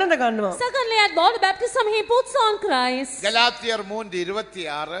වහන්සේව පැලඳ ගන්නවා. Secondly, at water baptism, he puts on Christ. கலாத்தியர்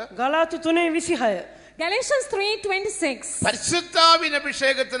 3:26. ගලාති 3:26 Galatians 3:26. பரிசுத்தாவின்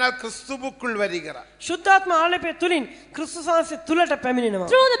அபிஷேகத்தினால் கிறிஸ்துவுக்குள் வருகிறார். ශුද්ධාත්ම ආලේපය තුලින් ක්‍රිස්තුස් වහන්සේ තුලට පැමිණෙනවා.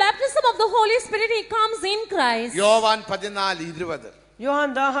 Through the baptism of the Holy Spirit, he comes in Christ. யோவான் 14:20. යොහන්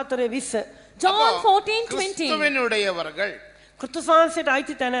 14:20 John 14:20. கிறிஸ்துவனுடையவர்கள் ක්‍රිස්තුස් වහන්සේට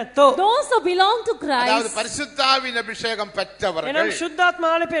අයිති තැනැත්තෝ Those who belong to அதாவது Christ, பரிசுத்தாவின் அபிஷேகம் பெற்றவர்கள் එනම් ශුද්ධාත්ම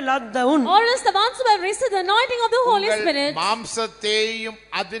ආලේපය ලද්දවුන් or else the ones who have received the anointing of the Holy உங்கள் Spirit, மாம்சத்தையும்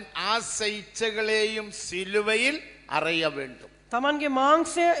அதன் ஆசை இச்சைகளையும் சிலுவையில் அறைய வேண்டும். තමන්ගේ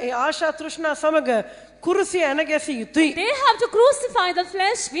මාංශය ඒ ආශා තෘෂ්ණා සමග කුරුසිය ඇන ගැසිය යුතුයි. they have to crucify the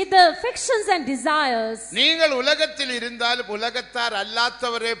flesh with the affections and desires. நீங்கள் உலகத்தில் இருந்தாலும் உலகத்தார்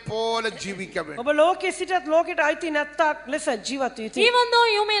அல்லாதவரே போல ஜீவிக்க வேண்டும். ඔබ ලෝකයේ සිටත් ලෝකයට අයිති නැත්තක් ලෙස ජීවත් විය යුතුයි. Even though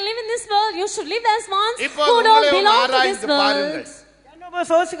you may live in this world, you should live as ones இப்போ who don't உங்களை belong to this ஆராய்ந்து பாருங்கள். world. දැන් ඔබ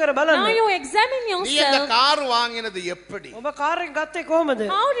සෝසි කර Now බලන්න. you examine நீ அந்த yourself. கார் வாங்கினது எப்படி? ඔබ කාර් එක ගත්තේ කොහොමද?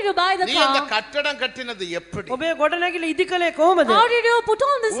 How did you buy the நீ அந்த car? கட்டடம் கட்டினது எப்படி? ඔබේ ගොඩනැගිලි ඉදි කළේ කොහොමද? How did you put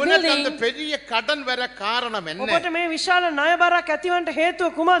on this உனக்கு அந்த building? பெரிய கடன் வர காரணம் என்ன? ඔබට මේ විශාල ණයබරක් ඇතිවන්නට හේතුව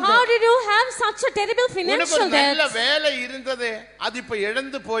කුමක්ද? How did you have such a terrible உனக்கு financial ஒரு நல்ல debt? வேலை இருந்ததே, அது இப்ப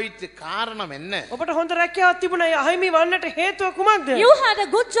இழந்து போயிட்டு, காரணம் என்ன? ඔබට හොඳ රැකියාවක් තිබුණා ඒ අහිමි වන්නට හේතුව කුමක්ද? You had a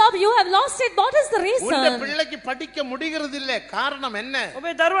good job, you have lost it. What is the உன்னுடைய reason? பிள்ளைக்கு படிக்க முடிகிறது இல்ல, காரணம் என்ன?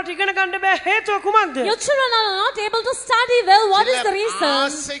 ඔබේ දරුවට ඉගෙන ගන්න බෑ හේතුව කුමක්ද? Your children are not able to study well. What is the சிலர் reason?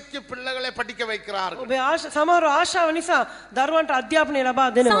 ஆசைக்கு பிள்ளைகளை படிக்க வைக்கிறார்கள். ඔබේ සමහර ආශාව නිසා දරුවන්ට අධ්‍යාපනය ලබා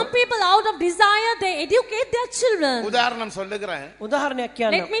දෙනවා. Some people out of desire, they educate their children. உதாரணம் சொல்லுகிறேன். උදාහරණයක්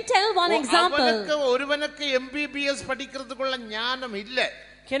කියන්න. Let me tell one example. அவனுக்கு ஒருவனுக்கு MBBS படிக்கிறதுக்குள்ள ஞானம் இல்ல.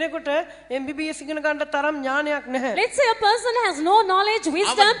 කෙනෙකුට MBBS ඉගෙන ගන්න තරම් ඥානයක් නැහැ. Let's say a person has no knowledge,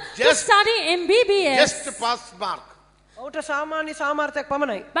 wisdom to just- study MBBS. Just pass mark. ඔහුට සාමාන්‍ය සාමර්ථයක්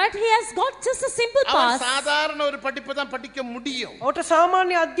පමණයි. But he has got just a simple அவன் pass. சாதாரண ஒரு படிப்பு தான் படிக்க முடியும். ඔහුට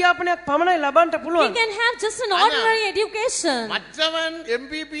සාමාන්‍ය අධ්‍යාපනයක් පමණයි ලබන්න He පුළුවන්. can have just an ordinary education. மற்றவன்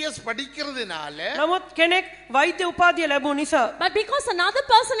MBBS படிக்கிறதுனால නමුත් කෙනෙක් වෛද්‍ය උපාධිය ලැබුව නිසා But because another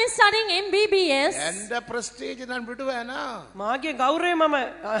person is studying MBBS, எந்த பிரஸ்டேஜ் நான் விடுவேனா? මාගේ ගෞරවය මම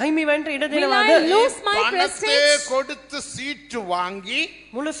අහිමි වෙන්න ඉඩ will දෙනවද? I lose my பணத்தை prestige? கொடுத்து சீட்டு வாங்கி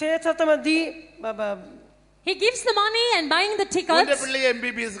මුළු සේසතම දී He gives the money and buying the உங்க tickets. பிள்ளைய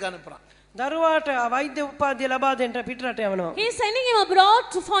MBBS க்கு அனுப்புறான். දරුවාට වෛද්‍ය උපාධිය ලබා දෙන්න පිටරට යවනවා. He is sending him abroad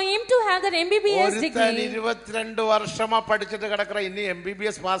for him to have that MBBS ஒருத்தன் degree. 22 வருஷமா படிச்சிட்டு கிடக்குற இன்னும்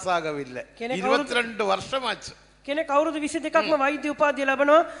MBBS பாஸ் ஆகவில்லை. எனக்கு 22 வருஷமாச்சு. කෙනෙක් අවුරුදු 22ක්ම වෛද්‍ය උපාධිය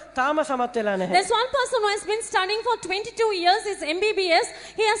ලබනවා තාම සමත් වෙලා නැහැ. There's one person who has been studying for 22 years his MBBS.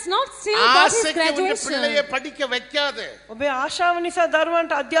 He has not still got his ஆசைக்கு உங்க பிள்ளைய graduation. படிக்க வைக்காதே. ඔබේ ආශාව නිසා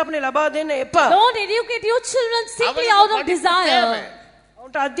දරුවන්ට අධ්‍යාපනය ලබා දෙන්න එපා. Don't educate your children simply அவனுக்கு out of படிப்பு desire. தேவை.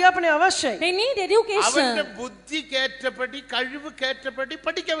 උන්ට අධ්‍යාපනය අවශ්‍යයි. They need education. அவന്റെ புத்திக்கேற்றபடி கழிவுக்கேற்றபடி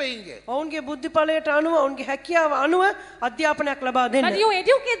படிக்க வைங்க. ඔවුන්ගේ බුද්ධිඵලයට අනුව ඔවුන්ගේ හැකියාව අනුව අධ්‍යාපනයක් ලබා දෙන්න. But you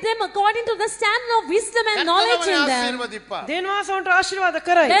educate them according to the standard of wisdom and knowledge in them. ஆசீர்வதிப்பார். දේවාස ඔවුන්ට ආශිර්වාද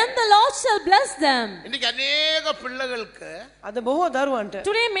කරයි. Then the Lord shall bless them. இன்னைக்கு अनेक பிள்ளைகளுக்கு අද බොහෝ දරුවන්ට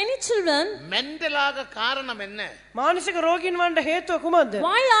Today many children, மென்டலாக காரணம் என்ன? මානසික රෝගීන් වන්ට හේතුව කුමක්ද?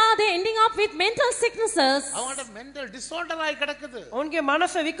 why are they ending up with mental sicknesses? அவங்களோட மென்டல் டிசார்டர் ஆகி கிடக்குது. ඔවුන්ගේ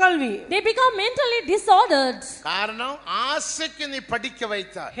මනස විකල් වී. They become mentally disordered. காரணம் ஆசைக்கு நீ படிக்க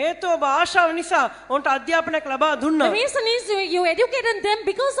வைத்தாய். හේතුව ඔබ ආශාව නිසා ඔවුන්ට අධ්‍යාපනයක් ලබා දුන්නා. The reason is you educated them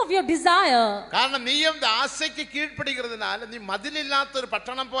because of your desire. காரணம் நீயும் இந்த ஆசைக்கு கீழ்ப்படிகிறதுனால நீ மதில் இல்லாத ஒரு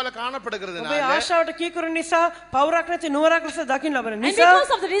பட்டணம் போல ඔබේ காணப்படுகிறதுனால ආශාවට කීකරු නිසා පවුරක් නැති නුවරක් ලෙස දකින්න ලබන And නිසා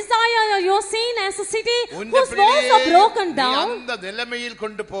because of the desire, you are seen as a city உன்னை whose walls are broken நீ down. அந்த நிலைமையில்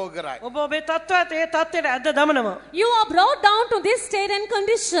கொண்டு போகிறாய். ඔබ ඔබේ තත්ත්වයට ඒ තත්ත්වයට ඇද්ද දමනවා. You are brought down to this state and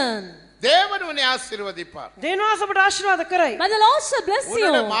condition. தேவன் உன்னை ஆசீர்வதிப்பார். දේවාස ඔබට ආශිර්වාද කරයි. But the Lord shall bless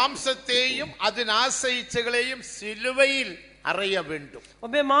உன்னுடைய you. மாம்சத்தையும் அதன் ஆசை இச்சைகளையும் சிலுவையில் அறைய வேண்டும்.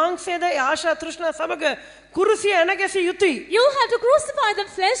 ඔබේ මාංශයේද ඒ ආශා තෘෂ්ණා සමග කුරුසිය එනගැසිය යුතුයි. You have to crucify the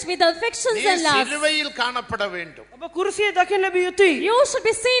flesh with the affections நீ and lusts. சிலுவையில் காணப்பட வேண்டும். ඔබ කුරුසිය දකින්න ලැබිය යුතුයි. You should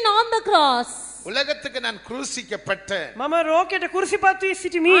be seen on the cross. உலகத்துக்கு நான் குரூசிக்கப்பட்டேன். මම රෝකයට කුරුසිපත් වී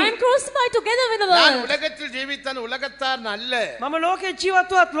සිටිමි. I am crucified together with the நான் world. உலகத்தில் ஜீவித்தான் உலகத்தார் அல்ல. මම ලෝකේ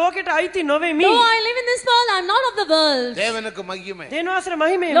ජීවත් වුවත් ලෝකයට අයිති නොවෙමි. Though I live in this world, I am not of the world. தேவனுக்கு மகிமை. දේවාසර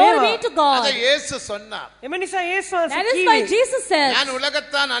මහිමේ Glory වේවා. be to God. அதை இயேசு சொன்னார். එම නිසා යේසුස් වහන්සේ That is why කීවේ Jesus said, நான்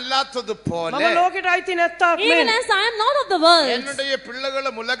உலகத்தான் அல்லாதது போல මම ලෝකයට අයිති නැත්තාක් even මෙන් as I am not of the world, என்னுடைய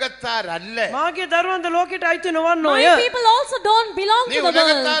பிள்ளைகளும் உலகத்தார் அல்ல. මාගේ දරුවන්ද ලෝකයට අයිති my නොවන්නෝය. people also don't belong நீ to the world.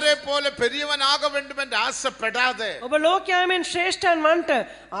 உலகத்தாரே போல பெரியவன் ஆக வேண்டும் என்று ஆசைப்படாதே. ඔබ ලෝකයාමෙන් ශ්‍රේෂ්ඨයන් වන්ට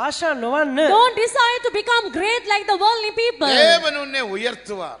ආශා නොවන්න. Don't desire to become great like the worldly people. தேவன் உன்னை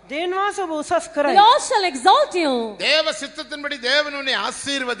உயர்த்துவார். දේවාස ඔබ උසස් The කරයි. Lord shall exalt you. தேவ சித்தத்தின்படி தேவன் உன்னை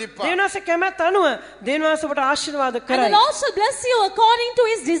ஆசீர்வதிப்பார். දේවාස කැමැත්ත අනුව දේවාස ඔබට ආශිර්වාද And the කරයි. Lord shall bless you according to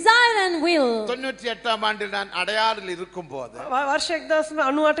his desire and will. 98ஆம் ஆண்டில் நான் அடையாறில் இருக்கும்போது වර්ෂ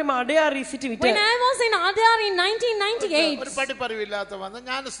 1998 ම අඩයාරී සිටි විට When I was in Adyar in ஒரு 1998, படிப்பறிவு இல்லாத வந்து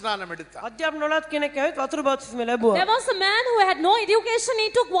ஞான ஸ்நானம் எடுத்தார். අධ්‍යාපන නොලත් කෙනෙක් ඇවිත් වතුරු බෞතිස්මය ලැබුවා. there was a man who had no education. He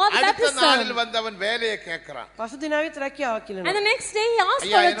took water அடுத்த நாளில் baptism. வந்து அவன் வேலையை கேட்கிறான். පසුදින ඇවිත් රැකියාවක් And කියනවා. the next day he asked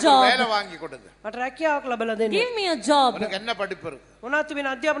ஐயா for a எனக்கு ஒரு வேலை job. வாங்கி கொடுங்க. මට රැකියාවක් ලැබලා දෙන්න. Give me a job. உனக்கு என்ன படிப்பு இருக்கு? මොනවද තිබෙන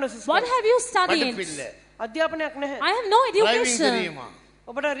අධ්‍යාපන What system? have you studied? படிப்பு இல்ல. අධ්‍යාපනයක් නැහැ. I have no driving education. தெரியுமா?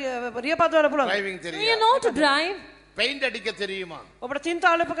 ඔබට රියපදවන්න පුළුවන්ද? டிரைவிங் Do you தெரியும். know to drive? பெயிண்ட் அடிக்க தெரியுமா? ඔබට තින්ත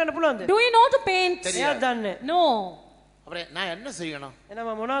ආලේප කරන්න පුළුවන්ද? Do you know to paint? එයා දන්නේ. No. அப்புறம் நான் என்ன செய்யணும்? එහෙනම්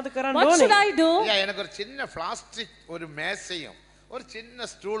මම මොනවද කරන්න What should ඕනේ? I do? ஐயா எனக்கு ஒரு சின்ன பிளாஸ்டிக் ஒரு மேசையும் ஒரு சின்ன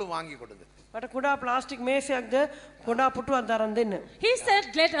ஸ்டூலும் வாங்கி கொடுங்க. මට කුඩා ප්ලාස්ටික් මේසයක්ද කුඩා පුටුවක් දරන් දෙන්න. He said,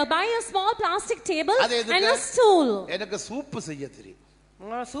 buy a small plastic table அது எதுக்கு? and a stool. எனக்கு சூப்பு செய்ய தெரியும்.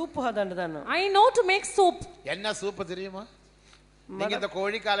 මම සූප් හදන්න දන්නවා. I know to make soup. என்ன சூப்பு தெரியுமா? நீங்க இந்த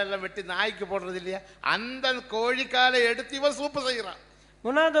கோழிக்கால எல்லாம் வெட்டி நாய்க்கு போடுறது இல்லையா? அந்த கோழிக்காலை எடுத்து இவன் சூப்பு செய்யறான்.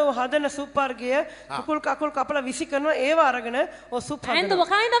 මොනවාද ඔය හදන සූප් වර්ගය කුකුල් කකුල් කපලා විසි කරනවා ඒව අරගෙන ඔය සූප් And the හදනවා.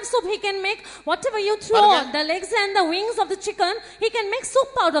 kind of soup he can make, whatever you throw, பாருங்க. the legs and the wings of the chicken, he can make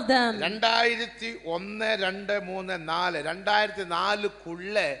soup out of them. 2001 2 3 4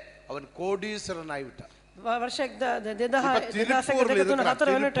 2004க்குள்ள அவன் கோடீஸ்வரன் ஆகிவிட்டான். වර්ෂ 2000 තිරුප්පූර්ල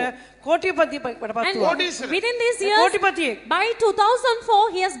 2004 වෙනට කෝටිපතියකට පත් And වුණා. கோடீஸ்வரன். within these years, කෝටිපතියෙක්. by 2004,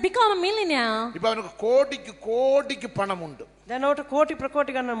 he has become a millionaire. இப்ப அவனுக்கு கோடிக்கு கோடிக்கு பணம் உண்டு. දැන් ඔහුට කෝටි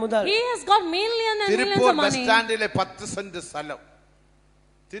ප්‍රකෝටි ගන්න මුදල්. He has got millions and millions Tiruppur of bus money. ஸ்டாண்டிலே 10 send ஸ்தலம்.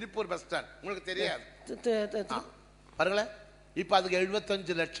 திருப்பூர் பஸ் ஸ்டாண்ட் உங்களுக்கு தெரியாது. பாருங்களேன். இப்ப அதுக்கு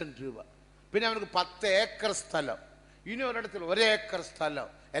 75 லட்சம் ரூபாய். പിന്നെ அவனுக்கு 10 ஏக்கர் ஸ்தலம். இனி ஒரு இடத்துல 1 ஏக்கர்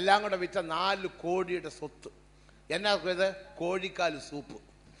ஸ்தலம். எல்லாம் கூட விற்ற 4 கோடியோட சொத்து. என்ன இது? கோழிக்கால் சூப்பு.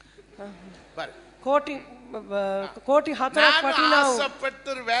 பாரு. කෝටි 4ක් நான் වටිනා වූ ஆசைப்பட்டு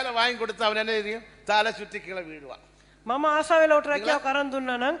ஒரு வேலை வாங்கி கொடுத்து அவன் என்ன தெரியும்? தலை சுற்றி கீழே வீழுவான். මම ආසාවෙලා උට රැකියාව කරන්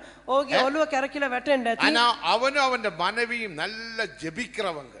දුන්නා නම් ඔහුගේ ඔළුව කැරකිලා වැටෙන්න ඇති. ஆனா அவனும் அவன் மனைவியும் நல்ல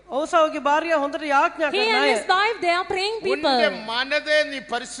ஜெபிக்கிறவங்க. ඔව්සාවගේ භාර්යාව හොඳට යාඥා He කරන and අය. his wife, they are praying people. உன்னுடைய மனதை நீ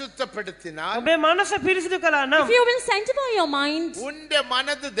பரிசுத்தப்படுத்தினால் ඔබේ මනස පිරිසිදු කළා නම් If you will sanctify your mind, உன்னுடைய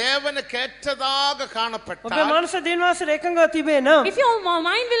மனது தேவனுக்கு ஏற்றதாக ඔබේ காணப்பட்டால் මනස දිනවාසර එකඟව තිබේ නම් if your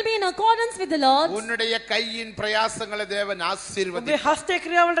mind will be in accordance with the Lord, உன்னுடைய கையின் பிரயாசங்களை தேவன் ඔබේ ஆசீர்வதிப்பார். හස්තේ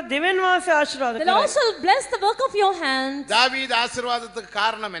ක්‍රියාවලට දෙවියන් වහන්සේ ආශිර්වාද the Lord කරයි. shall bless the work of your hands. தாவீது ஆசீர்வாதத்துக்கு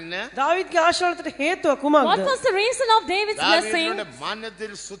காரணம் என்ன? දාවිත්ගේ ආශිර්වාදයට හේතුව What කුමක්ද? was the reason of David's blessing? தாவீதுடைய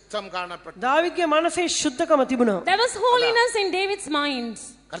மனதில் சுத்தம் காணப்பட்டது. දාවිත්ගේ මනසේ ශුද්ධකම තිබුණා. There was holiness in David's mind.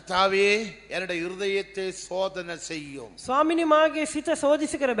 கர்த்தாவே என்னுடைய இருதயத்தை சோதனை செய்யும். ස්වාමිනී මාගේ සිත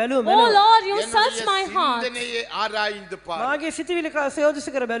සෝදිසි කර බැලුව Oh මැනව. Lord, you என்னுடைய search my heart. சிந்தனையை ஆராய்ந்து பார். මාගේ සිතවිලි සෝදිසි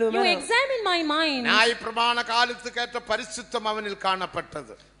කර බැලුව You මැනව. examine my mind. நியாய பிரமாண காலத்துக்கு ஏற்ற பரிசுத்தம் அவனில்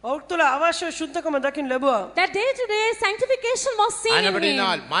காணப்பட்டது. ඔහු තුළ අවශ්‍ය ශුද්ධකම දකින්න ලැබුවා. That day to day sanctification was seen in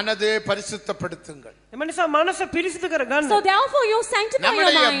ஆனபடியால் him. மனதை பரிசுத்தப்படுத்துங்கள். එම නිසා මනස පිරිසිදු කර ගන්න. So therefore you sanctify your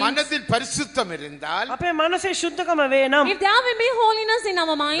நம்முடைய mind. மனதில் பரிசுத்தம் இருந்தால் අපේ මනසේ ශුද්ධකම වේ නම් If there will be holiness in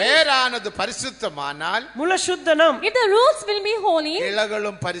our mind, வேறானது பரிசுத்தமானால் මුල ශුද්ධ නම් if the roots will be holy,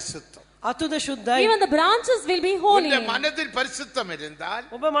 கிளைகளும் பரிசுத்தம். අතුද ශුද්ධයි. even the branches will be holy. உன்னுடைய மனதில் பரிசுத்தம் இருந்தால்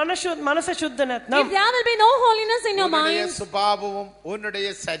ඔබ මනස ශුද්ධ If නැත්නම් there will be no holiness in your உன்னுடைய mind, சுபாவமும் உன்னுடைய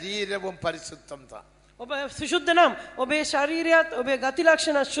சரீரமும் பரிசுத்தம் தான். ඔබ සුශුද්ධ නම් ඔබේ ශරීරයත් ඔබේ ගති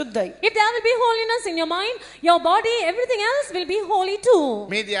ලක්ෂණත් ශුද්ධයි. if there will be holiness in your mind, your body, everything else will be holy too.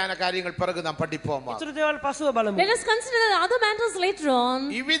 மீதியான காரியங்கள் பிறகு நாம் படிப்போமா. ඉතුරු දේවල් පසුව බලමු. Let us consider the other matters later on.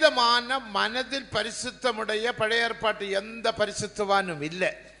 இவ்விதமான மனதில் பரிசுத்தமுடைய பழைய ஏற்பாட்டு எந்த பரிசுத்தவானும்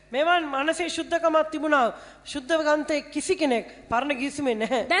இல்லை. මේවන් මනසේ ශුද්ධකමක් තිබුණා. ශුද්ධවන්තේ කිසි කෙනෙක් පරණ ගිවිසුමේ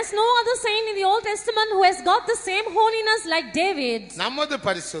නැහැ. There's no other saint in the Old Testament who has got the same holiness like David. நமது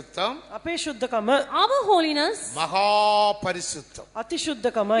பரிசுத்தம் අපේ ශුද්ධකම Our holiness, மகா பரிசுத்தம். අති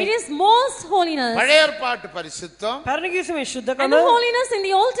ශුද්ධකමයි. it is most holiness. பழைய ஏற்பாட்டு பரிசுத்தம் පරණ ගිවිසුමේ And ශුද්ධකම the holiness in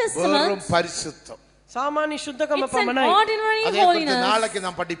the Old Testament, வெறும் பரிசுத்தம். සාමාන්‍ය ශුද්ධකම it's an පමණයි. ordinary அதை குறித்து holiness. நாளைக்கு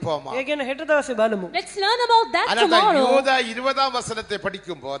நாம் படிப்போமா. ඒ ගැන හෙට දවසේ බලමු. Let's learn about that அதனால tomorrow. யோதா 20ஆம் வசனத்தை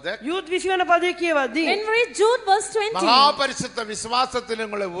படிக்கும் போது යුත් 20 වන පදේ කියවද්දී When we read Jude verse 20, மகா பரிசுத்த விசுவாசத்தில்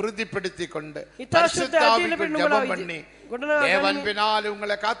உங்களை உறுதிப்படுத்திக் கொண்டு ඉතා ශුද්ධ பரிசுத்த ඇතිල ஆவிக்குள் පිට ஜெபம் නුඹලා பண்ணி ගොඩනගා தேவன் பின்னால்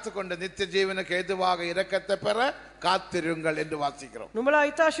உங்களை காத்துக்கொண்டு நித்திய ஜீவனுக்கு ஏதுவாக இரக்கத்தை பெற காத்திருங்கள் என்று வாசிக்கிறோம். නුඹලා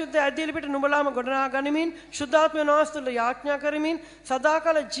ඉතා ශුද්ධ ඇතිල පිට නුඹලාම ගොඩනගා ගනිමින් ශුද්ධාත්මය නාස්තුල යාඥා කරමින්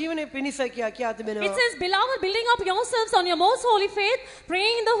සදාකාල ජීවනයේ පිණිස කියා it තිබෙනවා. says, Beloved, building up yourselves on your most holy faith,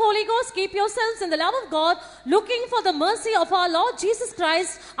 praying in the Holy Ghost, keep yourselves in the love of God, looking for the mercy of our Lord Jesus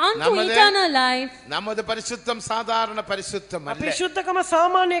Christ unto நமது- eternal life. நமது பரிசுத்தம் சாதாரண பரிசுத்தம் අපේ அல்ல. ශුද්ධකම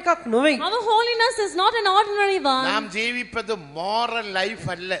සාමාන්‍ය එකක් නොවේ. Our holiness is not an ordinary one. நாம் ஜீவிப்பது moral life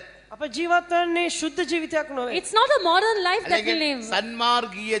அல்ல. අප ජීවත් වන්නේ ශුද්ධ ජීවිතයක් නොවේ. It's not a modern life that we അല്ലെങ്കിൽ live.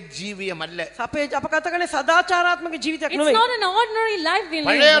 சன்மார்ගீய ஜீவியம் அல்ல. අපේ අප කතා කරන්නේ සදාචාරාත්මක ජීවිතයක් It's නොවේ. not an ordinary life we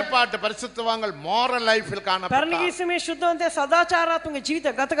பழைய live. ஏற்பாட்டு பரிசுத்தவான்கள் moral lifeல் පරණ காணப்பட்டார். ගිවිසුමේ ශුද්ධවන්තය සදාචාරාත්මක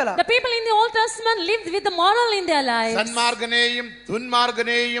ජීවිතයක් ගත කළා. The people in the Old Testament lived with the moral in their lives. சன்மார்கனேயும்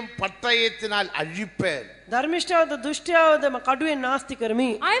துன்மார்கனேயும் பட்டயத்தினால் அழிப்பேன். ධර්මිෂ්ඨයවද දුෂ්ටයවද කඩුවෙන් නාස්ති කරමි.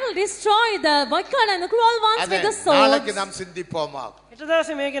 I will destroy the wicked and the cruel ones அதை with the நாளைக்கு sword. நாம் சிந்திப்போமா. හෙට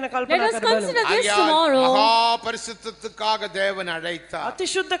දවසේ මේ ගැන Let කල්පනා us කර බලමු. consider this ஆகையால் tomorrow. மகா பரிசுத்தத்துக்காக தேவன் அழைத்தார். අති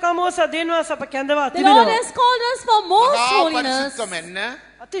ශුද්ධකමෝ සදේනවා අප කැඳවා The Lord තිබෙනවා. has called us for most மகா holiness. பரிசுத்தம் என்ன?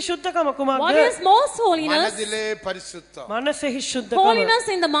 අති ශුද්ධකම What කුමක්ද? is most holiness? மனதிலே பரிசுத்தம். මනසෙහි ශුද්ධකම. Holiness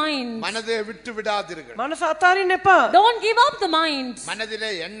in the mind. மனதை விட்டு விடாதீர்கள். මනස අතාරින්න එපා. Don't give up the mind.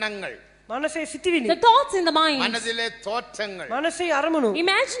 மனதிலே எண்ணங்கள், මනසේ සිටිවිලි. The thoughts in the mind. மனதிலே தோற்றங்கள், මනසේ අරමුණු.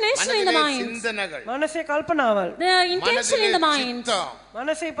 Imagination in the மனதிலே mind. சிந்தனைகள், මනසේ කල්පනාවල්. The intention மனதிலே in the mind. சித்தம்,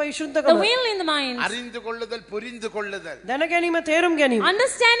 මනසේ පයි The ශුද්ධකම. will in the mind. அறிந்து கொள்ளுதல், புரிந்து கொள்ளுதல் දැන ගැනීම තේරුම් ගැනීම.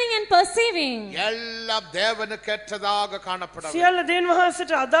 Understanding and perceiving. எல்லாம் தேவனுக்கேற்றதாக காணப்பட வேண்டும். සියල්ල දේන්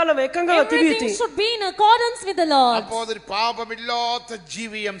වහන්සේට අදාළව එකඟව තිබිය Everything යුතුයි. should be in accordance with the Lord. அப்போது பாவம் இல்லாத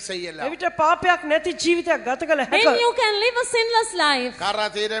ஜீவியம் செய்யலாம். එවිට පාපයක් නැති ජීවිතයක් ගත කළ Then හැක. you can live a sinless life.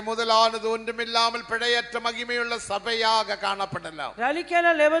 கரதீரை முதலானது ஒன்றுமில்லாமல் பிழையற்ற மகிமையுள்ள சபையாக காணப்படலாம். රැලි කියන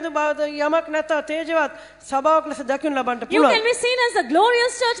ලෙබඳු බවද යමක් නැත තේජවත් සභාවක් ලෙස දකින්න ලබන්න You පුළුවන්. can be seen as a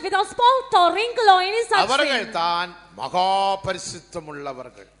glorious church without spot or wrinkle or any such அவர்கள் thing. தான் மகா பரிசுத்தம்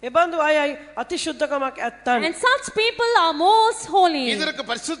உள்ளவர்கள். එබඳු අයයි අති ශුද්ධකමක් ඇත්තන්. And such people are most holy. இதற்கு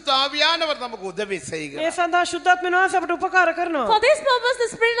பரிசுத்த ஆவியானவர் நமக்கு உதவி මේ செய்கிறார். සඳහා ශුද්ධාත්මය වහන්සේ අපට උපකාර For කරනවා. this purpose, the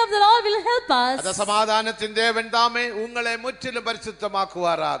Spirit of the Lord will help அத us. சமாதானத்தின் தேவன் தாமே உங்களை முற்றிலும்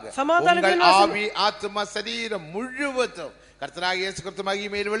பரிசுத்தமாக்குவாராக. சமாதான உங்கள் தேவன் ஆவி, ஆத்துமா, சரீரம் முழுவதும் கர்த்தராகிய இயேசு கிறிஸ்து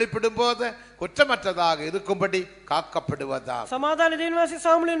மகிமையில் வெளிப்படும் போது குற்றமற்றதாக இருக்கும்படி காக்கப்படுவதாக. සමාදාන දෙවියන් වහන්සේ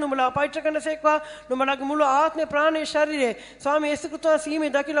සාමුලින් නුඹලා පවිත්‍ර කරන සේක්වා නුඹලාගේ මුළු ආත්මය ප්‍රාණය ශරීරය ස්වාමී යේසු ක්‍රිස්තුස් සීමේ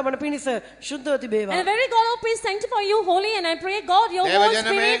දකින්න ලබන පිණිස ශුද්ධව තිබේවා. And the very God of peace sanctify you holy, and I pray God, your தேவ whole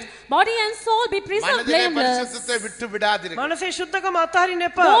ஜனமே, spirit, body and soul be preserved மனதிலே blameless. பரிசுத்தத்தை விட்டு விடாதீர்கள். මනසේ ශුද්ධකම අතාරින්න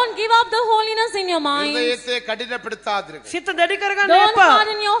එපා. Don't give up the holiness in your mind. இதயத்தை கடினப்படுத்தாதீர்கள். සිත දැඩි කරගන්න Don't එපා.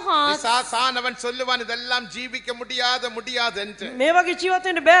 harden your heart. பிசாசானவன் சொல்லுவான் இதெல்லாம் ஜீவிக்க முடியாது என்று. මේ වගේ ජීවත්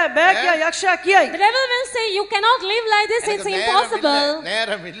වෙන්න බෑ කියා යක්ෂයා කියයි. The devil will say, you cannot live like this, it's எனக்கு impossible.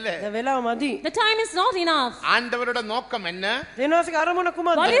 நேரம் இல்ல. දැන් වෙලාව මදි. The time is not enough. ஆண்டவரோட நோக்கம் என்ன? දෙවියන් වහන්සේගේ අරමුණ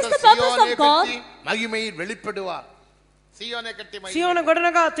කුමක්ද? What is the purpose of சியோனை God? பற்றி மகிமையில் வெளிப்படுவார். சீயோனை கட்டி සියෝන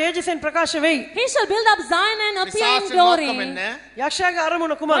ගොඩනගා තේජසෙන් ප්‍රකාශ වෙයි. He shall build up Zion and appear in பிசாசின் glory. நோக்கம் என்ன? යක්ෂයාගේ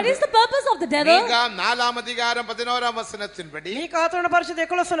අරමුණ What කුමක්ද? is the purpose of the devil? மீகா 4 அதிகாரம் 11 வசனத்தின்படி මේ කාතවන පරිශුද්ධ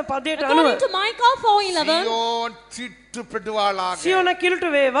 11 වන පදයට අනුව According to Micah 4:11, Zion தீட்டுப்படுவாளாக. Zion කිලුට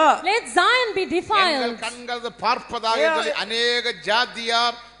වේවා. let Zion be எங்கள் defiled. கண்கள் பார்ப்பதாக சொல்லி அநேக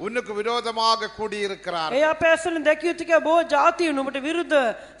ஜாதியார் உனக்கு விரோதமாக கூடியிருக்கிறார். ඒ අපේ ඇස්වලින් දැකිය යුතු කියා බොහෝ ජාතීන් නුඹට විරුද්ධ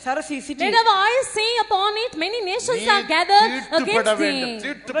සැරසී සිටී. Let our eyes see upon it. Many nations are gathered against thee.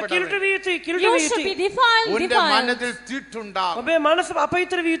 ඔබ කිලුට විය යුතුයි, කිලුට You විය should be යුතුයි. defiled, உன்னுடைய defiled. மனதில் தீட்டுண்டாகும். ඔබේ මනස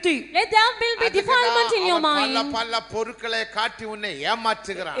අපවිත්‍ර විය යුතුයි. Let there will be defilement in your அவன் பல mind. பல பொருட்களை காட்டி உன்னை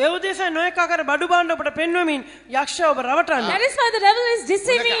ஏமாற்றுகிறான். ඒ උදෙසා නොයෙක් ආකාර බඩු භාණ්ඩ ඔබට පෙන්වමින් යක්ෂයා ඔබ රවටන්නේ. That is why the devil is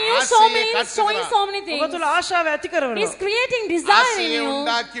deceiving you, so many, showing so many ඔබ things. තුළ ආශාව ඇති He is කරනවා. creating desire in ஆசையை you.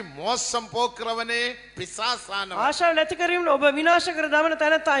 உண்டாக்கி மோசம் போக்குறவனே பிசாசானவன். ආශාව නැති කිරීම ඔබ විනාශ කර දමන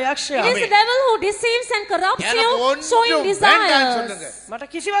තැනත්තා යක්ෂයා. It is the devil who deceives and corrupts எனக்கு you, showing ஒன்றும் வேண்டாம் சொல்லுங்க. desires. මට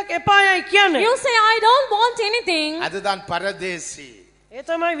කිසිවක් එපායයි කියන්නේ. You say, I don't want anything. அதுதான் பரதேசி. ඒ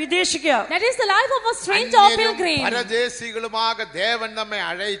තමයි විදේශිකයා. That is the life of a stranger or அந்நியரும் pilgrim. பரதேசிகளுமாக தேவன் நம்மை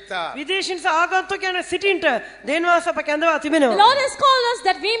அழைத்தார். විදේශින් ආගන්තුකයන් සිටින්ට දෙන්වාස අප කැඳවා The තිබෙනවා. Lord has called us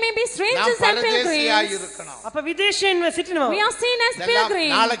that we may be நாம் strangers and பரதேசியாய் pilgrims. இருக்கணும். අප විදේශයෙන්ම සිටිනවා. We are seen as இதெல்லாம்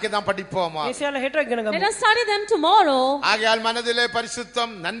pilgrims. நாளைக்கு தான் படிப்போமா. මේ සියල්ල හෙට ඉගෙන Let ගමු. us study them tomorrow. ஆகையால் மனதிலே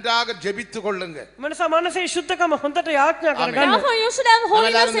பரிசுத்தம் நன்றாக ஜெபித்துக் கொள்ளுங்க. මනස මනසේ ශුද්ධකම හොඳට යාඥා කරගන්න. Therefore, you should have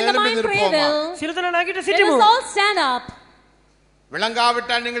holiness in the mind. Pray well. සියලු දෙනා නැගිට Let සිටිමු. us all stand up.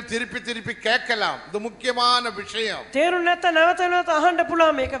 விளங்காவிட்டால் நீங்கள் திருப்பி திருப்பி கேட்கலாம். இது முக்கியமான விஷயம். තේරුම් නැත්නම් නැවත නැවත අහන්න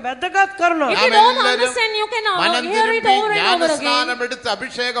පුළුවන් මේක වැදගත් කරනවා. If you don't understand, you can மனம் hear it திரும்பி over and ஞான over again. ஸ்நானம் எடுத்து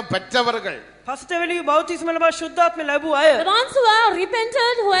அபிஷேகம் பெற்றவர்கள் පසුතැවිලි බෞතිස්ම ලබා ශුද්ධාත්ම ලැබූ අය The ones who have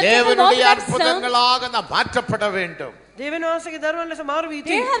repented, who have taken தேவனுடைய God's baptism, அற்புதங்களாக நாம் மாற்றப்பட வேண்டும். දේවන වහන්සේගේ දරුවන් ලෙස මාරු වී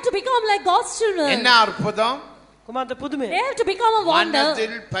they තිබේ. have to become like God's children. என்ன அற்புதம்? කුමක්ද පුදුමය? They have to become a wonder.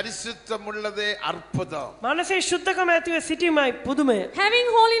 மனதில் பரிசுத்தம் உள்ளதே அற்புதம். මනසේ ශුද්ධකම ඇතිව සිටීමයි පුදුමය. Having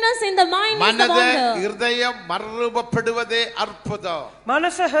holiness in the mind is the மனத wonder. இருதயம் மறுரூபப்படுவதே அற்புதம்.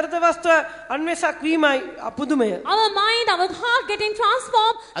 මනස හෘද වස්තුව අන්වේෂක් වීමයි පුදුමය. Our mind, our heart getting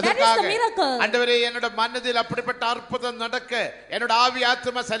transformed, that is the அதற்காக miracle. ஆண்டவரே என்னோட மனதில் அப்படிப்பட்ட அற்புதம் நடக்க என்னோட ஆவி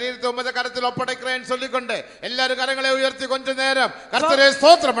ஆத்ம சரீரத்தை உமது கரத்தில் ஒப்படைக்கிறேன் சொல்லிக்கொண்டு எல்லாரும் கரங்களை உயர்த்தி கொஞ்ச நேரம் கர்த்தரே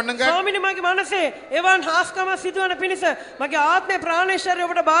ஸ்தோத்திரம் பண்ணுங்க. ස්වාමීනි මගේ මනසේ එවන් හාස්කම සිදුවන පිණිස මගේ ආත්මේ ප්‍රාණේ ශරීරය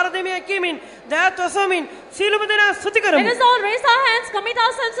ඔබට බාර දෙමිය කීමින් දයාත් ඔසවමින් සීලම දෙනා ස්තුති Let කරමු. us all raise our hands, commit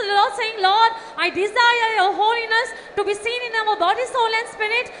ourselves to the Lord, saying, Lord, I desire your holiness to be seen in our body, soul and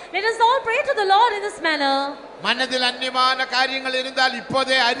spirit. Let us all pray to the Lord in this manner. மனதில் அந்நியமான காரியங்கள் இருந்தால்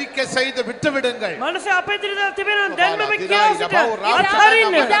இப்போதே அறிக்கை செய்து விட்டு விடுங்கள். මනසේ අපේදිරිදා තිබෙනවා දැන්ම මේ If කියා සිට there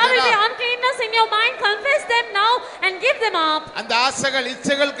අත්හරින්න. will be uncleanness in your mind, confess them now and give them up. அந்த ஆசைகள்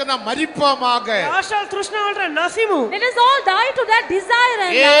இச்சைகளுக்கு நாம் மரிப்போமாக. ආශා තෘෂ්ණා වලට නැසිමු. Let us all die to that desire and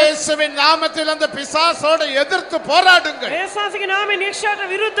lust. இயேசுவின் நாமத்தில் அந்த பிசாசோடு எதிர்த்து போராடுங்கள். ඒසාසිගේ නාමයෙන් යක්ෂයාට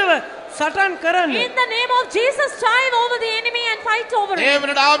විරුද්ධව සටන් කරන්න. In the name of Jesus, strive over the enemy and fight over it.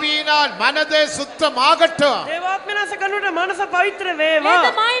 தேவனுடைய ஆவியினால் மனதை சுத்தமாகட்டும். දේවාත්මනාස කනුට මනස පවිත්‍ර වේවා. Let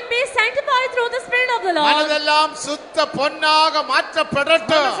the mind be sanctified through the Spirit of the Lord. மனதெல்லாம் சுத்த பொன்னாக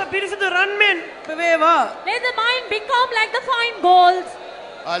மாற்றப்படட்டும். මනස පිරිසිදු රන්මෙන් වේවා. Let the mind become like the fine gold.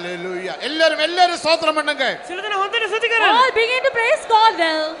 அல்லேலூயா. எல்லாரும் ஸ்தோத்திரம் பண்ணுங்க. සියලු දෙනා හොඳට ස්තුති කරන්න. All begin to praise God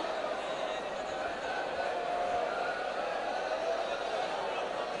well.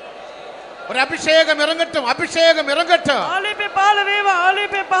 ஒரு அபிஷேகம் இறங்கட்டும், அபிஷேகம் இறங்கட்டும். ආලේපේ පහළ වේවා.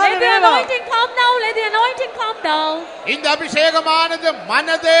 ආලේපේ පහළ Let the වේවා. anointing come down. Let the anointing come down. இந்த அபிஷேகமானது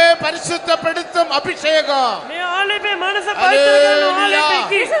மனதை பரிசுத்தப்படுத்தும் அபிஷேகம். මේ ආලේපේ මනස පවිත්‍ර කරන ආලේපේ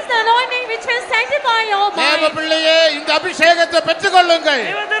කි. This is the anointing which will sanctify your தேவ mind. பிள்ளையே இந்த அபிஷேகத்தை பெற்றுக்கொள்ளுங்கள்.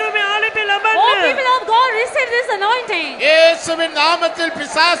 දේවදරු මේ ආලේපේ Oh, ලබන්න. people of God, receive this anointing. இயேசுவின் நாமத்தில்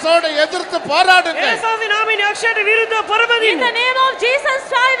பிசாசோடு எதிர்த்து போராடுங்கள். ඒසාසි නාමයෙන් යක්ෂයාට විරුද්ධව In පොරබදින්න. the name of Jesus,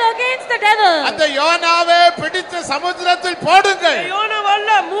 strive against the devil. அந்த யோனாவை பிடித்து சமுத்திரத்தில் போடுங்கள். යෝන වල්ල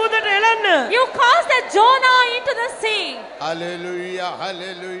මූදට එලන්න. You cast that Jonah into the sea. Hallelujah,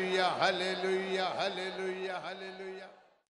 hallelujah, hallelujah, hallelujah, hallelujah.